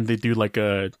then they do like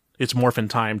a it's morphin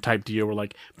time type deal where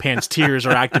like Pan's tears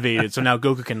are activated, so now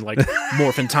Goku can like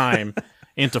morph in time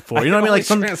into 4. You know what I mean?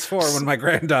 Like transform when my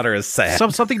granddaughter is sad.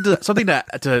 Something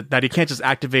that he can't just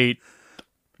activate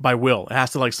by will. It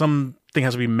has to something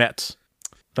has to be met.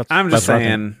 I'm just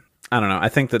saying. I don't know. I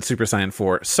think that Super Saiyan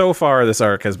 4 so far this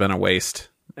arc has been a waste,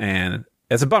 and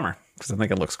it's a bummer because I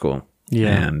think it looks cool.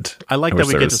 Yeah, and I like that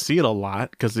we get to see it a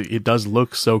lot because it does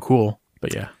look so cool.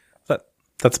 But yeah,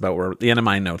 that's about where the end of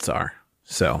my notes are.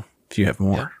 So if you have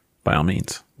more, by all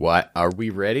means. What are we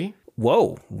ready?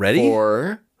 Whoa, ready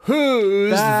for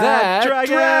Who's That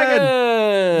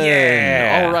Dragon?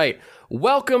 Yeah. All right.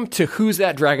 Welcome to Who's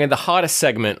That Dragon, the hottest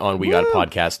segment on We Got a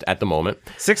Podcast at the moment.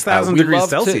 6,000 degrees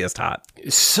Celsius hot.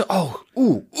 So,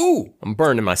 I'm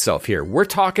burning myself here. We're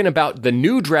talking about the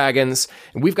new dragons,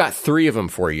 and we've got 3 of them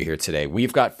for you here today.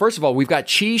 First of all, we've got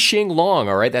Qi Xinglong,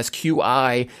 all right? That's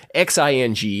Qixinglong,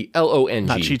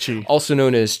 Not Chi-Chi. also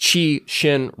known as Qi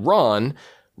Shin Ron.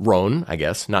 Ron, I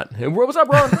guess. Not, what was up,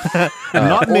 Ron?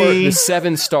 Not me. The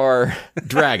 7-star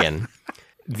dragon.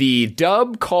 The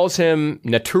dub calls him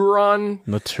Naturon.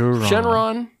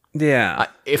 Shenron. Yeah.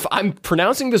 If I'm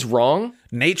pronouncing this wrong,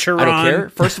 Naturon. I don't care,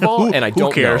 first of all, and I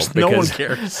don't cares? know. No one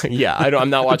cares. Yeah, I'm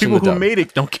not watching the the people dub. who made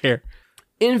it don't care.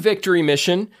 In Victory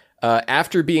Mission,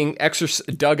 after being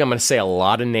Doug, I'm going to say a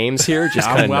lot of names here. Just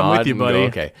kind of nod with you, and go, buddy.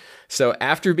 okay. So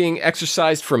after being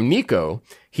exercised from Nico,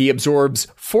 he absorbs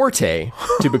Forte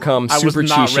to become Super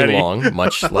Qi Xinglong,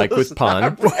 much like with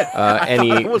Pan. And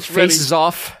he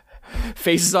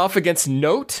faces off against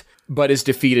Note, but is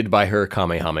defeated by her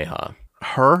Kamehameha.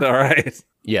 Her? All right.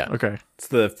 Yeah. Okay. It's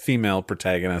the female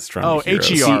protagonist from Heroes.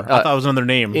 HER. I thought it was another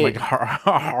name.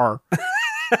 Her.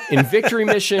 In Victory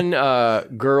Mission,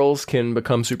 girls can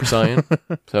become Super Saiyan.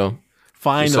 So,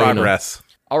 fine progress.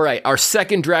 All right. Our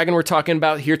second dragon we're talking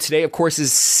about here today, of course,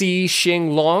 is Qi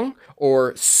Xinglong,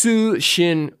 or Su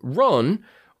Xin Run,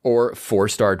 or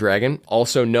 4-star dragon,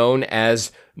 also known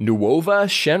as Nuova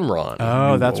Shenron.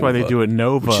 Oh, that's why they do it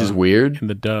Nova. Which is weird. In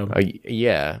the dub.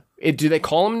 Yeah. Do they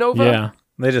call him Nova? Yeah.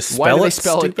 They just Why do they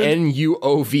spell it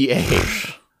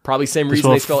Nuova? Probably same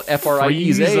reason they spell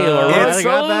Frieza.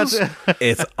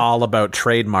 It's all about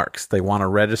trademarks. They want to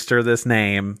register this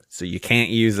name, so you can't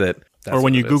use it. Or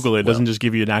when you Google it doesn't just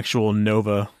give you an actual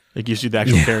Nova. It gives you the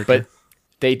actual character. But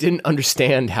they didn't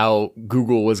understand how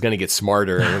Google was going to get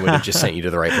smarter and it would have just sent you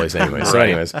to the right place anyway. So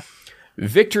anyways,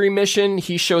 Victory Mission,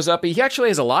 he shows up. He actually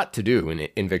has a lot to do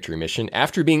in Victory Mission.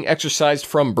 After being exorcised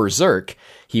from Berserk,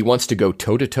 he wants to go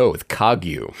toe-to-toe with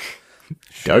Kagyu.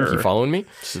 Doug, you following me?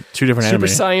 It's two different anime.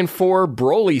 Super Saiyan 4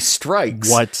 Broly strikes.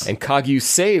 What? And Kagyu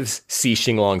saves Si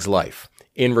Xinglong's life.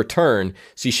 In return,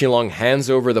 Si Xinglong hands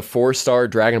over the 4-star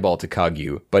Dragon Ball to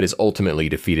Kagyu, but is ultimately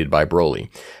defeated by Broly.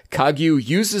 Kagyu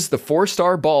uses the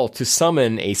 4-star ball to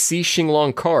summon a Si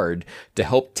Xinglong card to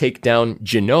help take down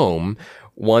Genome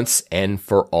once and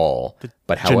for all.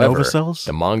 But however,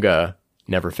 the manga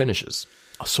never finishes.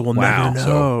 So we'll never know.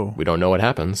 So we don't know what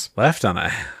happens. Left on a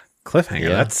cliffhanger. Yeah.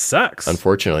 That sucks.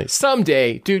 Unfortunately.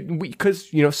 Someday, dude, because,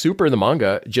 Super, the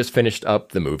manga, just finished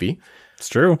up the movie. It's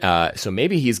true. So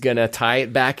maybe he's going to tie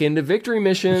it back into Victory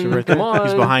Mission. Right Come on.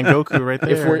 He's behind Goku right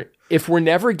there. If we're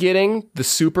never getting the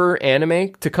Super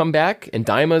anime to come back and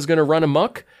Daima is going to run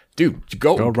amok, dude,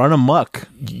 go run amok.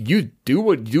 You do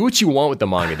what you want with the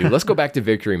manga, dude. Let's go back to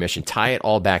Victory Mission. Tie it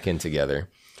all back in together.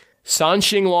 San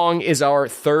Xinglong is our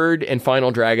third and final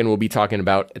dragon we'll be talking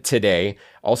about today,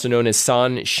 also known as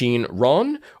San Xin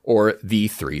Ron, or the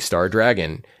 3-star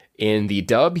dragon. In the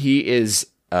dub, he is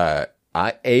Shenron?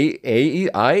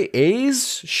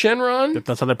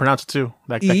 That's how they pronounce it too.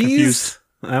 That confused.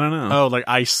 I don't know. Oh, like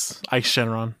ice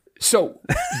Shenron. So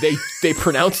they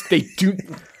do,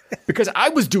 because I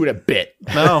was doing a bit.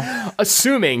 No.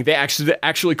 Assuming they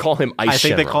actually call him Ice Shenron. I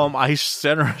think they call him Ice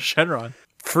Shenron.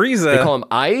 Frieza. They call him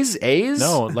Eyes?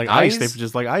 No, like ice. They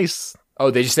just like ice.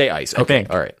 Oh, they just say ice. Okay,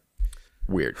 all right.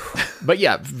 Weird. But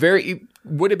yeah,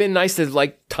 would have been nice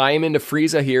to tie him into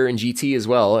Frieza here in GT as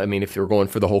well. I mean, if they were going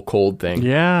for the whole cold thing.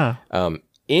 Yeah.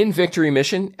 In Victory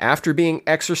Mission, after being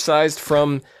exorcised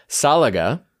from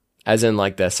Salaga, as in the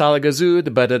Salagazu,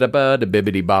 the ba-da-da-ba, the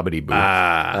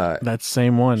bibbidi-bobbidi-boo. That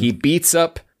same one. He beats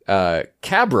up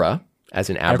Cabra,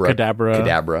 as in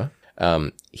Cadabra.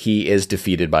 He is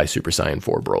defeated by Super Saiyan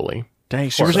 4 Broly.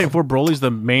 Dang, Super Saiyan 4 Broly's the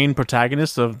main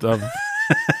protagonist of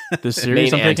this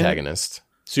series? Main antagonist.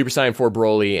 Super Saiyan 4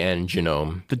 Broly and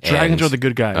Genome. The dragons are the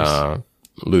good guys.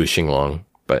 Lu Xinglong.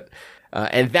 But,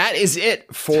 and that is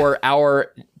it for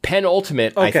our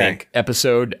penultimate, I think,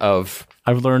 episode of...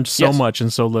 I've learned so much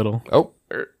and so little. Oh.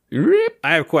 I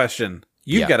have a question.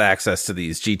 You've got access to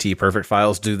these GT Perfect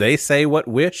files. Do they say what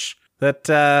wish that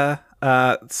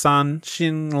San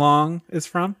Xinglong is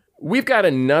from? We've got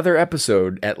another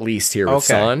episode at least here with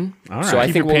San. Right. So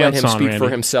I think we'll let him speak for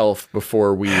himself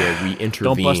before we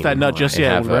intervene. Don't bust that nut just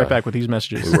yet. We'll be right back with these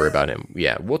messages. We worry about him.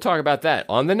 Yeah, we'll talk about that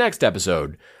on the next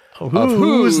episode of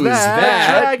Who's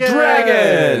That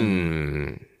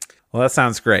Dragon? Well, that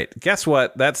sounds great. Guess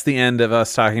what? That's the end of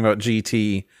us talking about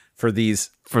GT for these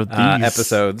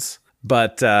episodes.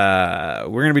 But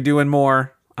we're going to be doing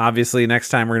more. Obviously, next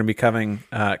time we're going to be coming.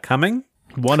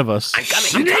 One of us.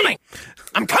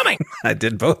 I'm coming. I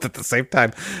did both at the same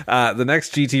time. The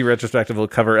next GT retrospective will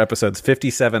cover episodes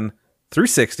 57 through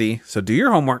 60. So do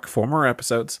your homework. 4 more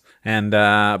episodes. And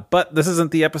but this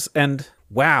isn't the episode. And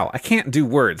wow, I can't do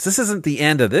words. This isn't the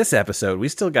end of this episode. We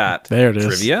still got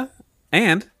trivia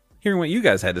and hearing what you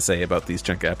guys had to say about these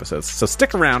chunk of episodes. So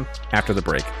stick around after the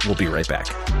break. We'll be right back.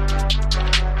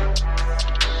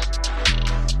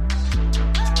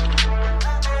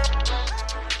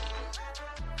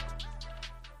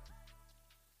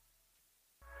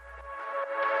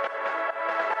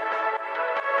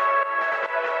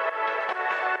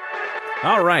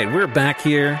 All right, we're back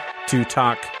here to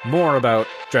talk more about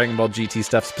Dragon Ball GT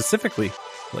stuff, specifically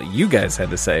what you guys had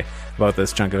to say about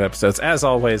this chunk of episodes. As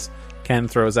always, Ken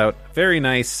throws out very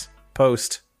nice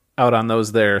post out on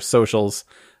those there socials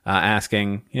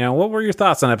asking, what were your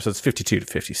thoughts on episodes 52 to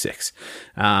 56?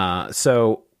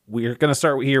 So we're going to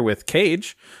start here with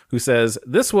Cage, who says,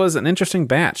 this was an interesting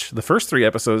batch. The first 3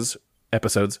 episodes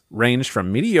ranged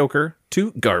from mediocre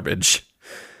to garbage.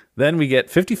 Then we get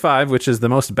 55, which is the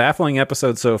most baffling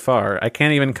episode so far. I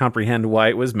can't even comprehend why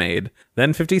it was made.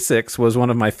 Then 56 was one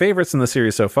of my favorites in the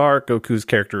series so far. Goku's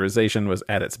characterization was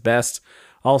at its best.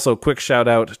 Also, quick shout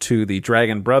out to the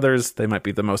Dragon Brothers. They might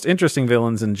be the most interesting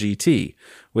villains in GT,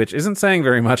 which isn't saying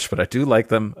very much, but I do like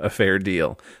them a fair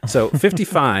deal. So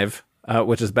 55,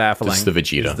 which is baffling. This is the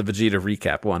Vegeta. This is the Vegeta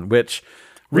recap one, which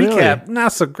recap,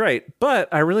 not so great,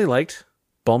 but I really liked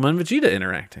Bulma and Vegeta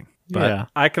interacting. But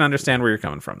I can understand where you're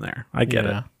coming from there. I get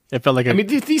it. It felt like I mean,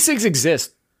 these things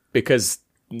exist because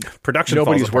production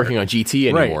nobody's working on GT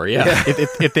anymore. Right. Yeah.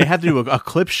 if they had to do a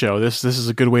clip show, this is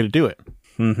a good way to do it.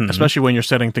 Mm-hmm. Especially when you're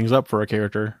setting things up for a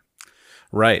character.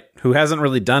 Right. Who hasn't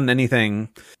really done anything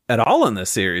at all in this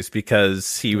series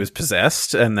because he was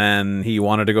possessed and then he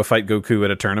wanted to go fight Goku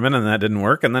at a tournament and that didn't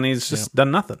work. And then he's just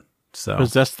done nothing. So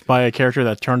possessed by a character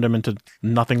that turned him into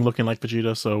nothing looking like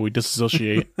Vegeta. So we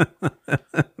disassociate.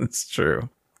 It's true.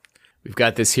 We've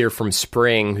got this here from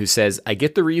Spring, who says, I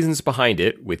get the reasons behind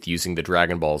it with using the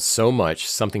Dragon Balls so much,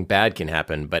 something bad can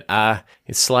happen, but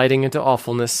it's sliding into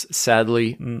awfulness,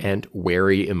 sadly, and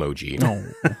wary emoji.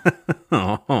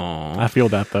 I feel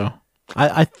that, though.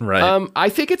 Right. I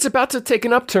think it's about to take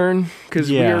an upturn, because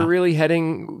we are really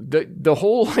heading... The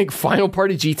whole final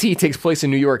part of GT takes place in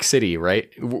New York City, right?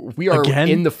 We are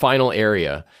in the final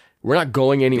area. We're not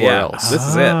going anywhere else. This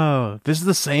is it. This is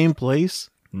the same place?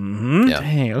 Mm-hmm. Yeah.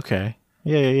 Dang, okay.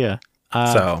 Yeah.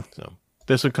 So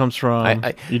this one comes from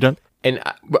you done? And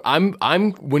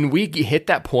I'm when we hit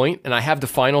that point, and I have the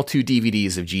final 2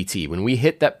 DVDs of GT. When we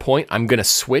hit that point, I'm gonna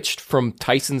switch from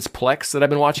Tyson's Plex that I've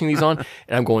been watching these on,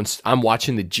 and I'm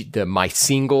watching my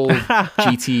single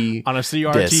GT on a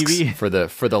CRTV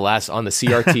for the last on the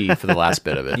CRT for the last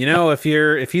bit of it. You know, if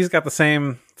he's got the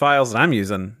same files that I'm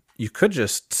using, you could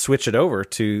just switch it over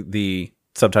to the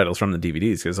subtitles from the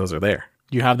DVDs because those are there.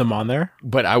 You have them on there?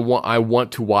 But I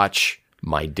want to watch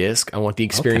my disc. I want the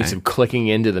experience of clicking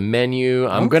into the menu.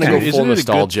 I'm going to go full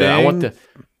nostalgia. I want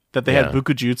that they had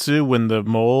Bukujutsu when the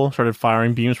mole started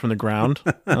firing beams from the ground.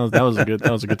 that was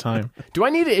a good time. Do I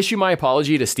need to issue my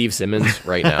apology to Steve Simmons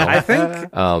right now? I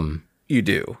think you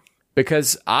do.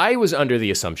 Because I was under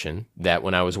the assumption that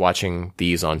when I was watching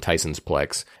these on Tyson's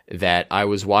Plex, that I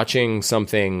was watching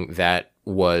something that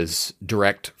was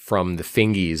direct from the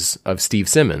fingies of Steve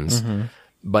Simmons. Mm-hmm.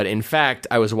 But in fact,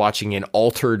 I was watching an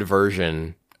altered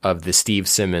version of the Steve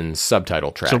Simmons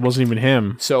subtitle track. So it wasn't even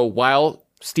him. So while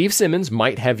Steve Simmons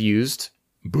might have used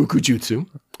Bukujutsu,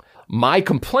 my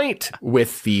complaint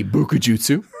with the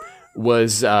Bukujutsu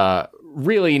was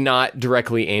really not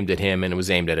directly aimed at him, and it was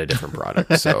aimed at a different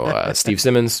product. So Steve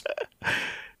Simmons,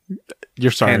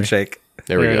 you're sorry. Handshake.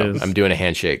 There we go. I'm doing a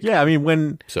handshake. Yeah, I mean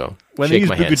when they use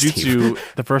Bukujutsu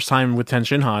the first time with Ten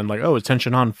Shinhan, like, oh, it's Ten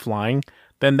Shinhan flying,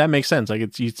 then that makes sense. Like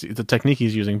it's a technique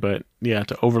he's using, but yeah,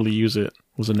 to overly use it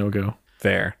was a no-go.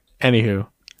 Fair. Anywho,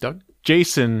 Doug?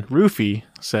 Jason Rufy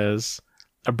says,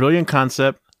 a brilliant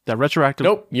concept that retroactive...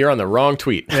 Nope, you're on the wrong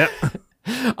tweet. Yep.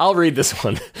 I'll read this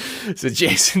one. So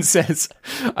Jason says,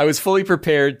 I was fully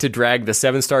prepared to drag the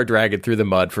 7-star dragon through the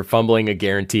mud for fumbling a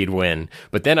guaranteed win,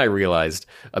 but then I realized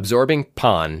absorbing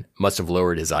Pan must have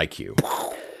lowered his IQ.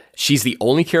 She's the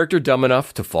only character dumb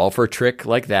enough to fall for a trick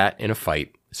like that in a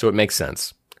fight, so it makes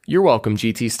sense. You're welcome,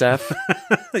 GT staff.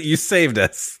 You saved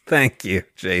us. Thank you,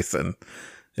 Jason.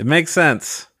 It makes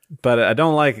sense, but I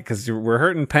don't like it because we're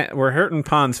hurting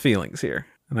Pan's feelings here,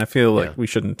 and I feel like we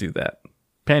shouldn't do that.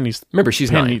 Remember,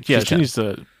 she's 9. She needs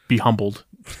to be humbled.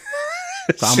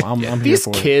 So I'm these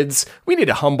kids, we need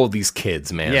to humble these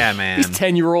kids, man. Yeah, man. These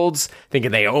 10-year-olds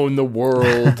thinking they own the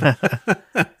world.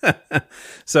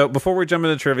 So before we jump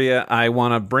into trivia, I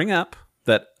want to bring up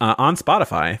that on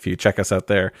Spotify, if you check us out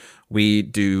there, we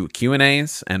do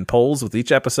Q&As and polls with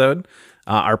each episode.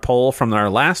 Our poll from our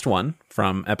last one,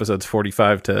 from episodes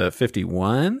 45 to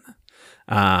 51,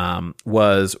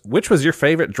 was, which was your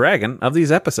favorite dragon of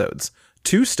these episodes?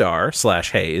 2-star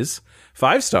 / Haze,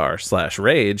 5-star /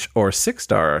 Rage, or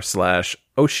 6-star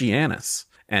 / Oceanus.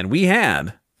 And we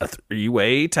had a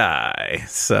 3-way tie.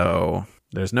 So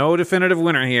there's no definitive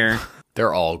winner here.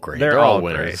 They're all great. They're all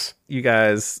winners. Great. You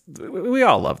guys, we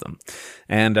all love them.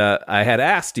 And I had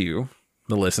asked you,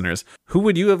 the listeners, who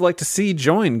would you have liked to see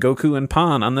join Goku and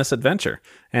Pan on this adventure?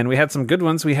 And we had some good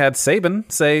ones. We had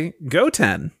Saban say,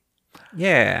 Goten.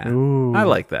 Yeah. Ooh. I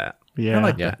like that. Yeah. I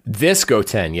like that. This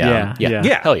Goten, yeah.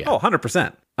 Hell yeah. Oh,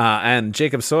 100%. And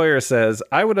Jacob Sawyer says,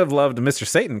 I would have loved Mr.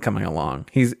 Satan coming along.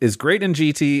 He is great in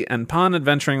GT, and Pan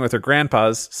adventuring with her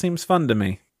grandpas seems fun to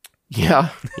me. Yeah.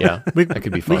 That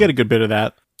could be fun. We get a good bit of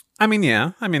that. I mean,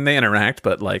 yeah. I mean, they interact,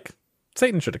 but like,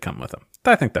 Satan should have come with him.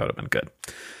 I think that would have been good.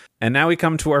 And now we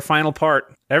come to our final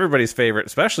part. Everybody's favorite,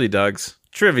 especially Doug's,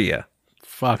 trivia.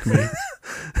 Fuck me.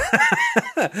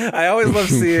 I always love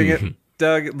seeing it.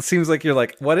 Doug, it seems like you're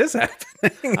like, what is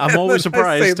happening? I'm always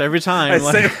surprised every time. I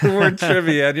say the word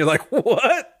trivia, and you're like,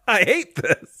 what? I hate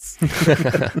this.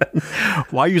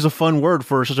 Why use a fun word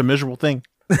for such a miserable thing?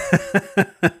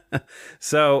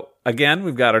 So, again,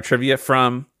 we've got our trivia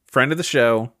from friend of the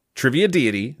show, Trivia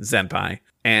Deity, Zenpai.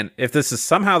 And if this is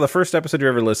somehow the first episode you're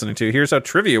ever listening to, here's how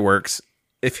trivia works.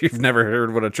 If you've never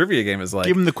heard what a trivia game is like.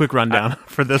 Give them the quick rundown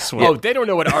for this one. Oh, they don't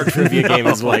know what our trivia game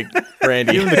is like,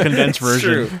 Randy. Give them the condensed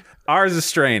version. True. Ours is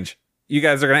strange. You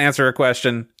guys are going to answer a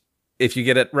question. If you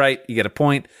get it right, you get a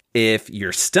point. If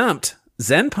you're stumped,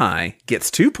 Zenpai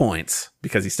gets 2 points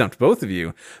because he stumped both of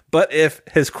you. But if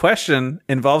his question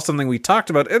involves something we talked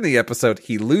about in the episode,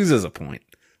 he loses a point.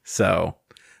 So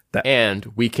and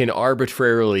we can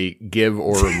arbitrarily give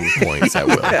or remove points at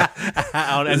will.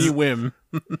 On any whim.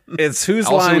 It's whose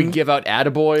also, line? We can give out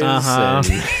attaboys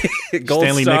and gold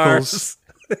Stanley stars.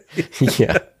 Nichols.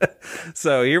 Yeah.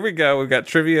 So here we go. We've got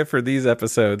trivia for these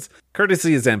episodes.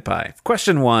 Courtesy of Zenpai.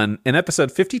 Question 1. In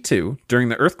episode 52, during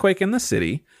the earthquake in the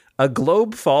city, a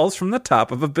globe falls from the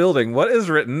top of a building. What is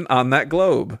written on that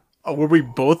globe? Oh, were we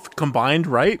both combined,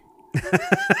 right?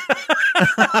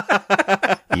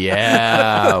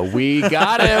 Yeah, we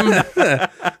got him.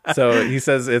 So he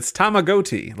says it's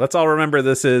Tamagotchi. Let's all remember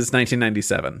this is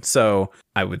 1997. So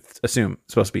I would assume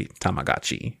it's supposed to be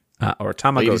Tamagotchi or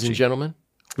Tamagotchi. Ladies and gentlemen,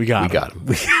 we got him.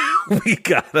 We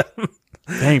got him.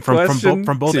 Dang,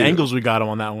 from both angles, we got him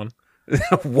on that one.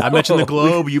 I mentioned the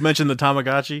globe. You mentioned the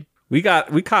Tamagotchi. We caught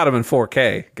him in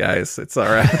 4K, guys. It's all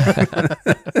right.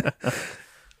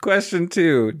 Question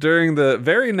 2. During the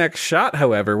very next shot,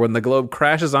 however, when the globe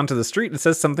crashes onto the street, it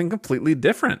says something completely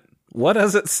different. What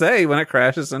does it say when it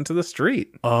crashes into the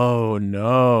street? Oh,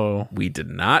 no. We did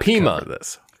not Pima. cover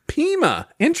this. Pima.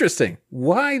 Interesting.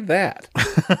 Why that?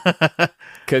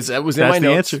 Because that was in my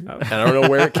notes. Answer. I don't know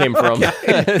where it came from.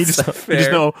 You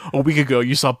just know a week ago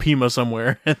you saw Pima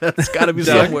somewhere. That's got to be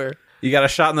somewhere. You got a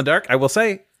shot in the dark? I will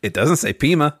say, it doesn't say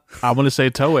Pima. I want to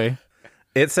say Toei.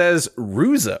 It says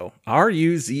Ruzo.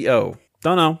 R-U-Z-O.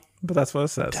 Don't know, but that's what it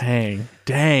says.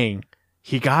 Dang.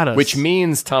 He got us. Which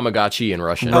means Tamagotchi in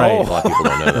Russian. Right. A lot of people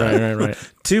don't know that. Right.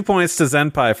 2 points to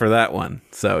Zenpai for that one.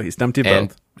 So he stumped you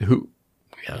both. Who?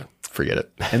 Yeah, forget it.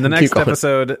 In the next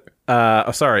episode,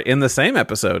 in the same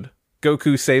episode,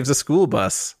 Goku saves a school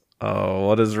bus. Oh,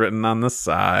 what is written on the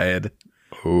side?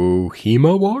 Oh,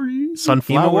 Himawari?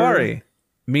 Sunflower. Himawari,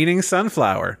 meaning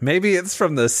sunflower. Maybe it's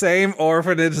from the same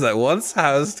orphanage that once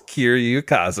housed Kiryu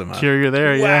Kazuma. Kiryu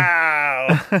there,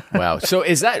 yeah. Wow. So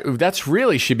that's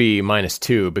really should be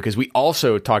 -2 because we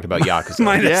also talked about Yakuza.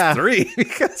 -3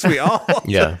 because we all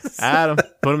Adam,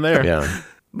 put him there. Yeah.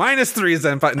 -3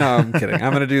 Zenpai. No, I'm kidding.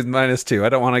 I'm going to do -2. I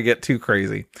don't want to get too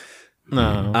crazy.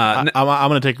 No. I'm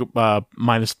going to take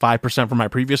 -5% from my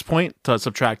previous point to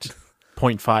subtract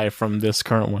 0.5 from this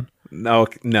current one. No.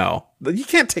 You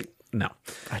can't take... No.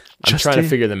 I'm trying to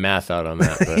figure the math out on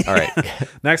that, but all right.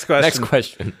 Next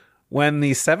question. When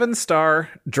the 7-star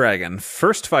dragon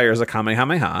first fires a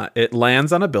Kamehameha, it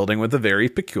lands on a building with a very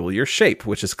peculiar shape,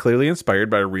 which is clearly inspired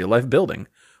by a real-life building.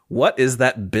 What is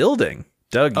that building?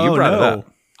 Doug, you brought it up.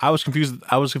 I was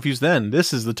confused then.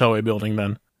 This is the Toei building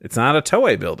then. It's not a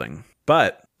Toei building,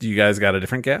 but do you guys got a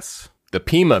different guess? The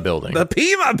Pima building. The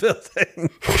Pima building.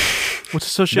 What's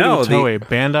associated with Toei?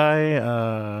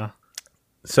 Bandai?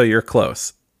 So you're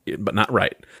close, but not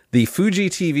right. The Fuji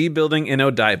TV building in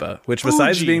Odaiba, which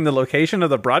besides being the location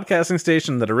of the broadcasting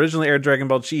station that originally aired Dragon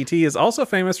Ball GT, is also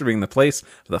famous for being the place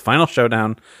for the final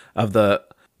showdown of the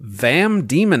Vam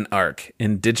Demon arc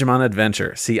in Digimon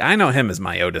Adventure. See, I know him as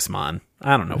Myotismon.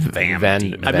 I don't know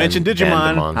Demon. I mentioned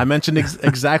Digimon. I mentioned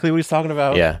exactly what he's talking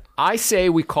about. Yeah. I say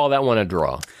we call that one a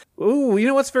draw. Ooh, you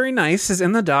know what's very nice is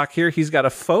in the doc here, he's got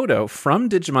a photo from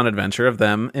Digimon Adventure of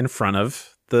them in front of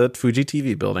the Fuji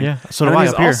TV building. Yeah, so do I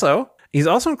up here. He's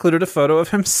also included a photo of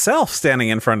himself standing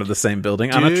in front of the same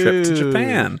building on a trip to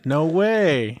Japan. No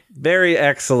way. Very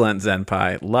excellent,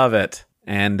 Zenpai. Love it.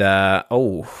 And,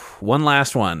 one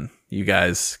last one. You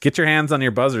guys, get your hands on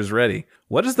your buzzers ready.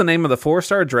 What is the name of the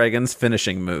 4-star dragon's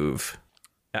finishing move?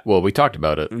 Well, we talked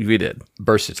about it. We did.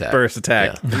 Burst attack.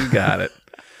 Yeah. You got it.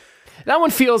 That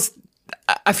one feels...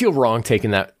 I feel wrong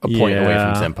taking that a point away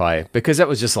from Senpai because that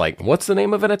was just like, what's the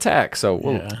name of an attack? So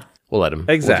we'll let him.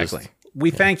 Exactly.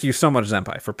 We thank you so much,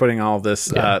 Zenpai, for putting all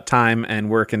this time and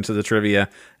work into the trivia.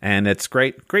 And it's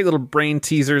great little brain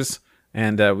teasers.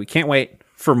 And we can't wait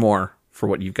for more for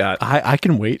what you've got. I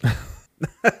can wait.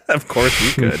 Of course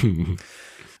you could.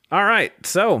 All right.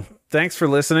 So thanks for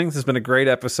listening. This has been a great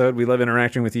episode. We love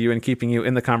interacting with you and keeping you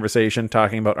in the conversation,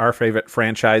 talking about our favorite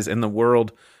franchise in the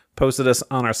world. Posted us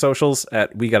on our socials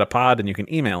at We Got a Pod, and you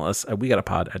can email us at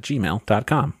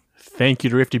wegotapod@gmail.com. Thank you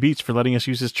to Rifty Beats for letting us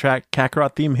use his track,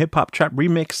 Kakarot Theme Hip Hop Trap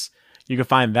Remix. You can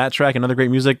find that track and other great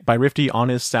music by Rifty on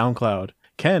his SoundCloud.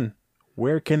 Ken,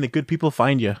 where can the good people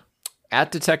find you?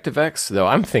 At Detective X, though,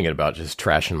 I'm thinking about just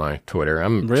trashing my Twitter.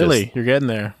 You're getting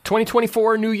there.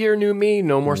 2024, new year, new me,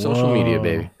 no more social media,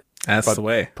 baby. That's the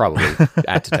way. Probably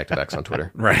at Detective X on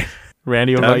Twitter. Right.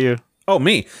 Randy, what about you? Oh,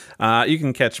 me. You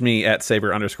can catch me at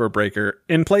Saber_Breaker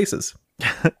in places.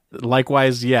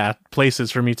 Likewise,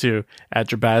 places for me too, at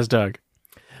Jabaz Doug.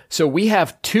 So we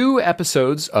have 2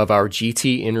 episodes of our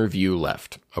GT interview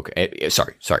left. Okay,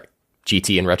 sorry.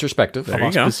 GT in retrospective. Of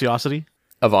Auspicioucity.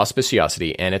 Of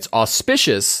Auspicioucity. And it's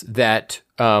auspicious that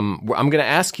I'm going to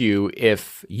ask you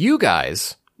if you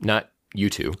guys, not you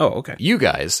two. Oh, okay. You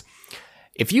guys,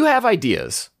 if you have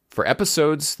ideas for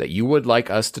episodes that you would like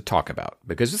us to talk about,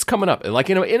 because it's coming up like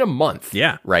in a month.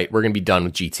 Yeah. Right. We're going to be done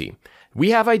with GT.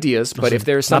 We have ideas, but if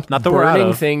there's some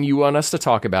burning thing you want us to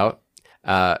talk about,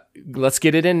 let's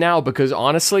get it in now, because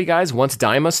honestly, guys, once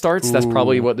Daima starts, that's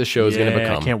probably what the show is going to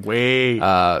become. I can't wait.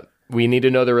 We need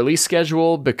to know the release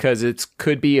schedule, because it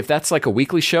could be, if that's like a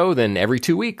weekly show, then every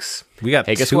 2 weeks. We got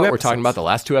hey, guess what? We're talking about the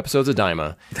last 2 episodes of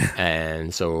Daima.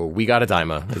 And so we got a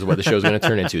Daima is what the show's going to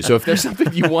turn into. So if there's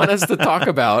something you want us to talk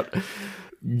about,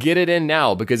 get it in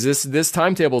now, because this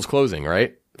timetable is closing,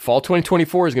 right? Fall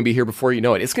 2024 is going to be here before you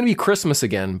know it. It's going to be Christmas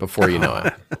again before you know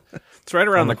it. It's right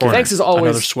around the corner. Thanks as always.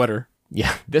 Another sweater.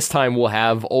 Yeah, this time we'll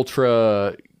have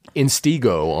Ultra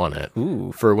Instigo on it.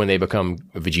 Ooh. For when they become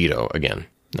Vegito again.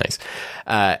 Nice.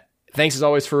 Thanks as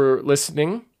always for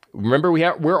listening. Remember,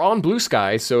 we're on Blue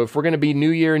Sky, so if we're going to be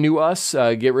New Year, New Us,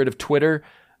 get rid of Twitter.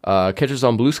 Catch us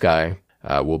on Blue Sky.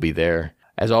 We'll be there.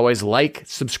 As always, like,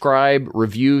 subscribe,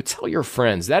 review, tell your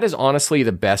friends. That is honestly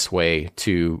the best way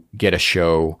to get a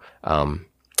show kind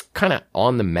of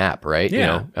on the map, right?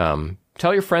 Yeah. You know,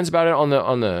 tell your friends about it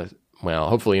on the well,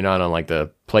 hopefully you're not on like the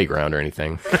playground or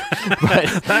anything.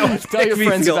 But tell your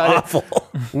friends about awful.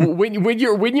 it. When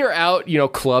you're out, you know,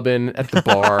 clubbing at the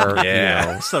bar. Yeah. You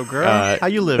know, What's up, girl? How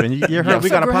you living? You heard we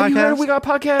got a podcast? You heard we got a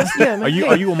podcast? Yeah. Man,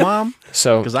 Are you a mom?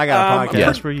 So because I got a podcast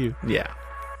yeah. for you. Yeah.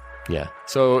 Yeah.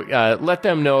 So let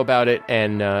them know about it,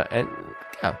 and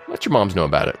yeah, let your moms know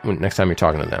about it next time you're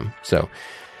talking to them. So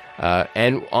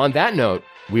and on that note,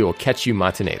 we will catch you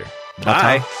matinator.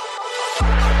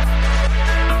 Bye.